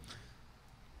Scrung.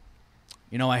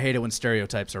 You know, I hate it when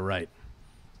stereotypes are right.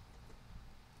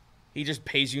 He just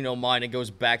pays you no mind and goes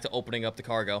back to opening up the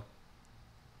cargo.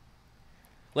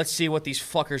 Let's see what these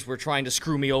fuckers were trying to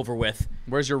screw me over with.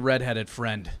 Where's your red-headed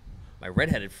friend? My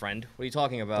red-headed friend? What are you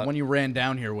talking about? The one you ran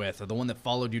down here with, or the one that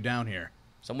followed you down here?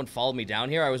 Someone followed me down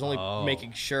here? I was only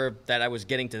making sure that I was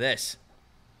getting to this.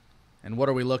 And what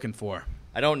are we looking for?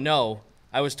 I don't know.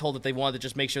 I was told that they wanted to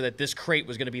just make sure that this crate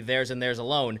was going to be theirs and theirs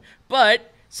alone.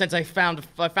 But since I found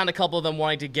a couple of them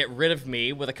wanting to get rid of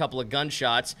me with a couple of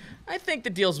gunshots, I think the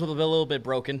deal's a little bit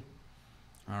broken.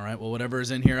 All right, well, whatever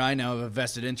is in here I now have a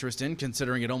vested interest in,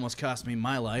 considering it almost cost me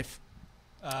my life.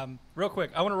 Real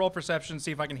quick, I want to roll perception,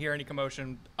 see if I can hear any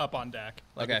commotion up on deck.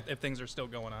 Like Okay. if things are still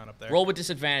going on up there. Roll with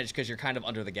disadvantage because you're kind of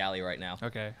under the galley right now.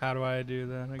 Okay, how do I do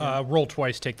that again? Roll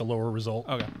twice, take the lower result.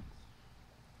 Okay.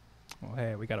 Well,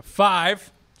 hey, we got a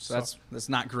 5. So that's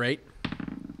not great.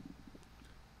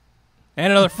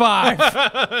 And another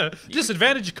 5.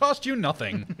 Disadvantage cost you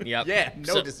nothing. Yep. Yeah,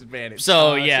 no So- disadvantage.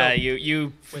 So yeah, so-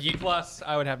 you With plus,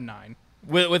 I would have 9.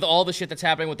 with all the shit that's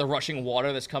happening with the rushing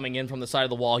water that's coming in from the side of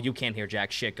the wall, you can't hear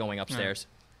jack shit going upstairs.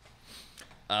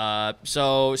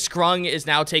 So Scrung is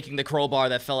now taking the crowbar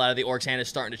that fell out of the orc's hand and is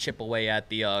starting to chip away at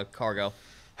the cargo.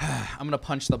 I'm gonna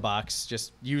punch the box.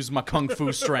 Just use my kung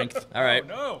fu strength. All right,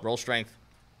 no. roll strength.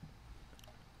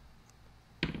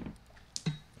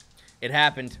 It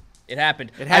happened. It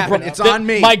happened. It happened. It's on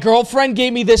me. My girlfriend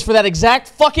gave me this for that exact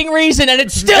fucking reason, and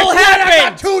it still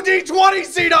happened. 2 D20,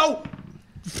 Zito.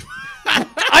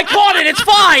 I caught it. It's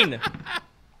fine. All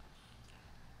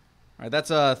right, that's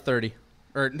 30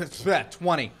 or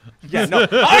 20. Yeah, no,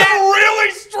 I'm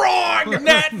really strong.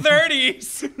 Nat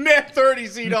 30s. Net 30,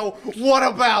 Zito. What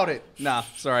about it? Nah,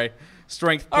 sorry.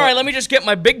 Strength. All right, let me just get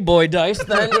my big boy dice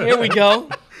then. Here we go.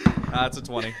 That's a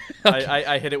 20.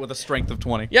 I hit it with a strength of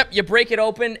 20. Yep, you break it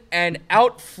open, and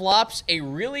out flops a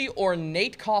really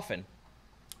ornate coffin.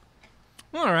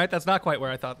 All right, that's not quite where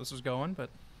I thought this was going, but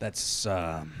That's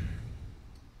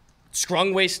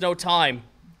Scrung wastes no time.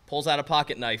 Pulls out a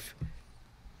pocket knife.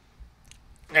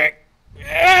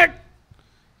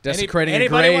 desecrating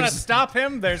anybody want to graves. stop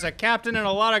him? There's a captain and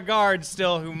a lot of guards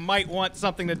still who might want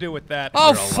something to do with that.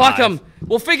 Oh, fuck him.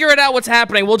 We'll figure it out what's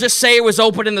happening. We'll just say it was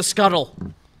open in the scuttle.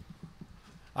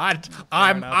 I'm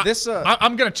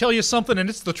gonna tell you something, and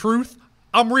it's the truth.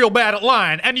 I'm real bad at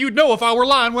lying, and you'd know if I were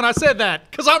lying when I said that,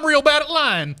 because I'm real bad at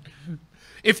lying.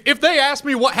 If they ask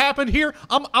me what happened here,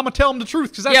 I'm gonna tell them the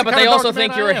truth, because that's Yeah, the but kind they of also dark man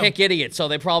think you're I a am. hick idiot, so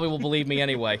they probably will believe me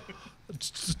anyway.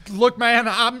 Look, man,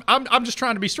 I'm just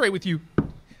trying to be straight with you.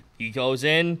 He goes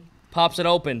in, pops it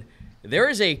open. There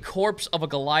is a corpse of a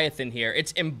Goliath in here.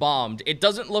 It's embalmed. It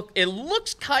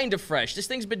looks kind of fresh. This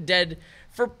thing's been dead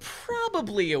for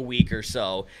probably a week or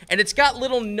so. And it's got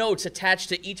little notes attached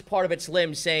to each part of its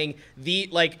limb saying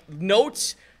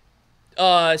notes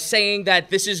saying that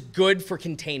this is good for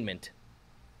containment.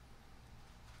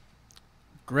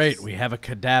 Great, we have a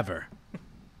cadaver.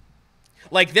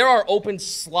 Like, there are open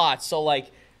slots, so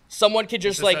like someone could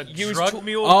just use drug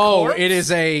mule Oh, corpse? it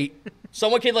is a.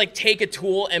 someone could like take a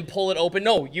tool and pull it open.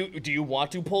 No, do you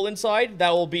want to pull inside? That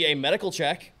will be a medical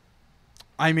check.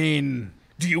 I mean,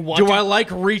 Do you want do to I like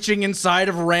reaching inside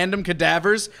of random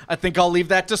cadavers? I think I'll leave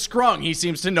that to Scrung. He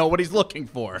seems to know what he's looking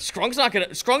for. Scrung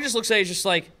just looks at it, just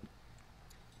like,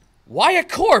 why a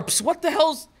corpse? What the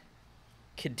hell's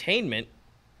containment?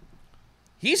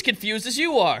 He's confused as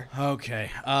you are. Okay.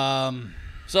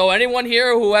 So anyone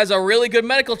here who has a really good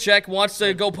medical check wants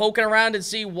to go poking around and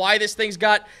see why this thing's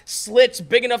got slits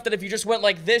big enough that if you just went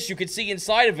like this, you could see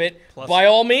inside of it, by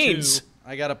all means. 2.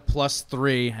 I got a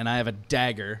 +3 and I have a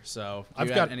dagger. So, do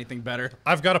you have anything better?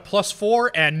 I've got a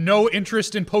 +4 and no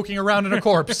interest in poking around in a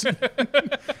corpse.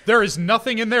 There is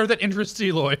nothing in there that interests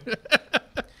Eloy.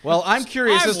 Well, I'm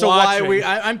curious I'm as to why watching.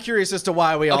 I'm curious as to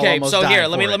why we all Okay, almost so died here, for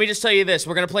let it. me just tell you this.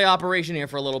 We're gonna play Operation here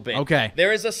for a little bit. Okay.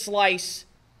 There is a slice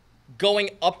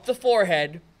going up the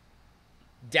forehead,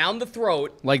 down the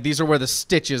throat. Like these are where the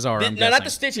stitches are. I'm No, not guessing. the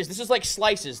stitches. This is like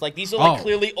slices. Like these are like Oh.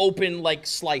 clearly open like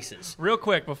slices. Real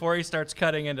quick, before he starts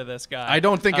cutting into this guy. I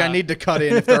don't think I need to cut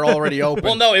in if they're already open.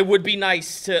 Well, no, it would be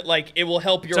nice to like it will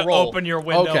help your to roll. open your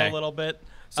window Okay. a little bit.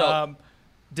 So-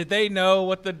 Did they know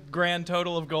what the grand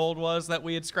total of gold was that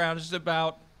we had scrounged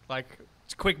about? Like,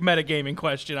 it's a quick metagaming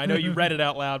question. I know you read it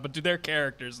out loud, but do their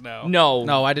characters know? No,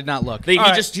 No, I did not look. He All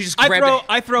right. just I grabbed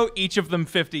I throw each of them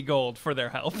 50 gold for their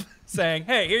help, saying,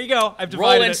 "Hey, here you go. I've it. Roll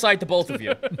divided it." insight to both of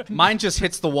you. Mine just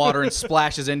hits the water and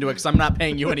splashes into it because I'm not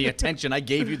paying you any attention. I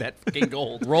gave you that fucking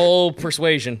gold. Roll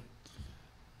persuasion.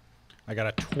 I got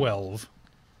a 12.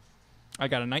 I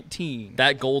got a 19.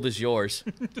 That gold is yours.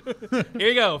 Here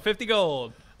you go, 50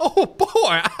 gold. Oh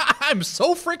boy, I'm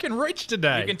so freaking rich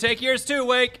today. You can take yours too,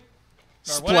 Wake.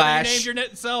 Or whatever you Splash. named your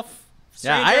net self.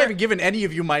 Yeah, I stranger. haven't given any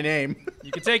of you my name.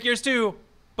 You can take yours too,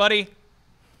 buddy.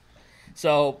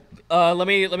 So let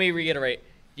me reiterate.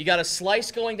 You got a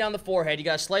slice going down the forehead. You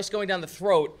got a slice going down the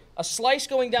throat. A slice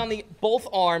going down both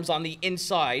arms on the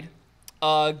inside.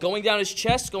 Going down his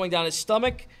chest, going down his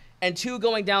stomach, and 2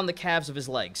 going down the calves of his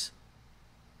legs.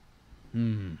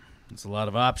 That's a lot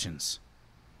of options.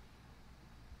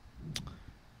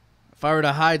 If I were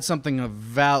to hide something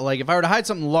if I were to hide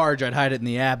something large, I'd hide it in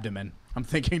the abdomen. I'm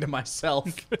thinking to myself.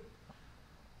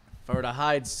 If I were to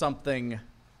hide something,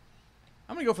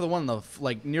 I'm gonna go for the one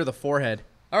near the forehead.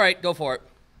 All right, go for it.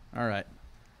 All right.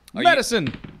 Are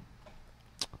Medicine.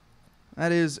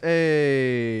 That is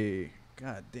a.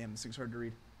 God damn, this thing's hard to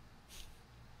read.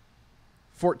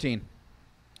 14.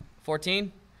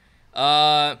 14.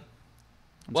 I'm just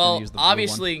gonna Well, use the blue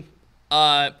obviously,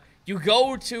 you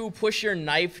go to push your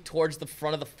knife towards the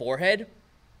front of the forehead,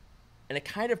 and it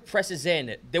kind of presses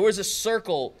in. There was a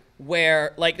circle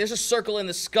where, there's a circle in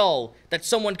the skull that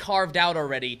someone carved out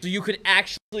already, so you could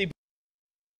actually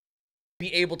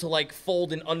be able to,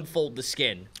 fold and unfold the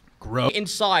skin. Gross.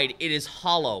 Inside, it is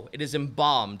hollow. It is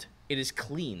embalmed. It is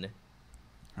clean.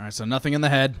 All right, so nothing in the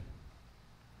head.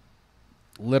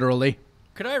 Literally.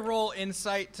 Could I roll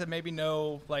insight to maybe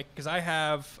know, because I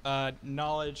have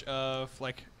knowledge of,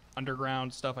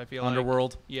 underground stuff, I feel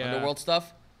Underworld. Yeah. Underworld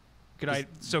stuff? Could I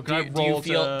Do roll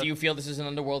you feel this is an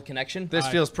underworld connection? This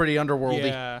feels pretty underworldy.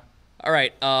 Yeah. All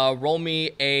right, roll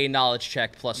me a knowledge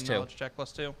check +2. Knowledge check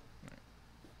 +2.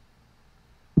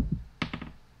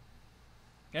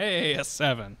 Hey, a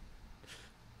 7.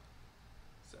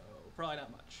 So, probably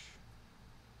not much.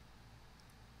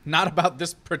 Not about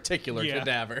this particular Yeah.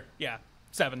 cadaver. Yeah,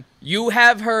 7. You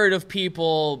have heard of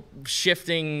people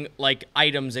shifting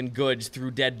items and goods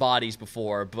through dead bodies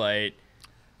before, but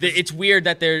it's weird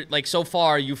that they're so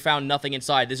far you found nothing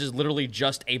inside. This is literally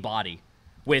just a body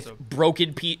with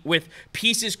with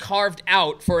pieces carved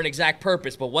out for an exact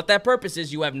purpose, but what that purpose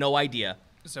is, you have no idea.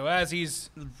 So as he's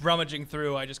rummaging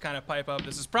through, I just kind of pipe up,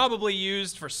 this is probably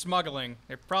used for smuggling.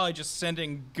 They're probably just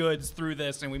sending goods through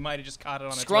this, and we might have just caught it on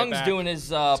its way Scrung's back. doing his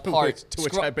To part.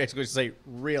 which I basically say,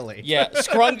 really? Yeah,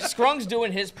 Scrung's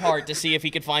doing his part to see if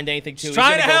he could find anything too. He's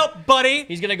trying to help, buddy!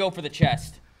 He's gonna go for the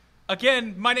chest.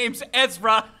 Again, my name's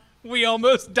Ezra. We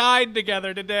almost died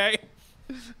together today.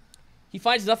 He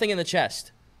finds nothing in the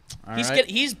chest. All He's right.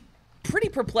 he's pretty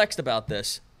perplexed about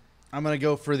this. I'm going to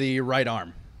go for the right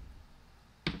arm.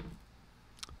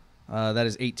 That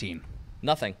is 18.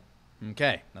 Nothing.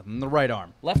 Okay, nothing in the right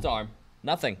arm. Left arm.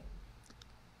 Nothing.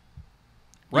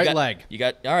 Right leg. You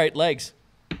got all right legs.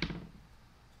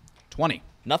 20.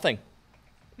 Nothing.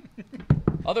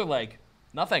 Other leg.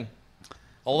 Nothing.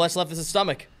 All that's left is the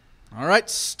stomach. All right,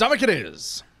 stomach it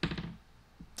is.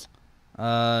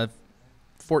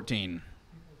 14.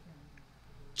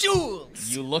 Jules!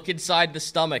 You look inside the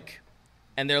stomach,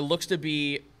 and there looks to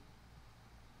be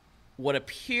what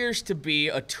appears to be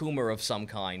a tumor of some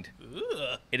kind.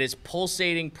 Ugh. It is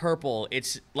pulsating purple.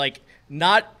 It's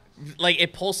not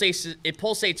it pulsates. It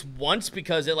pulsates once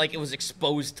because it was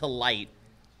exposed to light.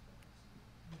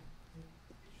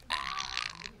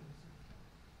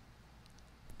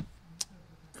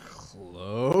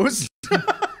 Close.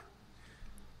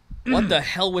 What the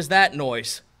hell was that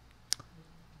noise?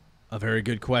 A very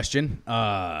good question.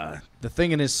 The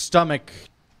thing in his stomach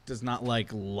does not like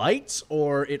light,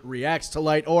 or it reacts to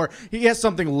light, or he has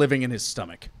something living in his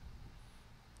stomach.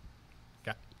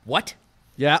 What?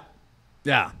 Yeah.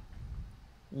 Yeah.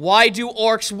 Why do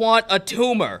orcs want a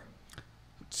tumor?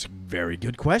 It's a very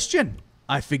good question.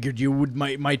 I figured you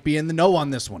might be in the know on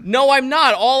this one. No, I'm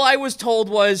not. All I was told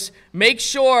was make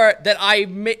sure that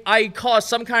I cause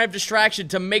some kind of distraction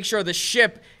to make sure the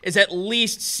ship is at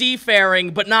least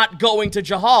seafaring but not going to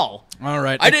Jahal. All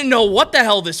right. I didn't know what the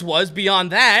hell this was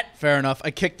beyond that. Fair enough.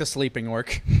 I kicked the sleeping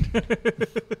orc.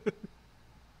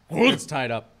 It's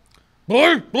tied up.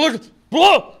 Why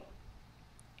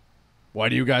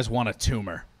do you guys want a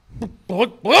tumor?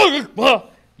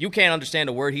 You can't understand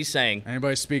a word he's saying.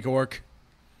 Anybody speak orc?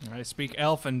 I speak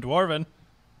elf and dwarven.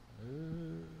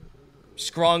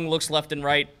 Scrung looks left and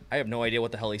right. I have no idea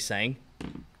what the hell he's saying.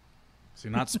 So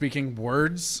you're not speaking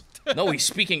words? No, he's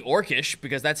speaking orcish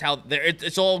because that's how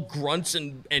it's all grunts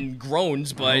and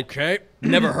groans, but Okay.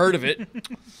 never heard of it.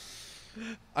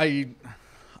 I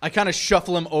kind of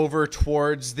shuffle him over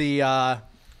towards the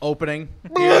opening.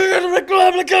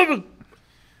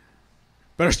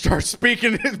 Better start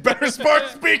speaking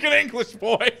English,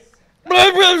 boy.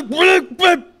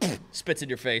 Spits in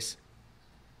your face.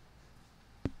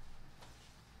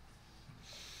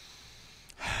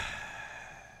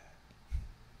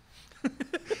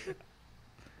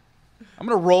 I'm going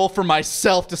to roll for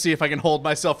myself to see if I can hold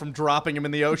myself from dropping him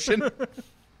in the ocean.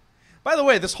 By the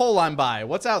way, this hole I'm by,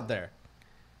 what's out there?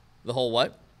 The whole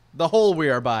what? The hole we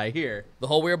are by here. The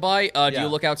hole we're by? Do Yeah. you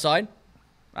look outside?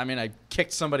 I mean, I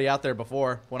kicked somebody out there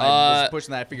before when I was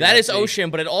pushing that. I figured That I'd is see. ocean,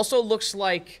 but it also looks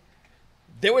like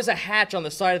there was a hatch on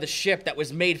the side of the ship that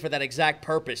was made for that exact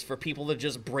purpose, for people to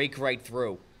just break right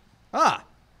through. Ah.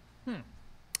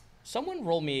 Someone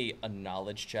roll me a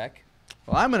knowledge check.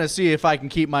 Well, I'm going to see if I can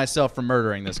keep myself from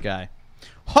murdering this guy.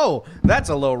 Oh, that's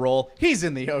a low roll. He's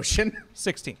in the ocean.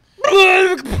 16.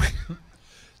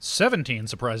 17,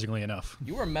 surprisingly enough.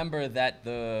 You remember that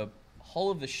the hull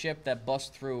of the ship that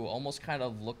bust through almost kind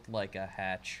of looked like a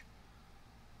hatch.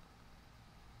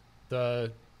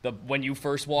 When you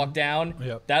first walked down,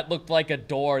 Yep. that looked like a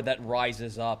door that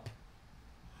rises up.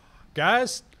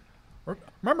 Guys,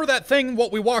 remember that thing,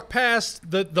 what we walked past,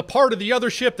 the part of the other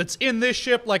ship that's in this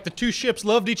ship, like the two ships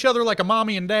loved each other like a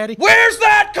mommy and daddy? Where's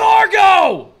that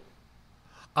cargo?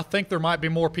 I think there might be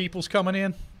more peoples coming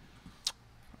in.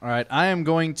 All right, I am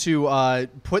going to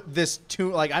put this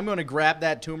I'm going to grab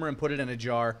that tumor and put it in a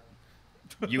jar.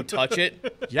 You touch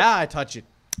it? Yeah, I touch it.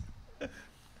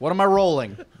 What am I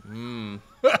rolling?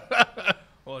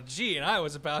 Well, gee, and I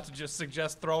was about to just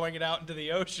suggest throwing it out into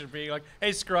the ocean, being like, hey,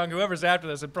 Scrung, whoever's after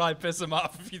this would probably piss him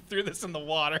off if you threw this in the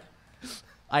water.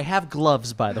 I have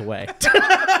gloves, by the way.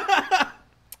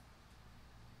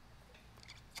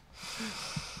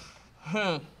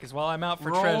 Because while I'm out for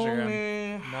treasure,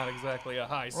 I'm not exactly a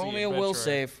high sea Roll me a will adventurer.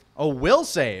 save. Oh, will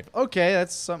save. Okay,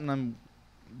 that's something I'm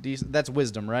decent. That's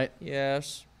wisdom, right?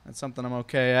 Yes. That's something I'm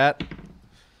okay at.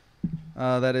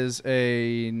 That is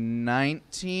a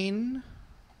 19.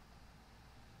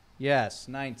 Yes,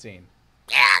 19.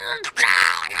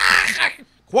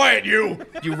 Quiet, you!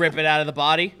 You rip it out of the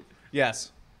body?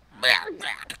 Yes. I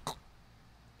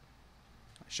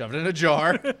shoved it in a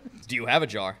jar. Do you have a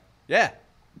jar? Yeah.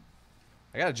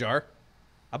 I got a jar.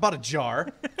 I bought a jar.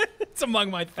 It's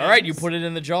among my things. All right, you put it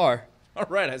in the jar. All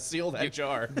right, I sealed that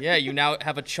jar. Yeah, you now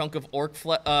have a chunk of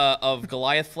of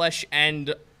Goliath flesh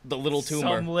and the little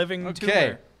tumor. Some living Okay,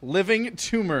 tumor. living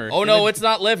tumor. Oh no, it's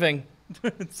not living.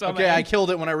 Some Okay, I egg.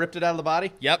 killed it when I ripped it out of the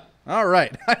body. Yep. All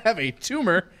right, I have a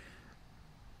tumor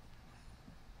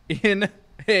in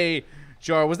a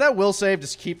jar. Was that will save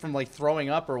to keep from like throwing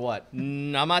up or what?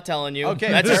 I'm not telling you. Okay,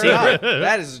 That's a fair enough. secret.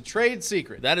 That is a trade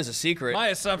secret. That is a secret. My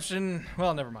assumption,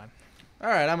 well, never mind. All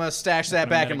right, I'm gonna stash that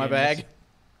back in my bag.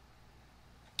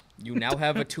 You now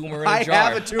have a tumor in a I jar.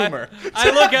 have a tumor.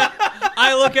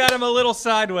 I look at him a little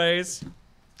sideways.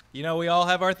 You know, we all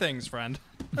have our things, friend.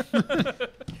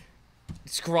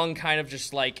 Scrung kind of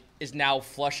just like is now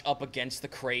flush up against the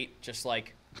crate, just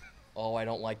like, oh, I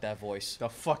don't like that voice. The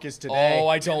fuck is today? Oh,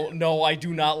 I don't know. I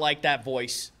do not like that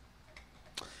voice.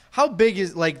 How big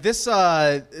is like this?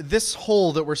 This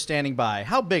hole that we're standing by.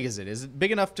 How big is it? Is it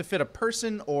big enough to fit a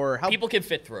person, or how? People can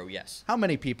fit through, yes. How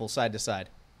many people side to side?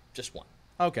 Just one.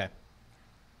 Okay.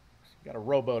 Got a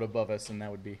rowboat above us, and that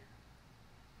would be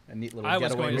a neat little I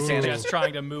was getaway going to mechanic. suggest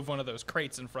trying to move one of those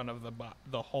crates in front of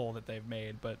the hole that they've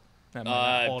made, but that might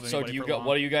not hold So anybody do you for go, long.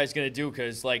 what are you guys gonna do?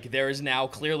 Because like there is now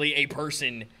clearly a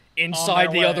person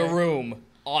inside the other way. room,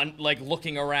 on like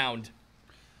looking around.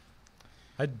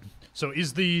 So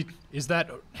is that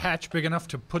hatch big enough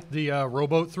to put the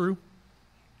rowboat through?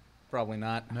 Probably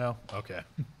not. No. Okay.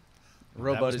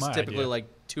 Rowboat was is my typically idea. like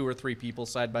 2 or 3 people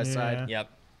side by side. Yep.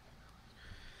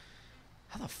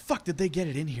 How the fuck did they get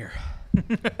it in here?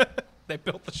 They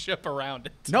built the ship around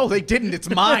it. No, they didn't. It's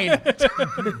mine.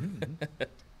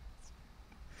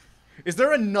 Is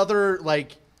there another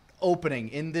like opening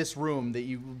in this room that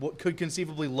you could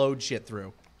conceivably load shit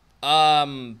through?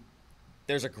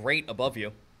 There's a grate above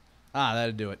you. Ah,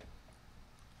 that'd do it.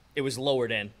 It was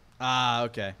lowered in. Ah,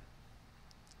 okay.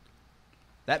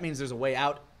 That means there's a way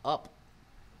out up.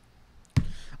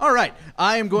 All right,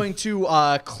 I am going to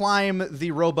climb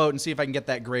the rowboat and see if I can get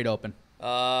that grate open.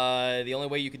 The only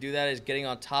way you could do that is getting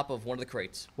on top of one of the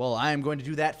crates. Well, I am going to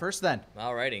do that first then.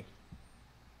 Alrighty.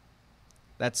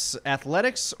 That's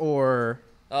athletics or...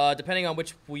 Depending on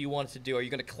which you want to do. Are you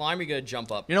going to climb or are you going to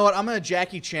jump up? You know what? I'm going to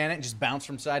Jackie Chan it and just bounce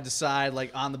from side to side,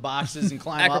 like on the boxes and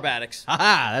climb Acrobatics. up.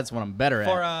 Haha, that's what I'm better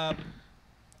For at.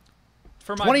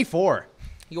 for my 24.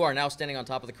 You are now standing on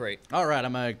top of the crate. All right,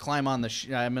 I'm going to climb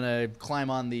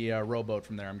on the rowboat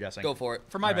from there, I'm guessing. Go for it.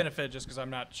 For my benefit, just because I'm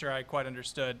not sure I quite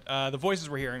understood, the voices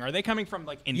we're hearing, are they coming from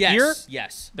like in Yes. here?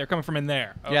 Yes. They're coming from in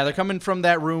there. Okay. Yeah, they're coming from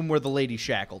that room where the lady's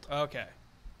shackled. Okay.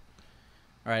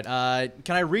 All right,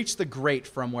 can I reach the grate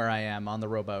from where I am on the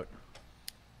rowboat?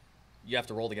 You have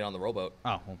to roll to get on the rowboat.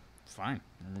 Oh, well, fine.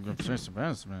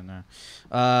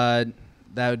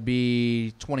 That would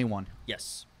be 21.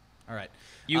 Yes. All right.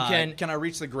 You can. Can I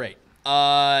reach the grate?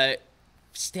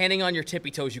 Standing on your tippy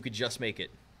toes, you could just make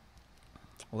it.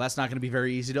 Well, that's not going to be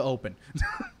very easy to open.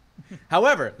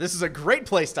 However, this is a great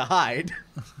place to hide.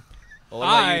 Well, what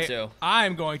about you two?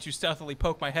 I'm going to stealthily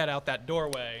poke my head out that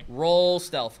doorway. Roll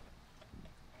stealth.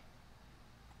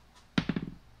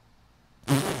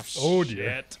 Oh,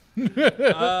 dear.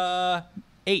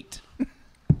 8.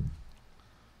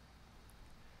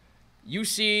 You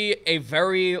see a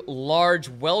very large,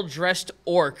 well-dressed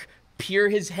orc peer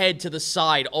his head to the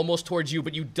side, almost towards you,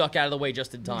 but you duck out of the way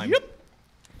just in time. Yep.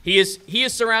 He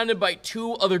is surrounded by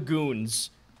 2 other goons.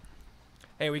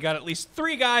 Hey, we got at least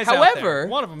 3 guys out However, there.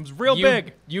 One of them's real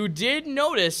big. You did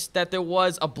notice that there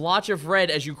was a blotch of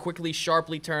red as you quickly,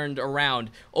 sharply turned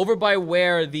around over by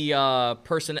where the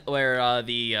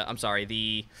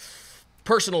the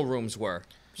personal rooms were.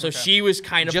 So she was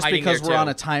kind of Just hiding because there we're too. on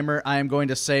a timer, I am going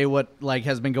to say what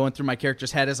has been going through my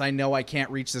character's head, as I know I can't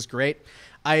reach this great.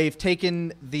 I've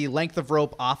taken the length of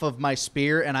rope off of my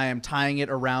spear, and I am tying it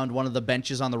around one of the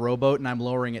benches on the rowboat, and I'm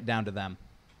lowering it down to them.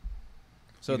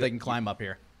 So they can climb up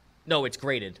here. No, it's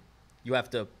graded. You have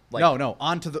to like No,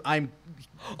 onto the. I'm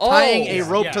tying a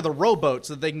rope yeah. to the rowboat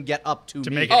so they can get up to To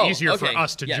me. make it easier for okay,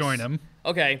 us to yes. join him.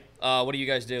 Okay, what do you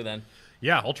guys do then?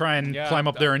 Yeah, I'll try and climb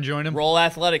up there and join him. Roll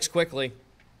athletics quickly.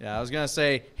 Yeah, I was gonna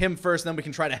say him first, then we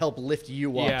can try to help lift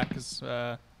you up. Yeah, because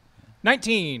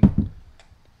 19.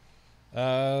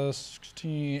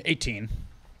 16, 18.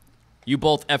 You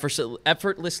both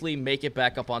effortlessly make it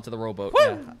back up onto the rowboat.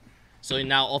 Yeah. So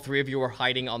now all 3 of you are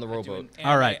hiding on the rowboat.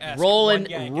 All right.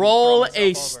 Roll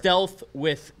a stealth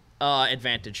with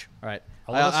advantage. All right.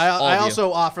 All of us? I All of you.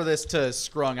 also offer this to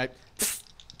Scrung.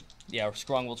 Yeah,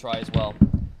 Strong will try as well.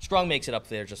 Strong makes it up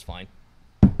there just fine.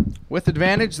 With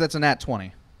advantage, that's a nat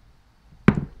 20.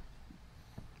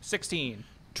 16.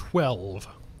 12.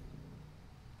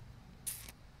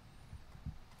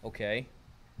 Okay.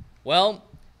 Well,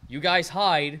 you guys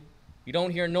hide. You don't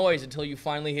hear noise until you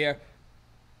finally hear,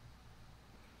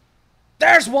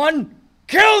 "There's one!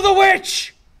 Kill the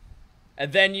witch!"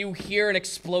 And then you hear an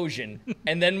explosion,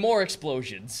 and then more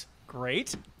explosions.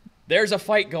 Great. There's a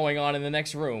fight going on in the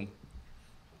next room.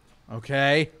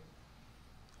 Okay.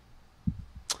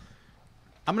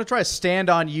 I'm gonna try to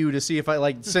stand on you to see if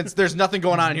I since there's nothing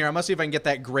going on here. I'm gonna see if I can get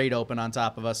that grate open on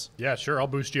top of us, Yeah, sure, I'll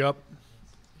boost you up.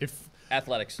 If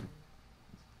Athletics.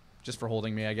 just for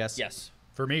holding me, I guess. Yes.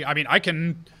 for me, I mean,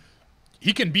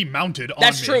 he can be mounted on me.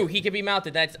 That's true. He can be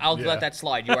mounted. I'll Yeah. let that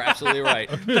slide. You are absolutely right.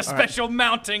 The special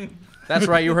mounting. That's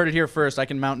right. You heard it here first. I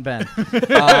can mount Ben. No,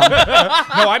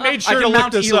 I made sure I to can look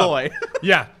mount this Eloy. up.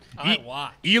 Yeah. I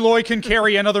watch. Eloy can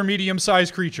carry another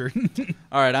medium-sized creature.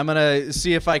 All right. I'm gonna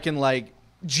see if I can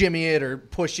jimmy it or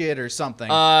push it or something.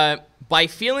 By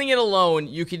feeling it alone,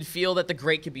 you can feel that the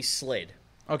grate can be slid.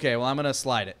 Okay. Well, I'm gonna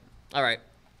slide it. All right.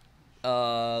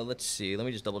 Let's see. Let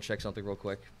me just double check something real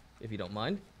quick, if you don't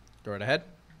mind. Go right ahead.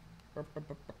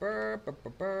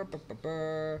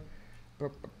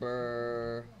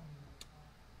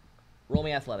 Roll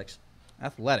me athletics.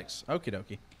 Athletics. Okie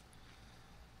dokie.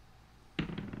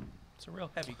 It's a real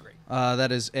heavy grate.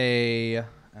 That is a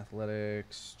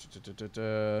athletics. 13,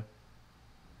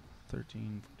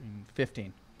 14,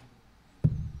 15.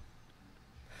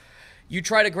 You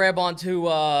try to grab onto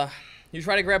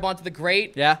the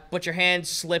grate. Yeah. But your hands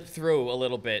slip through a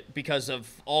little bit because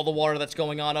of all the water that's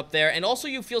going on up there, and also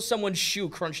you feel someone's shoe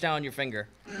crunch down on your finger.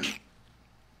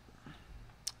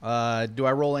 Do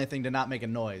I roll anything to not make a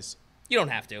noise? You don't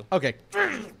have to. Okay.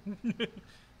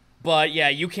 But yeah,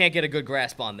 you can't get a good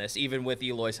grasp on this, even with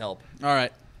Eloy's help. All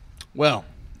right. Well,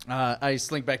 I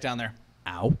slink back down there.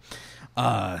 Ow.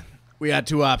 We had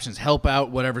 2 options: help out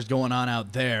whatever's going on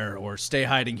out there, or stay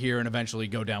hiding here and eventually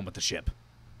go down with the ship.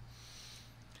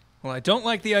 Well, I don't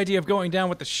like the idea of going down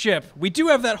with the ship. We do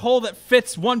have that hole that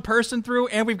fits one person through,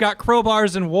 and we've got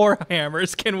crowbars and war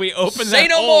hammers. Can we open Say that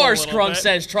no hole more, a little Scrung bit?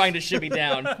 says, trying to shimmy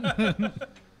down.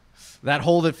 That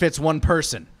hole that fits one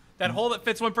person. That hole that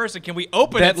fits one person. Can we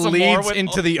open That it some more leads with,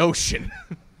 into the ocean.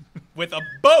 with a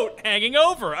boat hanging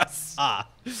over us?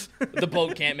 The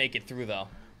boat can't make it through, though.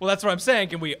 Well, that's what I'm saying.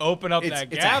 Can we open up that it's a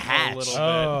gap hatch. a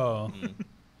little bit?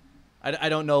 Oh. I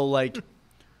don't know,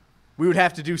 we would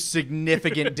have to do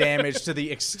significant damage to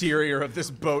the exterior of this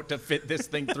boat to fit this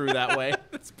thing through that way.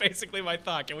 That's basically my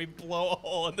thought. Can we blow a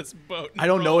hole in this boat? and I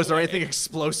don't know. roll Is there away? anything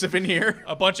explosive in here?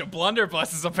 A bunch of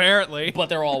blunderbusses, apparently. But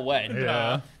they're all wet.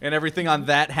 Yeah. And everything on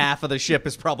that half of the ship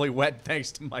is probably wet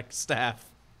thanks to Mike's staff.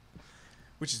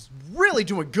 Which is really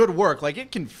doing good work.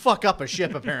 It can fuck up a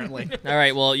ship, apparently. All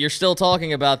right, well, you're still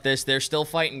talking about this. There's still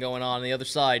fighting going on the other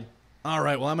side. All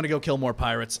right, well, I'm going to go kill more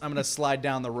pirates. I'm going to slide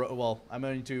down the rope. Well, I'm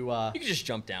going to, You can just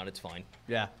jump down. It's fine.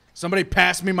 yeah. Somebody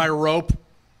pass me my rope.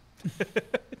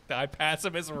 I pass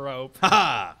him his rope.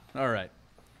 Ha! All right.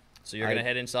 So you're gonna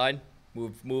head inside.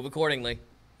 Move accordingly.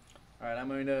 All right, I'm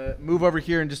going to move over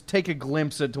here and just take a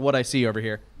glimpse into what I see over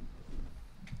here.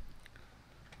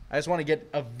 I just want to get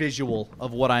a visual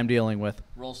of what I'm dealing with.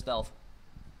 Roll stealth.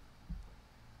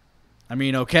 I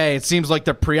mean, okay, it seems like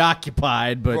they're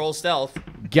preoccupied, but Roll stealth.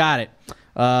 got it.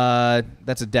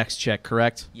 That's a dex check,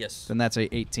 correct? Yes. Then that's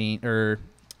a 18 or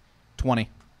 20.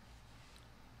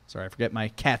 Sorry, I forget my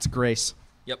cat's grace.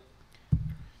 Yep.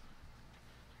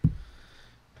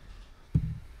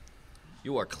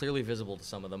 You are clearly visible to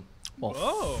some of them. Well,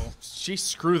 Whoa.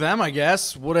 screw them, I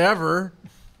guess. Whatever.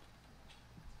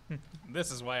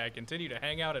 This is why I continue to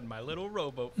hang out in my little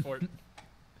rowboat fort.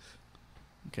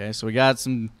 Okay, so we got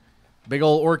some big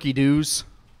old orky doos.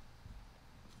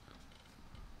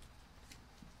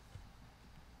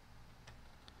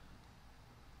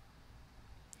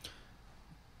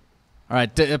 All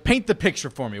right, paint the picture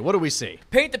for me. What do we see?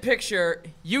 Paint the picture.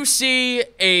 You see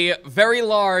a very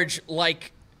large,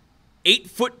 like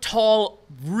 8-foot tall,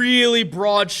 really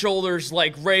broad shoulders,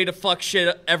 like ready to fuck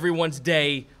shit everyone's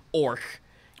day orc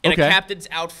in Okay. a captain's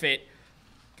outfit,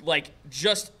 like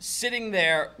just sitting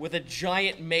there with a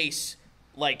giant mace,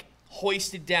 like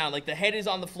hoisted down. Like the head is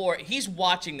on the floor. He's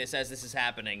watching this as this is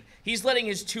happening. He's letting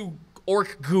his 2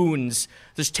 orc goons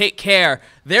just take care.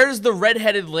 There's the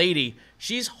red-headed lady.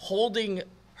 She's holding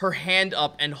her hand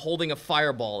up and holding a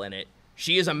fireball in it.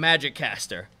 She is a magic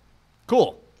caster.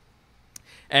 Cool.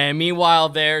 And meanwhile,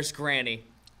 there's Granny.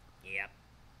 Yep.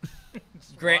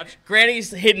 Granny's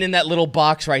hidden in that little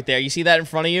box right there. You see that in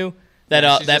front of you?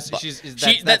 That that's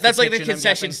like the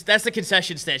concession. That's the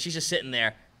concession stand. She's just sitting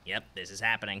there. Yep, this is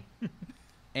happening.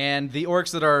 And the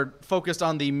orcs that are focused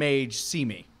on the mage see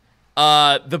me.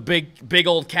 The big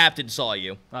old captain saw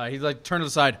you. He's like, turn to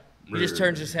the side. He just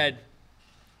turns his head.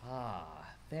 Ah,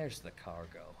 there's the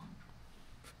cargo.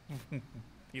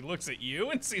 He looks at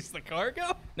you and sees the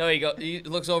cargo? No, he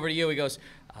looks over to you. He goes,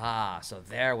 ah, so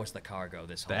there was the cargo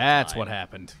this whole time. That's what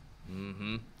happened.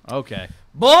 Mm-hmm. Okay.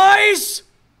 Boys,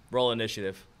 roll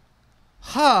initiative.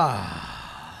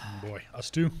 Ha. Boy, us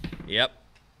two. Yep.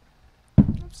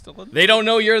 Still They don't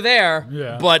know you're there,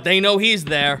 Yeah. but they know he's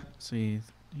there. See,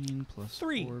 13 plus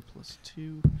 3. 4 plus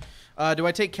 2. Do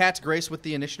I take Cat's Grace with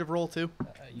the initiative roll too?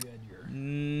 You had your.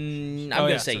 I'm Oh, gonna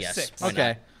yeah, say so yes. 6. Why not?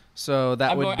 Okay. So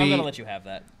that would be. I'm gonna let you have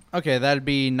that. Okay, that'd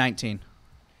be 19.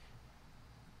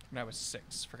 And I was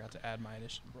 6. Forgot to add my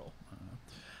initiative roll.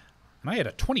 And I had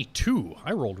a 22.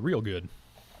 I rolled real good.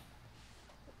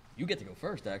 You get to go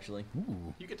first, actually.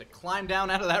 Ooh. You get to climb down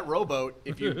out of that rowboat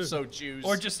if you so choose.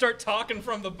 Or just start talking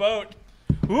from the boat.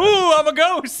 Ooh, I'm a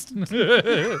ghost.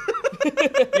 You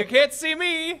can't see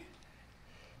me.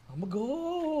 I'm a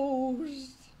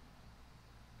ghost.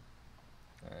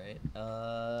 All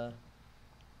right.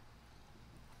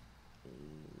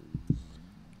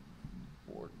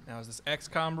 Now, is this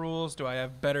XCOM rules? Do I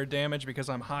have better damage because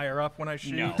I'm higher up when I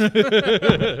shoot?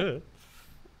 No.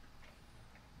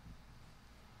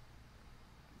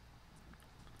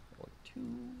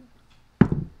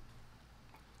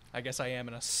 I guess I am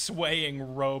in a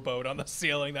swaying rowboat on the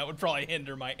ceiling. That would probably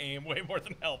hinder my aim way more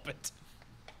than help it.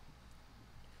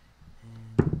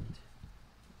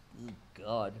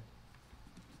 God.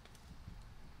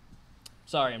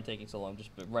 Sorry, I'm taking so long. Just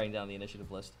writing down the initiative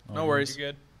list. No worries. You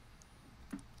good?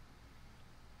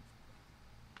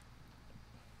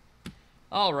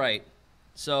 All right.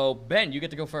 So Ben, you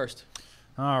get to go first.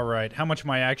 All right. How much of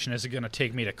my action is it going to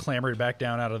take me to clamber back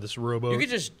down out of this rowboat? You could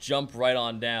just jump right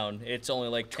on down. It's only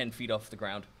like 10 feet off the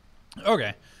ground.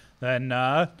 Okay. Then,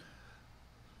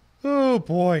 oh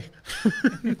boy.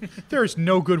 There's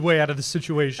no good way out of this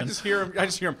situation. I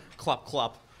just hear him clop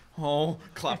clop. Oh,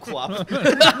 clop clop.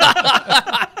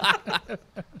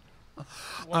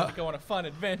 Wanted to go on a fun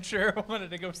adventure. Wanted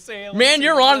to go sailing. Man,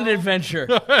 you're on an adventure.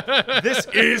 This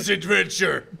is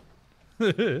adventure.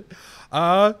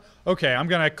 Okay, I'm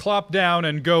gonna clop down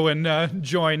and go and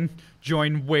join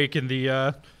Wake and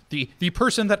the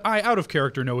person that I out of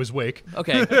character know as Wake.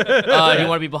 Okay. Do you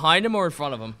want to be behind him or in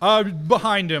front of him?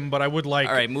 Behind him, but I would like.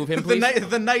 All right, move him, please.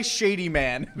 the nice shady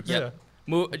man. Yep.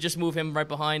 Just move him right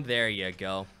behind. There you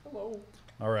go.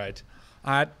 All right.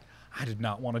 I did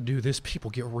not want to do this. People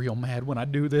get real mad when I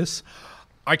do this.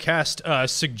 I cast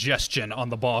suggestion on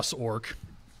the boss orc.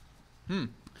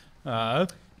 Does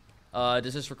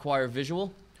this require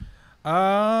visual?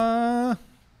 Uh.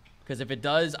 Because if it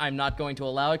does, I'm not going to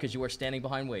allow it because you are standing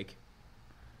behind Wake.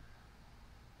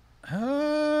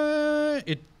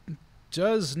 It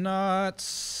does not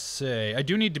say. I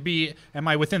do need to be. Am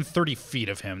I within 30 feet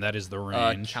of him? That is the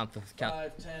range. Count.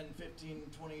 5, 10, 15,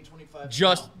 20, 25.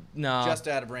 Just no. no. Just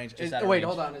out of range. Just out of wait, range.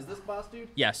 hold on. Is this boss dude?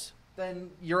 Yes.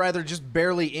 then you're either just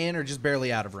barely in or just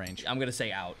barely out of range. I'm gonna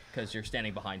say out because you're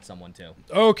standing behind someone too.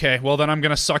 Okay, well then I'm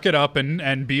gonna suck it up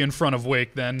and be in front of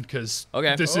Wake then, because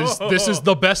Okay. this is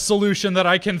the best solution that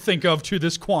I can think of to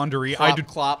this quandary.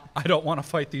 Clop. I don't want to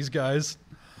fight these guys.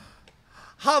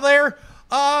 Hi there.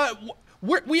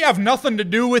 We have nothing to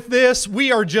do with this.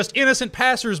 We are just innocent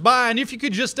passersby, and if you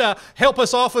could just help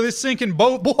us off of this sinking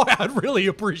boat, boy, I'd really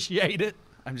appreciate it.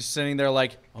 I'm just sitting there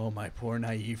like, oh, my poor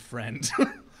naive friend.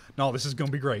 No, this is gonna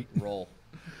be great. Roll.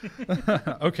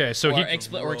 Okay, so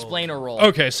Or explain or roll.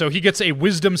 Okay, so he gets a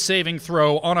wisdom saving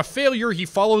throw. On a failure, he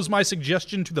follows my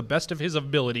suggestion to the best of his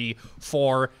ability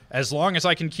for as long as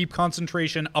I can keep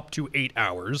concentration up to 8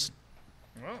 hours.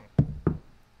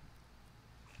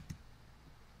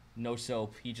 No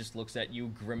soap. He just looks at you,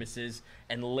 grimaces,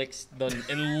 and licks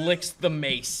the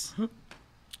mace.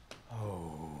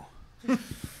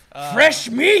 Fresh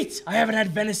meat! I haven't had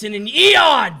venison in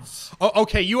eons! Oh,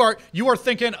 okay, you are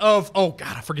thinking of, oh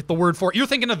god, I forget the word for it. You're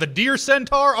thinking of the deer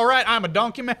centaur? All right, I'm a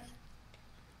donkey man.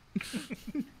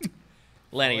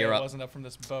 Lanny, you're I up. wasn't up from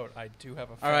this boat. I do have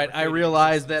a. All right, I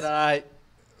realize that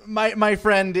my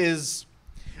friend is...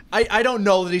 I don't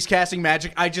know that he's casting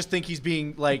magic. I just think he's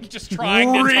being, like, Just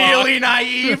trying to really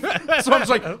naive. So I'm just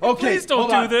like, okay, Please don't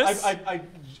hold do on. this.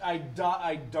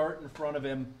 I dart in front of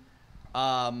him.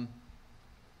 Kind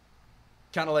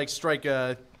of like strike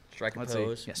a... Strike a Let's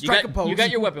pose. see. Yeah, You strike got- a pose. You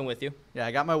got your weapon with you. Yeah,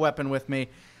 I got my weapon with me.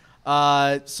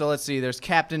 So let's see. There's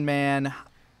Captain Man.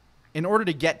 In order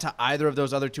to get to either of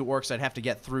those other two orcs, I'd have to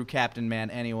get through Captain Man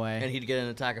anyway. And he'd get an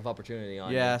attack of opportunity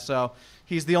on you. Yeah, so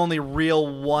he's the only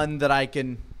real one that I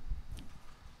can...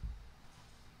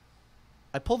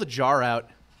 I pull the jar out.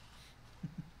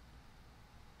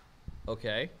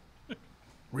 Okay.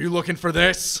 Were you looking for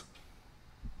this?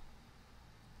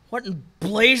 What in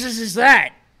blazes is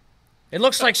that? It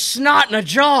looks like snot in a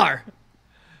jar.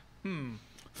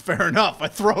 Fair enough. I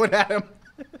throw it at him.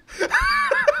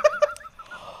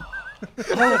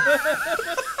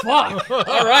 Fuck.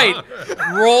 All right.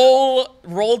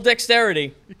 Roll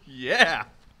dexterity. Yeah.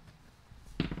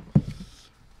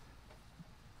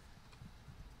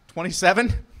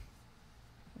 27?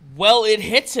 Well, it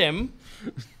hits him.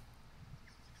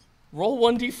 Roll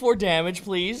 1d4 damage,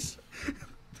 please.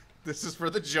 This is for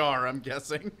the jar, I'm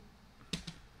guessing.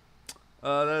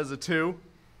 That is a 2.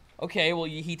 Okay, well,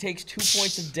 he takes 2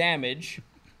 points of damage.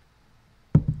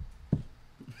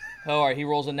 All right, he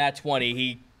rolls a nat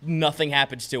 20. Nothing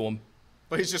happens to him.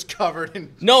 But he's just covered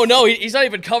in... No, he's not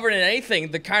even covered in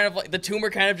anything. The tumor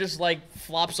kind of just like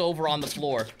flops over on the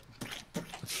floor.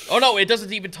 Oh no, it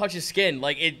doesn't even touch his skin.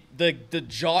 Like the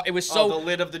jar. It was so. the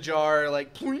lid of the jar,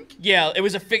 like plink. Yeah, it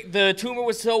was the tumor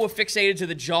was so affixated to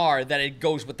the jar that it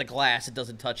goes with the glass. It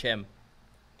doesn't touch him.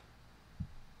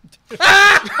 He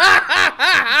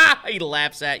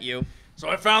laughs at you. So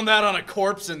I found that on a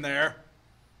corpse in there.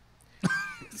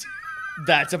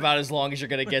 That's about as long as you're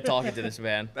gonna get talking to this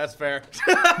man. That's fair.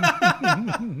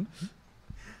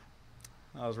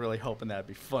 I was really hoping that'd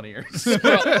be funnier.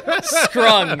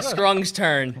 Scrung's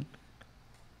turn.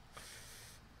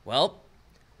 Well,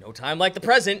 no time like the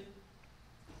present.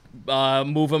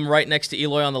 Move him right next to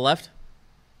Eloy on the left.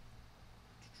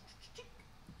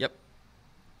 Yep.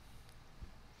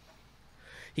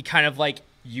 He kind of like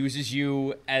uses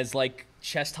you as like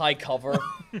chest high cover.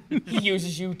 He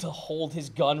uses you to hold his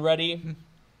gun ready, and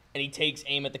he takes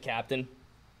aim at the captain.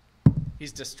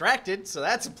 He's distracted, so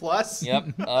that's a plus.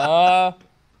 Yep.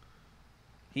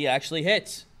 He actually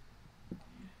hits.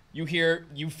 You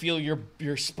feel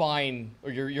your spine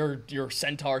or your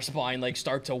centaur spine like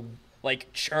start to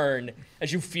like churn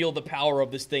as you feel the power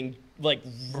of this thing like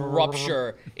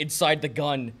rupture inside the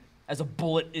gun as a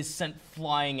bullet is sent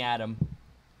flying at him.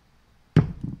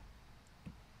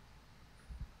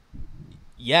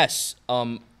 Yes.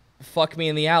 Fuck me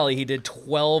in the alley. He did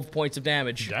 12 points of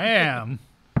damage. Damn.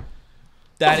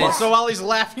 That is So while he's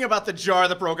laughing about the jar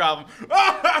that broke off him,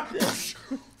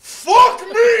 fuck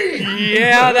me!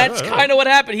 Yeah, that's kind of what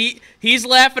happened. He's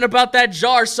laughing about that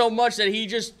jar so much that he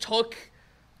just took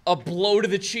a blow to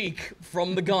the cheek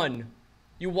from the gun.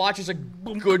 You watch as a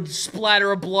good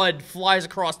splatter of blood flies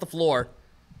across the floor.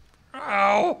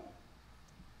 Ow.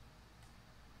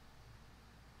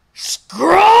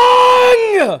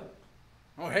 Scrung!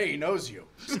 Oh, hey, he knows you.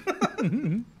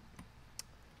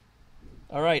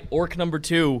 All right, orc number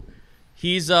 2.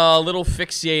 He's a little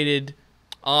fixated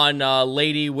on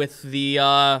lady with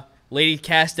the lady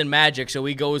casting magic, so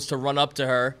he goes to run up to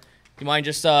her. You mind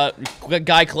just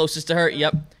guy closest to her?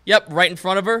 Yep, right in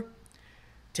front of her.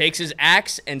 Takes his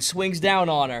axe and swings down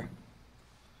on her.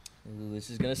 Ooh, this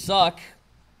is gonna suck.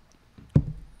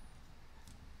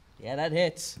 Yeah, that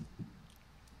hits.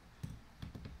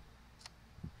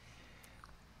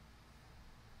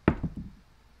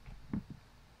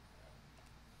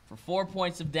 For 4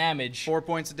 points of damage. 4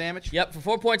 points of damage? Yep, for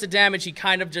 4 points of damage, he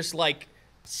kind of just, like,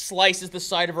 slices the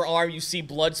side of her arm. You see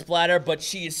blood splatter, but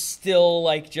she is still,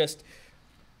 like, just...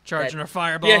 Charging her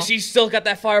fireball. Yeah, she's still got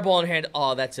that fireball in her hand.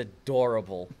 Oh, that's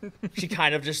adorable. She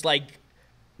kind of just, like,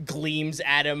 gleams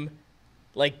at him,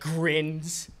 like,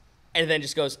 grins, and then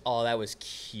just goes, oh, that was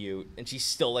cute. And she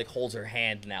still, like, holds her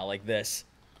hand now like this.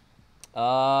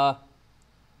 Wait.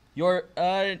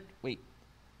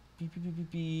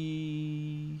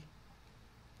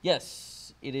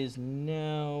 Yes, it is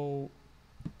now...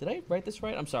 Did I write this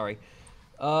right? I'm sorry.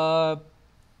 I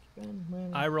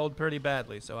rolled pretty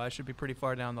badly, so I should be pretty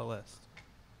far down the list.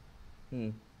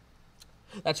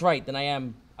 That's right, then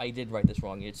I did write this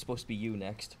wrong. It's supposed to be you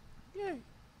next. Yay.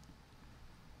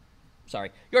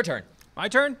 Sorry. Your turn. My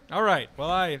turn? All right. Well,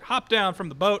 I hopped down from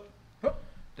the boat,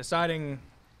 deciding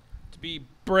to be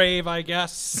brave, I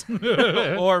guess,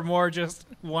 or more just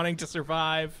wanting to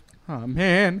survive. Oh,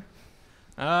 man.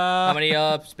 How many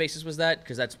spaces was that?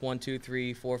 Because that's 1, 2,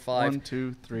 3, 4, 5. 1,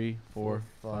 2, 3, 4,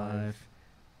 5.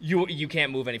 You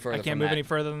can't move any further. I can't move any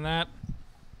further than that.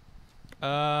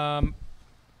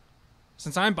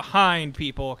 Since I'm behind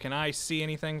people, can I see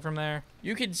anything from there?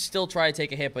 You could still try to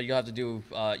take a hit, but you'll have to do...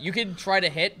 you can try to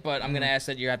hit, but I'm going to ask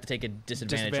that you have to take a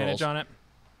disadvantage rolls on it.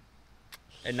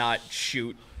 And not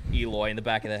shoot Eloy in the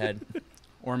back of the head.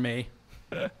 Or me.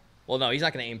 Well, no, he's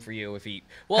not going to aim for you if he...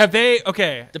 Well, have they...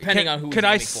 Okay. Depending on who he's could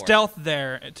I aiming for. stealth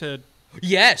there to...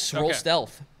 Yes, roll Okay.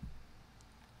 stealth.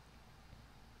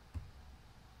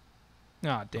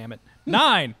 Oh, damn it.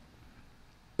 9!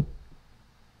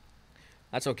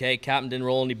 That's okay. Captain didn't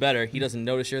roll any better. He doesn't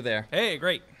notice you're there. Hey,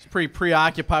 great. He's pretty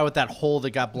preoccupied with that hole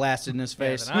that got blasted in his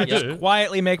face. Then I just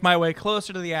quietly make my way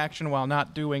closer to the action while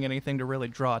not doing anything to really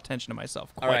draw attention to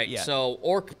myself quite All right, yet. so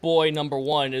Orc Boy number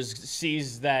 1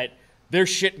 sees that there's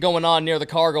shit going on near the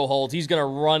cargo holds. He's going to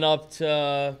run up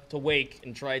to Wake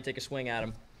and try to take a swing at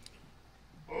him.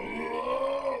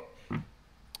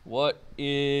 What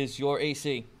is your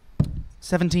AC?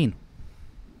 17.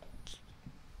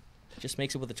 Just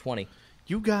makes it with a 20.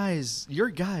 Your guys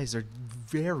are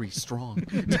very strong.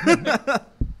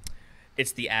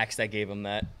 It's the axe that gave him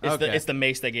that. Okay. It's the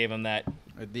mace that gave him that.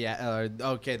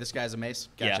 Okay, this guy's a mace.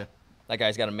 Gotcha. Yeah, that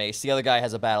guy's got a mace. The other guy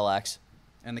has a battle axe.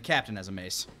 And the captain has a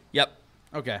mace. Yep.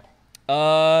 Okay.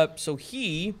 So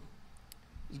he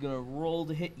is going to roll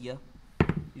to hit you.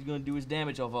 He's going to do his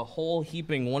damage of a whole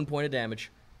heaping 1 point of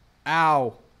damage.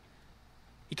 Ow.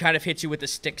 He kind of hits you with the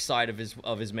stick side of his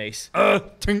mace.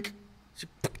 Tink.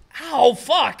 Ow,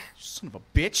 fuck! Son of a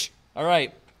bitch. All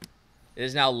right. It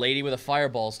is now Lady with a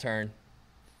Fireball's turn.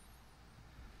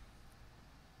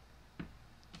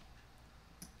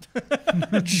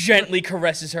 Gently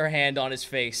caresses her hand on his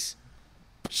face.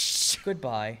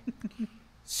 Goodbye.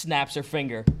 Snaps her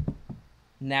finger.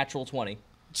 Natural 20.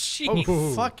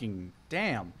 Oh, fucking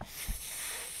damn.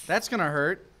 That's going to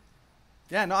hurt.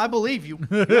 Yeah, no, I believe you.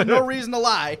 You have no reason to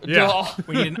lie. Yeah.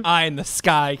 We need an eye in the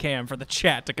sky cam for the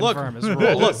chat to Look, confirm his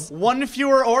rolls. look, one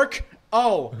fewer orc.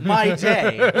 Oh, my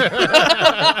day.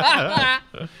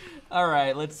 All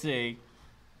right, let's see.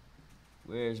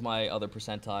 Where's my other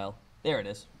percentile? There it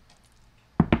is.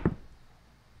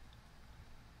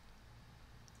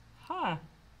 Huh.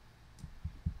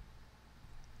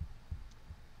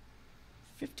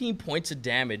 15 points of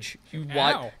damage.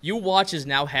 You watch as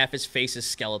now half his face is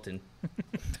skeleton.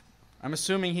 I'm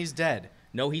assuming he's dead.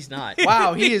 No, he's not.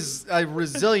 Wow, he is a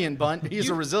resilient bunt. He's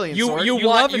a resilient sword. You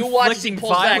watch as he inflicting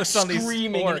pulls back, violence on these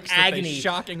screaming in orcs that they agony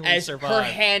shockingly as survive. her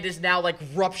hand is now like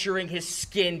rupturing his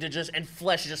skin and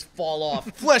flesh just fall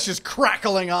off. Flesh is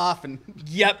crackling off, and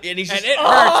Yep, and he's just, And it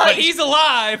hurts, but he's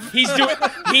alive.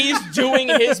 he's doing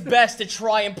his best to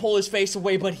try and pull his face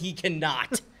away, but he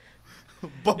cannot.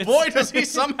 but boy, does he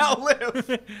somehow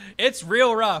live. It's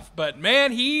real rough, but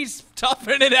man, he's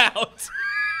toughing it out.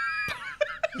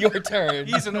 Your turn.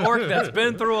 He's an orc that's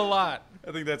been through a lot.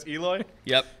 I think that's Eloy.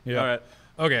 Yep. Yeah. All right.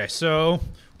 Okay, so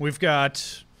we've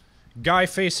got guy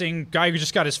who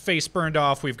just got his face burned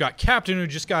off. We've got captain who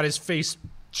just got his face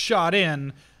shot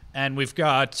in, and we've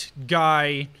got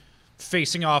guy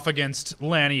facing off against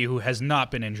Lanny who has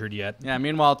not been injured yet. Yeah,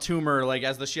 meanwhile, Toomer, like,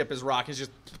 as the ship is rocking, is just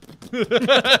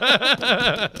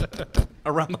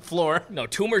around the floor. No,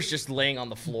 Toomer's just laying on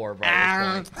the floor, bro.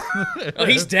 At this point. Oh,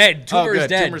 he's dead. Toomer is good.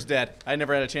 dead. Toomer's dead. I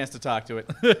never had a chance to talk to it.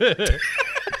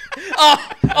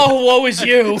 Oh, woe is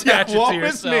you. Attach it to Woe is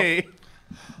yourself. me.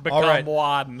 Become All right.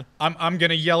 one. I'm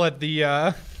gonna yell at the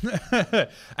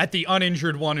at the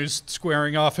uninjured one who's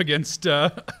squaring off against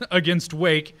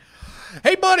Wake.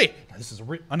 Hey, buddy! This is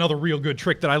another real good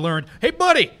trick that I learned. Hey,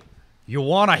 buddy! You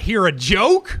wanna hear a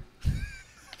joke?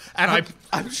 And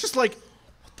I was just like,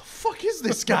 what the fuck is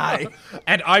this guy?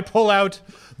 And I pull out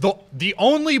the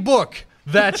only book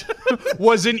that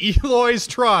was in Eloy's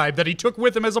tribe that he took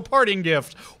with him as a parting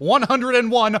gift,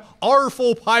 101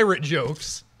 Artful Pirate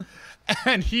Jokes.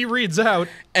 And he reads out.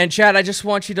 And Chad, I just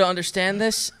want you to understand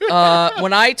this.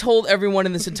 When I told everyone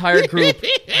in this entire group,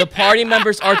 the party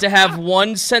members are to have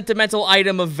one sentimental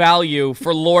item of value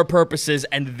for lore purposes,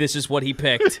 and this is what he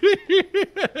picked.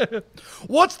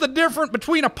 What's the difference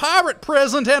between a pirate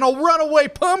present and a runaway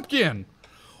pumpkin?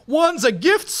 One's a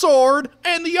gift sword,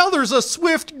 and the other's a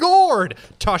swift gourd.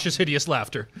 Tosh's hideous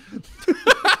laughter.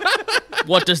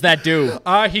 What does that do?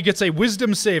 He gets a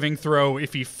wisdom saving throw.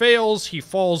 If he fails, he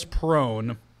falls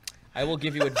prone. I will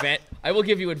give you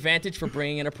advantage for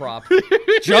bringing in a prop.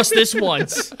 Just this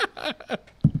once.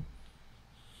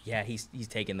 Yeah, he's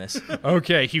taking this.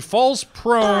 Okay, he falls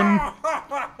prone,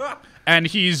 and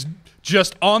he's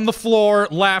just on the floor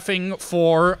laughing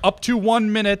for up to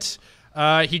 1 minute.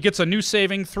 He gets a new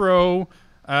saving throw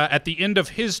at the end of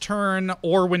his turn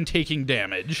or when taking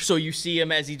damage. So you see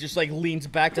him as he just like leans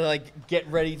back to like get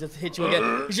ready to hit you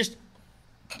again. He's just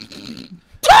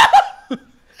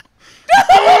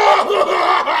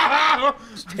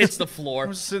hits the floor.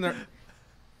 I'm just sitting there.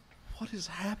 What is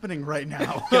happening right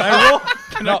now?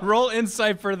 Can I roll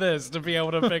insight for this to be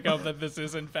able to pick up that this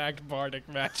is in fact bardic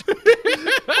magic?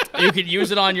 You could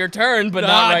use it on your turn, but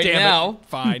not right now.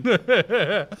 Fine.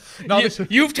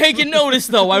 You've taken notice,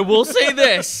 though. I will say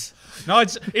this. No,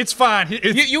 it's fine.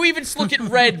 You even just look at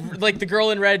Red, like the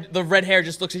girl in red, the red hair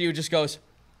just looks at you and just goes,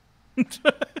 it's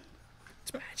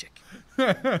magic.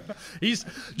 He's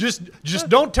just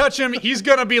don't touch him. He's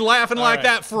gonna be laughing like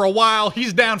that for a while.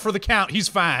 He's down for the count. He's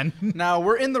fine. Now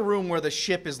we're in the room where the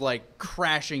ship is like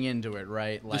crashing into it,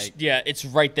 right? Like, yeah, it's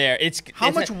right there. How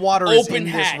it's much water is open in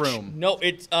hatch. this room? No,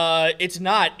 it's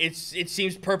not. It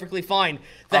seems perfectly fine.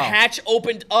 The hatch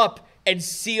opened up and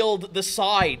sealed the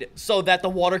side so that the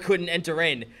water couldn't enter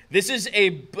in. This is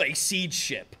a siege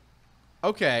ship.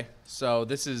 Okay, so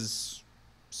this is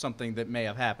something that may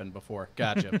have happened before.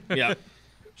 Gotcha. Yeah.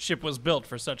 Ship was built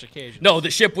for such occasions. No, the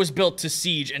ship was built to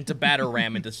siege and to batter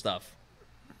ram into stuff.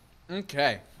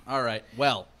 Okay. All right.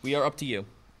 Well, We are up to you.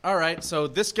 all right. So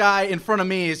this guy in front of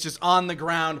me is just on the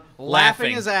ground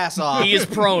laughing his ass off. He is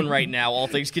prone right now, all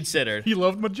things considered. He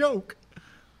loved my joke.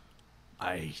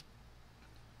 I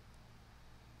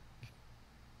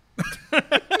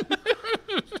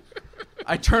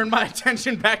turn my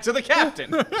attention back to the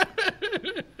captain. I'm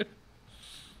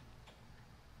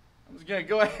just gonna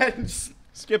go ahead and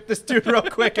skip this dude real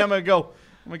quick. I'm gonna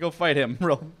go fight him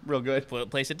real good.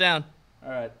 Place it down.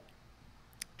 All right.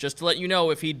 Just to let you know,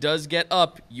 if he does get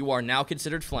up, you are now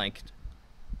considered flanked.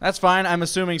 That's fine. I'm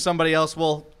assuming somebody else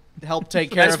will help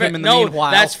take care of him in the no,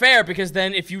 meanwhile. that's fair, because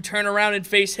then if you turn around and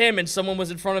face him and someone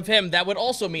was in front of him, that would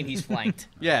also mean he's flanked.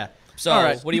 Yeah. So, all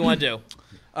right. what do you want to do?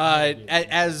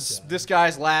 As this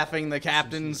guy's laughing, the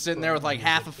captain's sitting there with like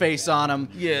half a face on him.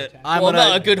 Yeah. I'm well,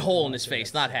 gonna- a good hole in his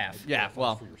face, not half. Yeah,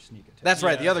 well, that's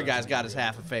right. The other guy's got his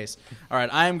half a face. All right,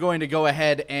 I am going to go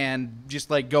ahead and just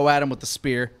like go at him with the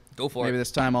spear. Go for Maybe it.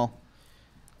 this time I'll.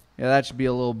 Yeah, that should be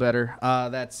a little better.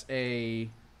 That's a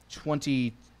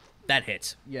 20. That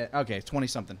hits. Yeah, okay, 20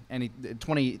 something.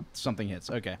 20 something hits.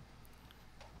 Okay.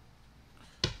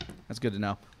 That's good to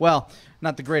know. Well,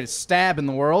 not the greatest stab in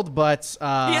the world, but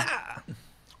Yeah.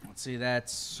 let's see.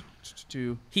 That's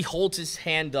 2. He holds his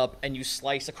hand up and you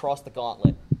slice across the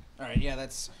gauntlet. All right, yeah,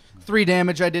 that's 3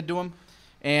 damage I did to him,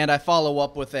 and I follow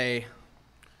up with a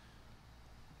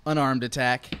unarmed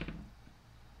attack.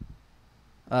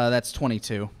 That's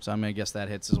 22, so I'm gonna guess that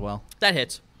hits as well. That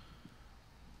hits.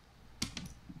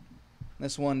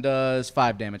 This one does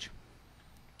 5 damage.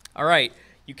 All right.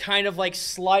 You kind of like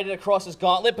slide it across his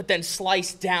gauntlet, but then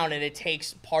slice down, and it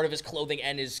takes part of his clothing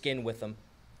and his skin with him.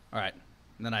 All right,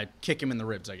 and then I kick him in the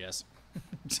ribs, I guess.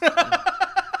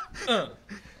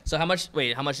 So how much?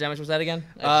 Wait, how much damage was that again?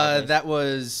 That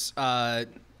was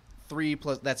 3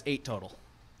 plus. That's 8 total.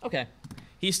 Okay.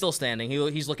 He's still standing.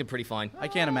 He's looking pretty fine. I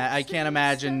can't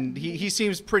imagine. He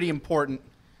seems pretty important.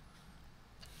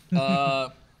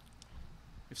 If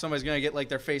somebody's gonna get like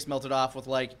their face melted off with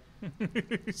like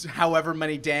however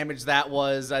many damage that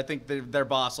was, I think their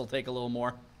boss will take a little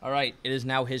more. All right. It is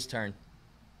now his turn.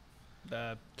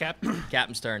 The captain.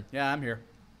 Captain's turn. Yeah, I'm here.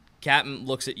 Captain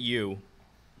looks at you.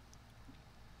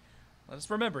 Let's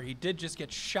remember, he did just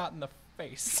get shot in the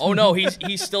face. Oh no,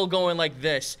 he's still going like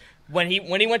this. When he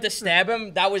went to stab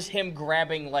him, that was him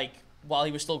grabbing like while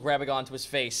he was still grabbing onto his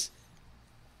face.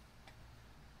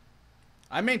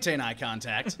 I maintain eye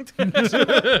contact. I'm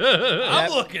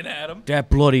looking at him. That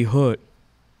bloody hurt.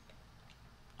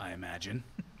 I imagine.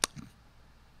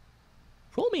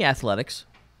 Roll me athletics.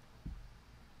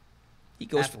 He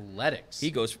goes athletics.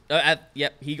 He goes.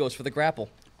 He goes for the grapple.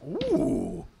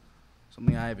 Ooh.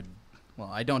 Something I have. Well,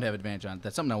 I don't have advantage on.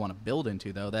 That's something I want to build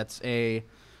into, though. That's a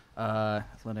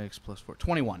athletics plus 4.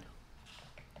 21.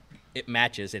 It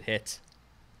matches. It hits.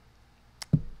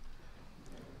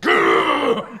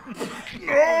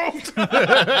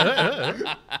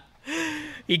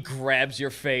 He grabs your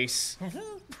face.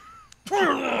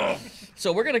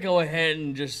 So we're gonna go ahead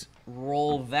and just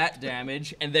roll that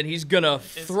damage, and then he's gonna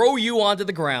throw you onto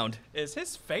the ground. Is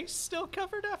his face still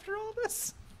covered after all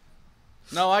this?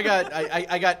 No, I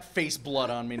got face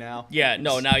blood on me now. Yeah,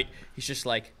 no, now he's just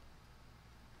like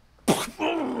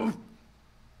 8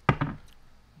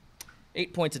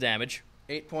 points of damage.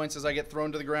 8 points as I get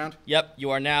thrown to the ground. Yep,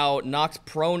 you are now knocked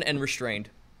prone and restrained.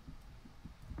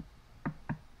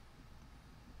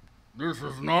 This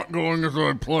is not going as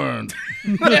I planned.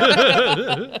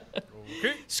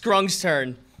 Scrung's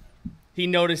turn. He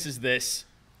notices this.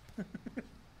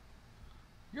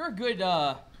 You're a good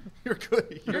You're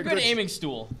good. You're a good aiming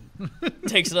stool.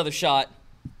 Takes another shot.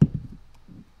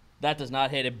 That does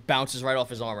not hit. It bounces right off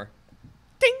his armor.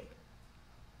 Ding!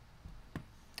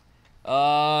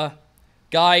 Guy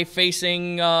with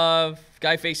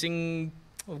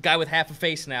half a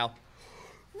face now.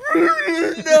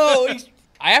 No!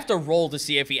 I have to roll to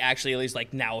see if he actually is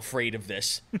like now afraid of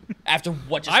this. After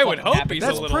what just I would hope happened. he's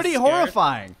That's a little pretty scared.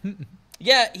 horrifying.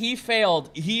 Yeah, he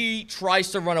failed. He tries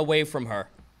to run away from her,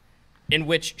 in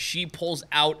which she pulls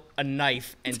out a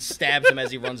knife and stabs him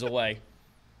as he runs away.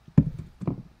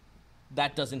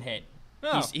 That doesn't hit.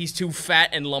 Oh. He's too fat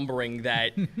and lumbering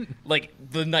that, like,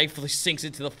 the knife sinks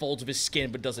into the folds of his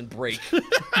skin but doesn't break.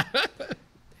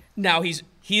 Now he's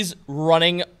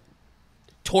running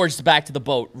towards the back to the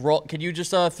boat. Can you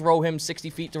just throw him 60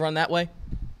 feet to run that way?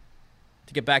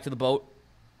 To get back to the boat?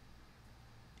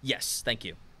 Yes, thank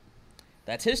you.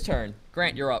 That's his turn.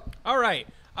 Grant, you're up. All right.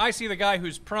 I see the guy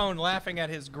who's prone laughing at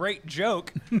his great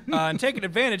joke and taking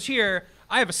advantage here.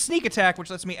 I have a sneak attack, which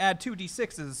lets me add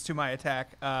 2d6s to my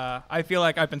attack. I feel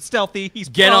like I've been stealthy. He's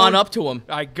Get prone. on up to him.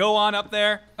 I go on up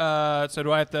there. So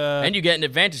do I have to... And you get an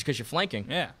advantage because you're flanking.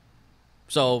 Yeah.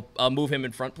 So move him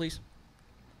in front, please.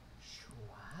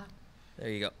 There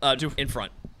you go. In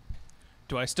front.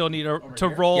 Do I still need to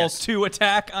roll Yes. 2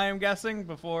 attack, I am guessing,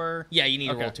 before... Yeah, you need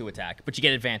to roll 2 attack, but you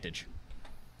get advantage.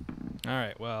 All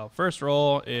right, well, first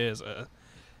roll is a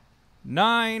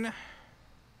 9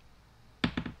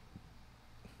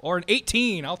 or an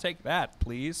 18. I'll take that,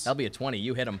 please. That'll be a 20.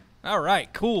 You hit him. All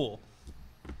right, cool.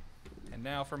 And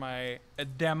now for my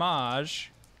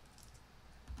damage.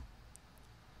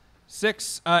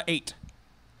 6, 8.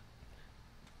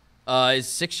 Is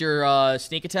 6 your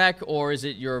sneak attack, or is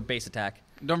it your base attack?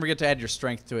 Don't forget to add your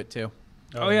strength to it, too.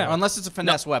 Oh, yeah. Unless it's a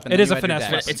finesse weapon. It then is you a add your finesse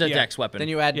dex. weapon. It's a Yeah. dex weapon. Then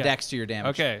you add Yeah. dex to your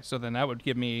damage. Okay, so then that would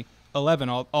give me 11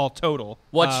 all total.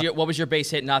 What was your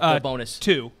base hit, not the bonus?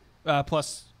 2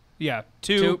 plus, yeah,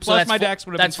 2 So plus that's my full- dex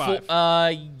would have been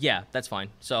 5. Yeah, that's fine.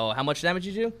 So how much damage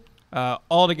you do?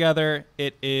 Altogether,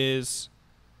 it is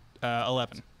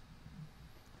 11.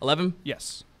 11?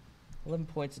 Yes. 11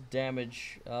 points of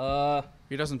damage.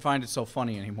 He doesn't find it so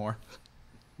funny anymore.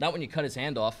 Not when you cut his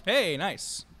hand off. Hey,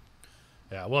 nice.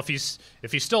 Yeah, well, if he's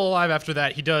still alive after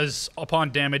that, he does,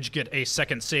 upon damage, get a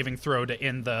second saving throw to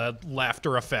end the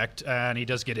laughter effect, and he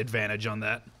does get advantage on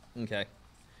that. Okay.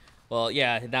 Well,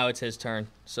 yeah, now it's his turn.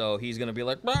 So he's going to be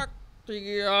like,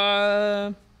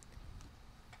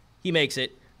 he makes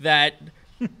it.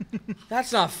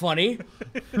 That's not funny.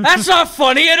 That's not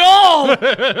funny at all.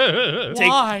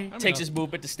 Why? Takes his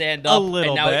movement to stand up.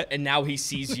 little bit. And now he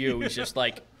sees you. He's just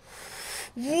like,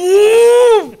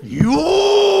 woo!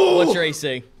 What's your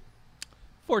AC?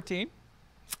 14.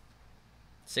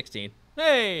 16.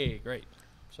 Hey, great.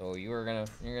 So you're gonna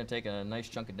take a nice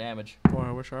chunk of damage. Boy,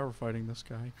 I wish I were fighting this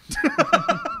guy.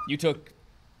 You took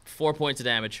 4 points of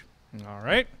damage. All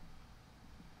right.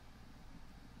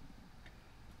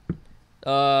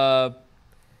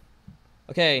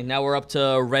 Okay, now we're up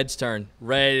to Red's turn.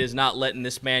 Red is not letting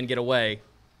this man get away.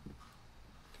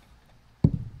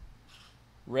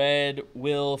 Red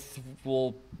will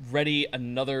ready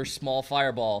another small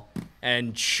fireball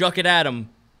and chuck it at him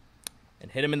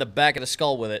and hit him in the back of the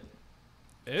skull with it.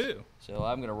 Ew. So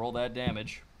I'm going to roll that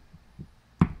damage.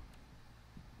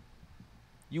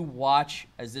 You watch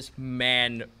as this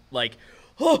man, like,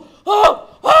 I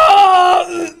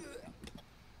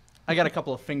got a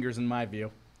couple of fingers in my view.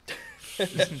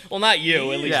 well, not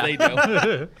you, at least they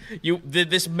do.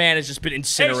 This man has just been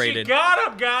incinerated.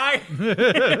 got him,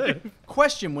 guy.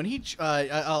 Question: when he,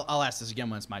 I'll ask this again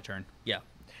when it's my turn. Yeah.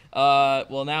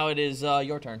 Well, now it is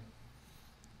your turn.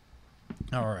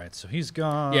 All right, so he's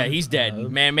gone. Yeah, he's dead.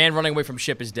 Man running away from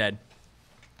ship is dead.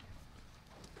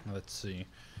 Let's see.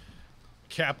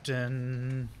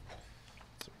 Captain.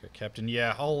 So we got Captain.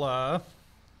 Yeah, I'll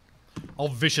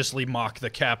viciously mock the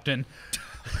captain.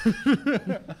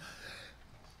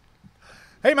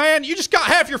 Hey, man, you just got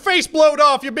half your face blowed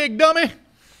off, you big dummy.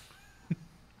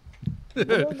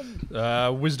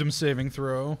 Wisdom saving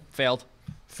throw. Failed.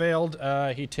 Failed.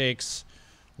 He takes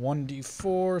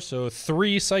 1d4, so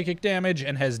 3 psychic damage,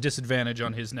 and has disadvantage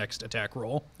on his next attack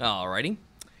roll. Alrighty.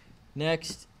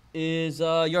 Next is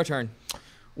your turn.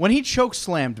 When he choke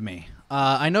slammed me,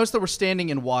 I noticed that we're standing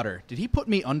in water. Did he put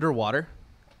me underwater?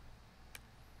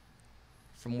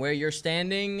 From where you're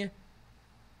standing,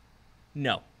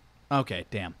 no. Okay,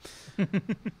 damn. I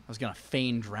was going to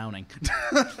feign drowning.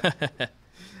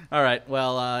 All right,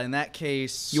 well, in that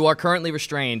case... You are currently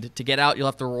restrained. To get out, you'll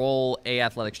have to roll a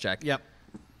athletics check. Yep.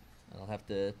 I'll have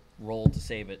to roll to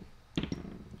save it.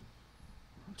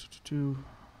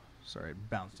 Sorry, it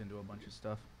bounced into a bunch of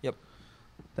stuff. Yep.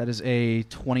 That is a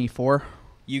 24.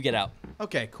 You get out.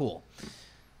 Okay, cool.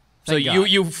 So Thank God.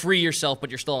 you free yourself, but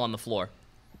you're still on the floor.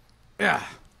 Yeah.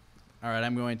 All right,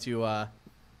 I'm going to... let's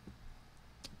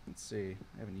see.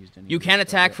 I haven't used any. You of this can stuff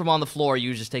attack yet. from on the floor.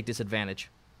 You just take disadvantage.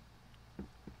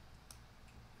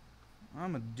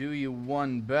 I'm going to do you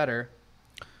one better.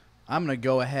 I'm going to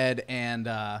go ahead and,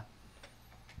 let's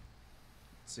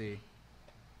see.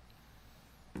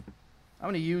 I'm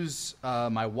going to use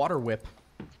my water whip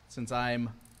since I'm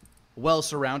well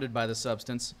surrounded by the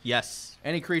substance. Yes.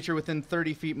 Any creature within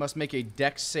 30 feet must make a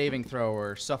dex saving throw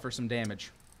or suffer some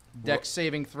damage. Dex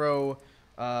saving throw,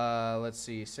 let's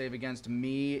see, save against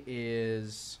me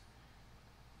is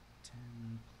 10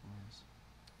 plus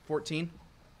 14.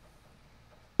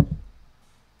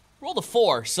 Roll the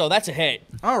 4, so that's a hit.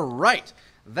 All right.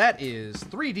 That is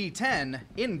 3d10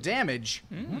 in damage.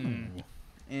 May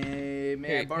I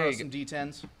Here borrow you some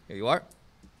d10s? Here you are.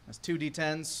 That's 2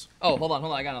 d10s. Oh, hold on.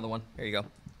 I got another one. Here you go.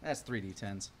 That's 3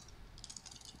 d10s.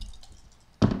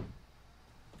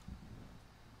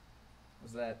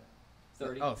 Was that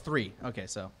 30. Oh, 3. Okay,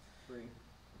 so 3.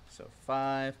 so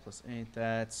 5 plus 8.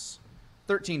 That's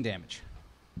 13 damage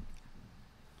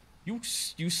You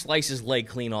slice his leg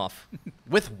clean off.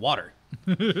 with water.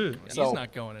 He's So-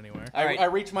 not going anywhere. All right. I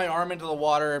reach my arm into the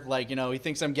water, like, you know, he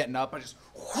thinks I'm getting up. I just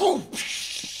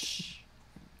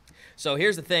So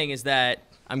here's the thing: is that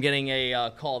I'm getting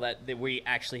a call that we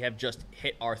actually have just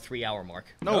hit our 3-hour mark.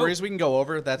 no worries. We can go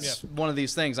over. That's one of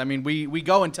these things. I mean, we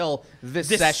go until this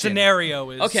This session. scenario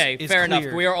is Okay, is fair clear.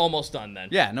 enough. We are almost done then.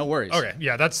 Yeah, no worries. Okay,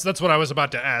 yeah, that's what I was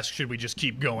about to ask. Should we just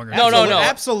keep going? Or No, no, no.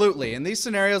 Absolutely. In these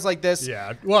scenarios like this,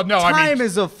 Yeah. Well, no, time I mean,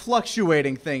 is a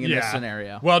fluctuating thing in yeah. this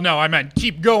scenario. Well, no, I meant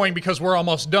keep going because we're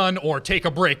almost done, or take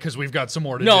a break because we've got some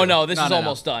more to do. No, this No, is no, no.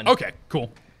 almost done. Okay,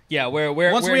 cool. Yeah, we're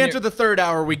Once we're we near- enter the 3rd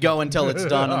hour, we go until it's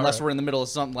done, unless right. we're in the middle of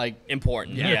something like...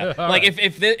 important. Yeah. Yeah. All Like right.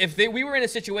 if we were in a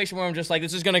situation where I'm just like,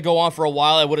 this is gonna go on for a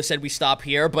while, I would have said we stop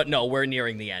here, but no, we're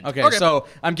nearing the end. Okay, so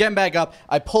I'm getting back up.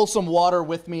 I pull some water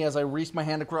with me as I reach my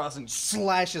hand across and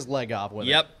slash his leg off with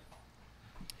it. Yep.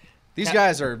 These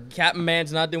guys are... Captain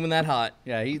Man's not doing that hot.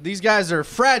 Yeah, these guys are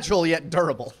fragile yet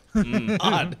durable.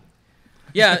 Odd.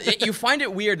 Yeah, you find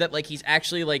it weird that like he's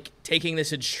actually like taking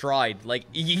this in stride. Like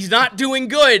he's not doing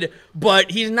good,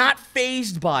 but he's not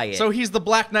phased by it. So he's the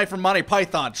Black Knight from Monty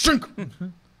Python. Shunk.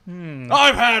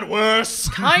 I've had worse.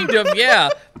 kind of,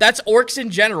 yeah. That's orcs in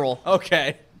general.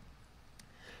 Okay.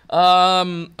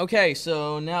 Okay,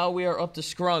 so now we are up to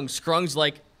Scrung. Scrung's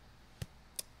like,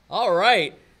 all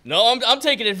right, no, I'm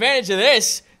taking advantage of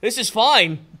this. This is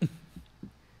fine.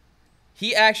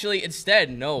 He actually,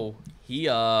 instead, no, he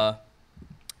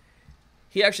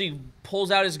actually pulls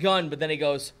out his gun, but then he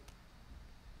goes,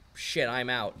 shit, I'm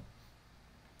out.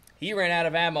 He ran out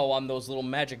of ammo on those little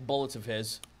magic bullets of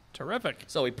his. Terrific.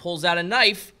 So he pulls out a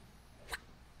knife.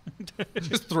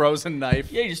 Just throws a knife.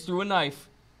 Yeah, he just threw a knife.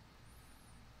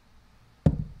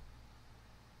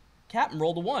 Captain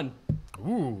rolled a 1.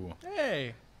 Ooh.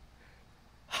 Hey.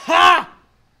 Ha!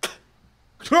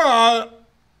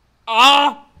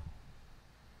 Ah!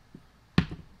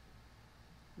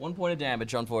 1 point of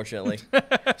damage, unfortunately.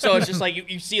 So it's just like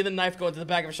you see the knife go into the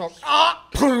back of his shoulder. Ah!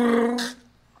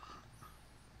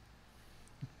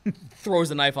 Throws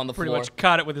the knife on the Pretty floor. much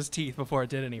caught it with his teeth before it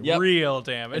did any Yep. real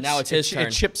damage. And now it's his turn.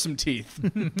 It chipped some teeth.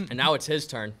 And now it's his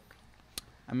turn.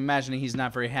 I'm imagining he's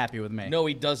not very happy with me. No,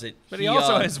 he doesn't. but he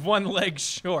also has one leg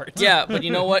short. Yeah, but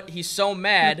you know what? He's so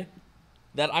mad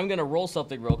that I'm gonna roll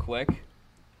something real quick.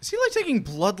 Is he like taking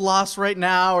blood loss right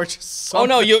now, or just? Oh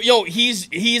no, something?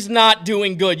 he's not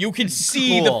doing good. You can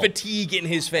see Cool. the fatigue in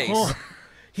his face.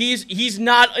 He's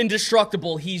not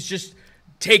indestructible. He's just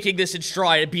taking this in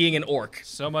stride at being an orc.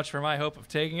 So much for my hope of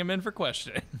taking him in for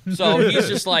questioning. So he's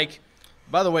just like,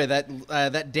 By the way,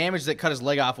 that damage that cut his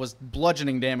leg off was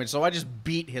bludgeoning damage, so I just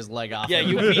beat his leg off. Yeah,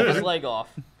 you beat his leg off.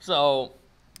 So,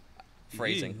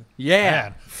 phrasing. Yeah.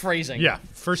 Man. Phrasing. Yeah.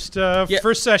 First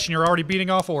session, you're already beating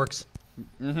off orcs.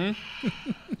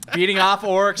 Beating off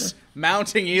orcs,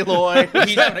 mounting Eloy.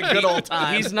 He's having a good old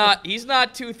time. He's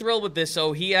not too thrilled with this,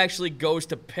 so he actually goes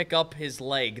to pick up his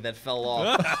leg that fell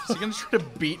off. Is he gonna try to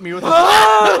beat me with his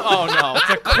Oh no. It's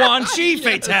a Quan Chi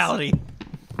fatality.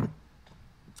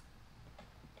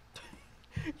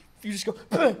 You just go.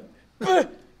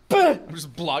 I'm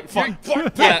just block. Fuck.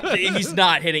 Yeah, he's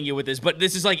not hitting you with this, but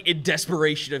this is like in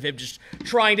desperation of him just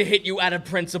trying to hit you out of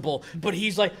principle. But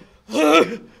he's like,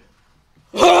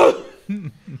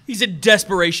 he's in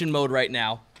desperation mode right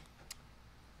now.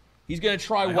 He's gonna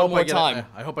try one more time.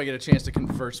 I hope I get a chance to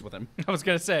converse with him. I was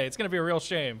gonna say it's gonna be a real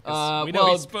shame. 'Cause we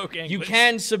know he spoke English. You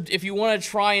can if you want to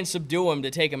try and subdue him to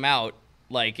take him out.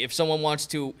 Like if someone wants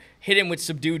to hit him with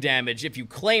subdue damage, if you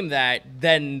claim that,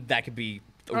 then that could be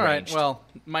arranged. All right. Well,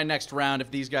 my next round, if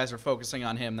these guys are focusing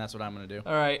on him, that's what I'm gonna do.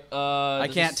 All right. I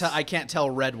can't tell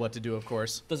Red what to do, of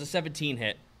course. Does a 17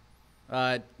 hit?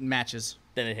 Matches.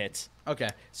 Then it hits. Okay.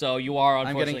 So you are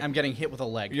unfortunately. I'm getting hit with a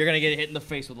leg. You're gonna get hit in the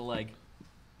face with a leg.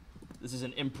 This is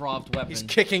an improv weapon. He's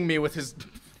kicking me with his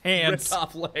hands. ripped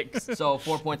off legs. So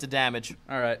 4 points of damage.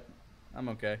 All right. I'm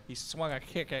okay. He swung a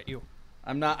kick at you.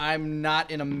 I'm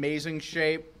not in amazing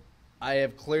shape. I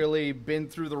have clearly been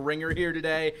through the ringer here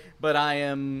today, but I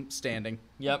am standing.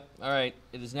 Yep. All right.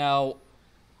 It is now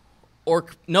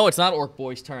Orc. No, it's not Orc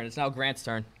Boy's turn. It's now Grant's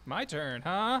turn. My turn,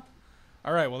 huh?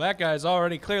 All right, well, that guy's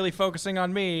already clearly focusing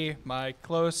on me. My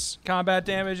close combat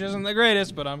damage isn't the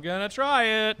greatest, but I'm going to try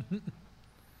it.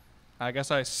 I guess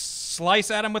I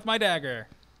slice at him with my dagger.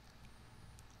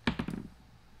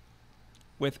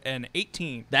 With an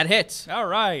 18. That hits. All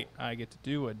right, I get to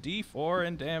do a D4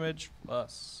 in damage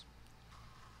plus.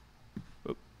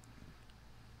 Oop.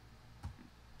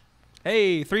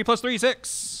 Hey, 3 plus 3,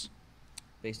 6.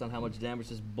 Based on how much damage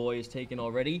this boy has taken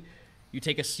already, you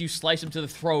slice him to the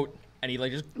throat, and he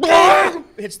like just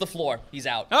hits the floor. He's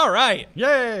out. All right.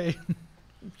 Yay!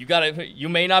 You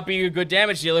may not be a good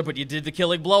damage dealer, but you did the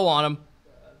killing blow on him.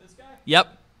 This guy?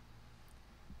 Yep.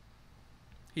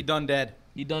 He done dead.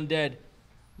 He done dead.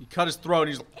 You cut his throat.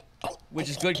 He's Which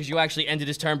is good because you actually ended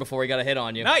his turn before he got a hit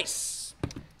on you. Nice.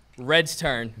 Red's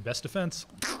turn. Best defense.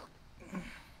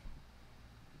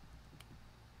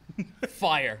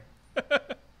 Fire.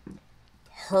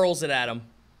 Hurls it at him.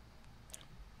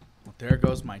 well, there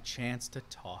goes my chance to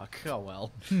talk. Oh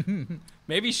well.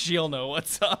 Maybe she'll know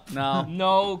what's up. No.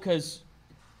 No, because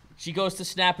she goes to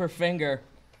snap her finger,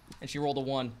 and she rolled a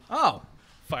 1. Oh.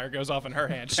 Fire goes off in her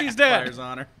hand. She's dead. Fire's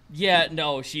on her. Yeah,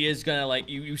 no, she is gonna like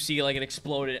you see like it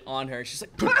exploded on her. She's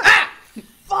like, ah!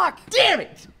 Fuck, damn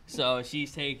it! So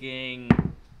she's taking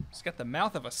She's got the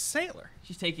mouth of a sailor.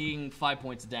 5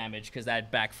 points of damage because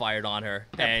that backfired on her.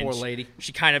 That and poor lady.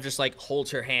 She kind of just like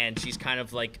holds her hand. She's kind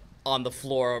of like on the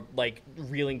floor, like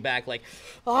reeling back, like,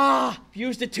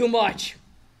 used it too much.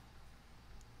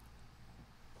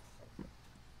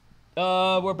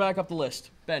 We're back up the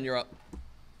list. Ben, you're up.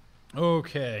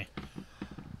 Okay.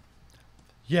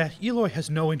 Yeah, Eloy has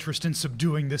no interest in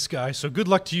subduing this guy, so good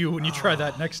luck to you when you try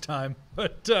that next time.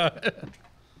 But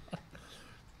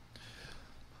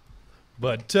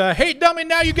hey, dummy,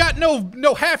 now you got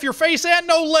no half your face and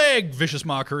no leg. Vicious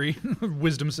mockery.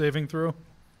 Wisdom saving throw.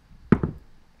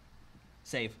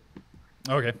 Save.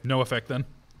 Okay, no effect then.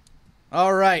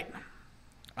 All right.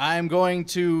 I'm going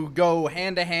to go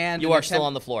hand to hand. You are still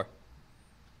on the floor.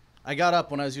 I got up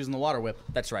when I was using the water whip.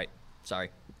 That's right.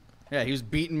 Sorry. Yeah, he was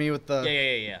beating me with the.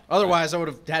 Yeah. Otherwise, I would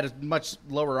have had a much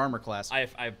lower armor class. I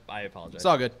apologize. It's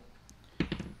all good.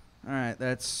 All right,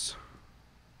 that's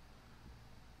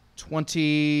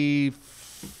 26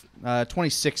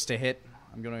 to hit.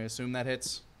 I'm going to assume that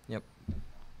hits. Yep.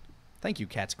 Thank you,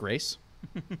 Cat's Grace.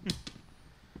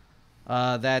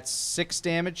 That's 6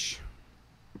 damage.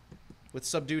 With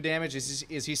subdue damage,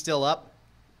 is he still up?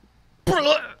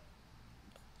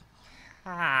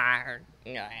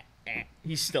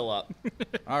 He's still up.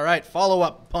 All right,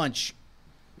 follow-up punch.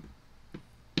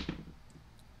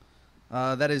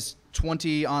 That is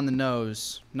 20 on the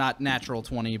nose. Not natural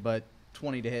 20, but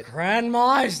 20 to hit.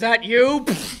 Grandma, is that you?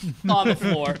 On the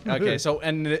floor. Okay, so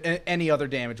and any other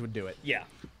damage would do it. Yeah.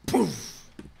 Poof.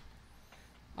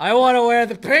 I want to wear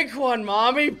the pink one,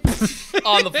 Mommy.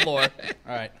 On the floor.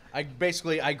 All right. I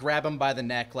grab him by the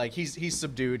neck, like he's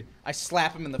subdued. I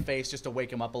slap him in the face just to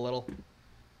wake him up a little.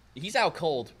 He's out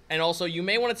cold. And also, you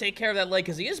may want to take care of that leg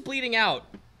because he is bleeding out.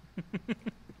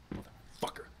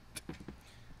 Fucker.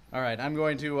 All right, I'm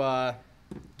going to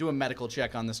do a medical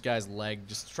check on this guy's leg.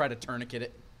 Just try to tourniquet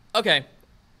it. Okay.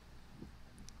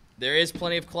 There is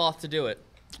plenty of cloth to do it.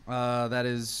 That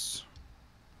is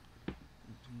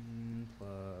 15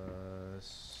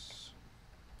 plus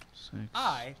 6.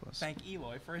 I plus- thank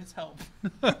Eloy for his help.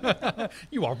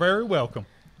 You are very welcome.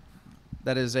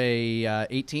 That is a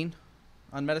 18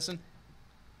 on medicine.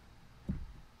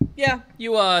 Yeah,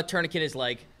 you tourniquet his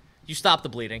leg. You stop the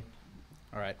bleeding.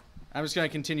 All right. I'm just gonna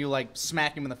continue like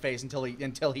smack him in the face until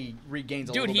he regains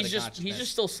a Dude, little bit he's of just consciousness.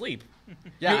 still asleep.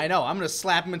 Yeah, I know. I'm gonna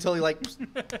slap him until he like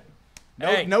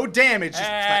Hey. no damage. Just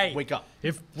Hey. slap, wake up.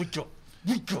 Wake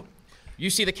up. You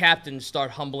see the captain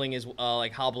start hobbling his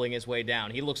way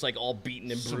down. He looks like all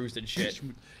beaten and bruised and shit.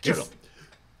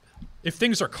 If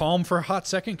things are calm for a hot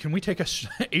second, can we take a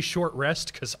short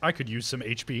rest? Because I could use some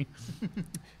HP.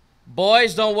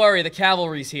 Boys, don't worry. The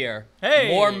cavalry's here. Hey.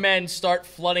 More men start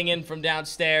flooding in from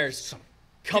downstairs,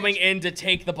 coming in to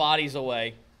take the bodies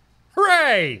away.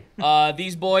 Hooray!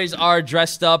 These boys are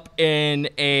dressed up in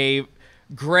a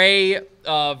gray,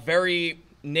 very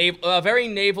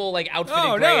naval like outfitted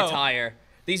Oh, gray no. attire.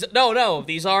 These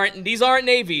aren't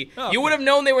Navy. Oh, You would have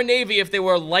known they were Navy if they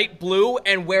were light blue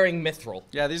and wearing mithril.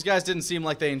 Yeah, these guys didn't seem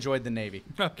like they enjoyed the Navy.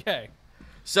 Okay.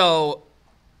 So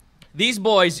these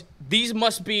boys, this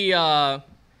must be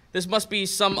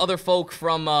some other folk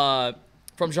from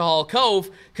Jahal Cove,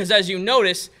 because as you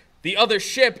notice, the other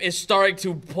ship is starting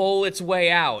to pull its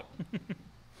way out.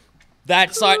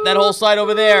 That whole side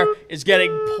over there is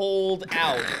getting pulled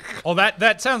out. Oh,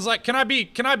 that sounds like. Can I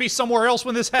be somewhere else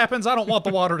when this happens? I don't want the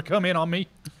water to come in on me.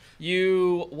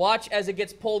 You watch as it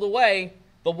gets pulled away.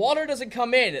 The water doesn't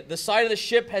come in. The side of the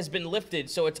ship has been lifted,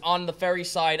 so it's on the ferry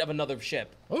side of another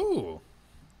ship. Ooh,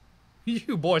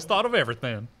 you boys thought of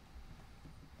everything.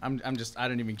 I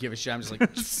don't even give a shit. I'm just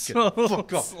like, So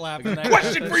fuck off. slapping that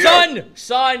Question for you!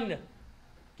 Son!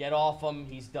 Get off him.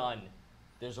 He's done.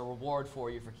 There's a reward for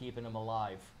you for keeping him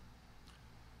alive.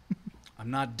 I'm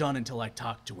not done until I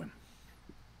talk to him.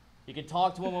 You can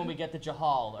talk to him when we get to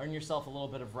Jahal. Earn yourself a little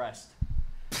bit of rest.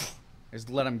 Just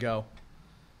let him go.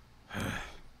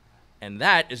 And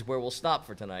that is where we'll stop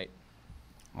for tonight.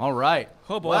 All right.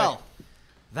 Oh, boy. Well,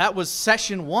 that was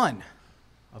session 1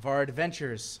 of our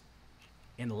adventures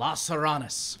in Las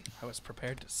Serranas. I was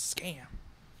prepared to scam.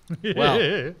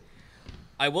 Well,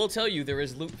 I will tell you there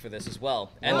is loot for this as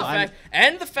well. And Well,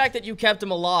 the fact that you kept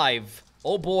him alive.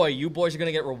 Oh boy, you boys are going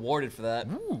to get rewarded for that.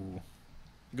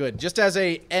 good. Just as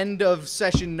a end of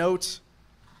session note,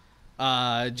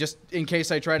 just in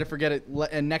case I try to forget it,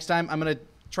 and next time I'm going to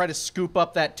try to scoop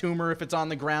up that tumor if it's on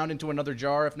the ground into another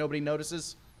jar if nobody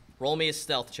notices. Roll me a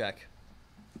stealth check.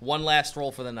 One last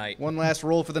roll for the night. One last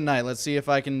roll for the night. Let's see if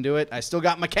I can do it. I still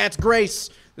got my cat's grace.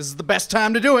 This is the best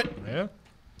time to do it.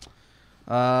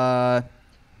 Yeah.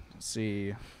 Let's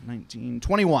see. 19,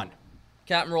 21.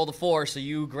 Captain rolled a 4, so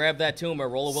you grab that tumor.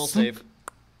 Roll a will save.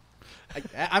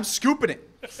 I'm scooping it.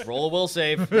 Roll a will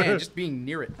save. Man, just being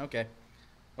near it. Okay.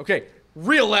 Okay.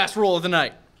 Real last roll of the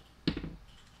night.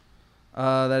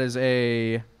 That is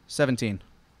a 17.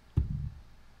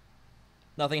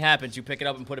 Nothing happens. You pick it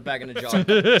up and put it back in the jar.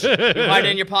 You hide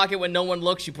it in your pocket when no one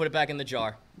looks. You put it back in the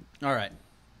jar. All right.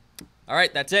 All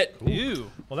right, that's it.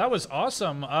 Ew. Well, that was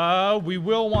awesome. We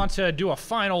will want to do a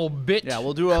final bit. Yeah,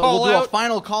 we'll do a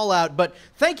final call out. But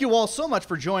thank you all so much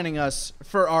for joining us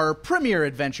for our premiere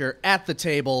adventure at the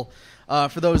table.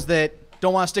 For those that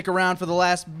don't want to stick around for the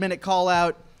last minute call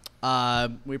out,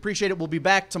 we appreciate it. We'll be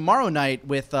back tomorrow night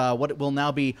with what will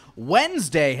now be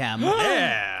Wednesday Hem.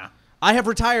 Yeah. I have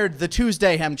retired the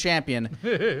Tuesday Hem champion,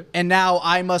 and now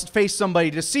I must face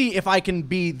somebody to see if I can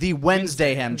be the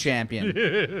Wednesday Hem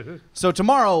champion. So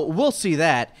tomorrow, we'll see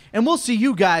that, and we'll see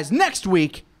you guys next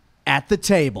week at the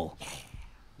table.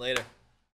 Later.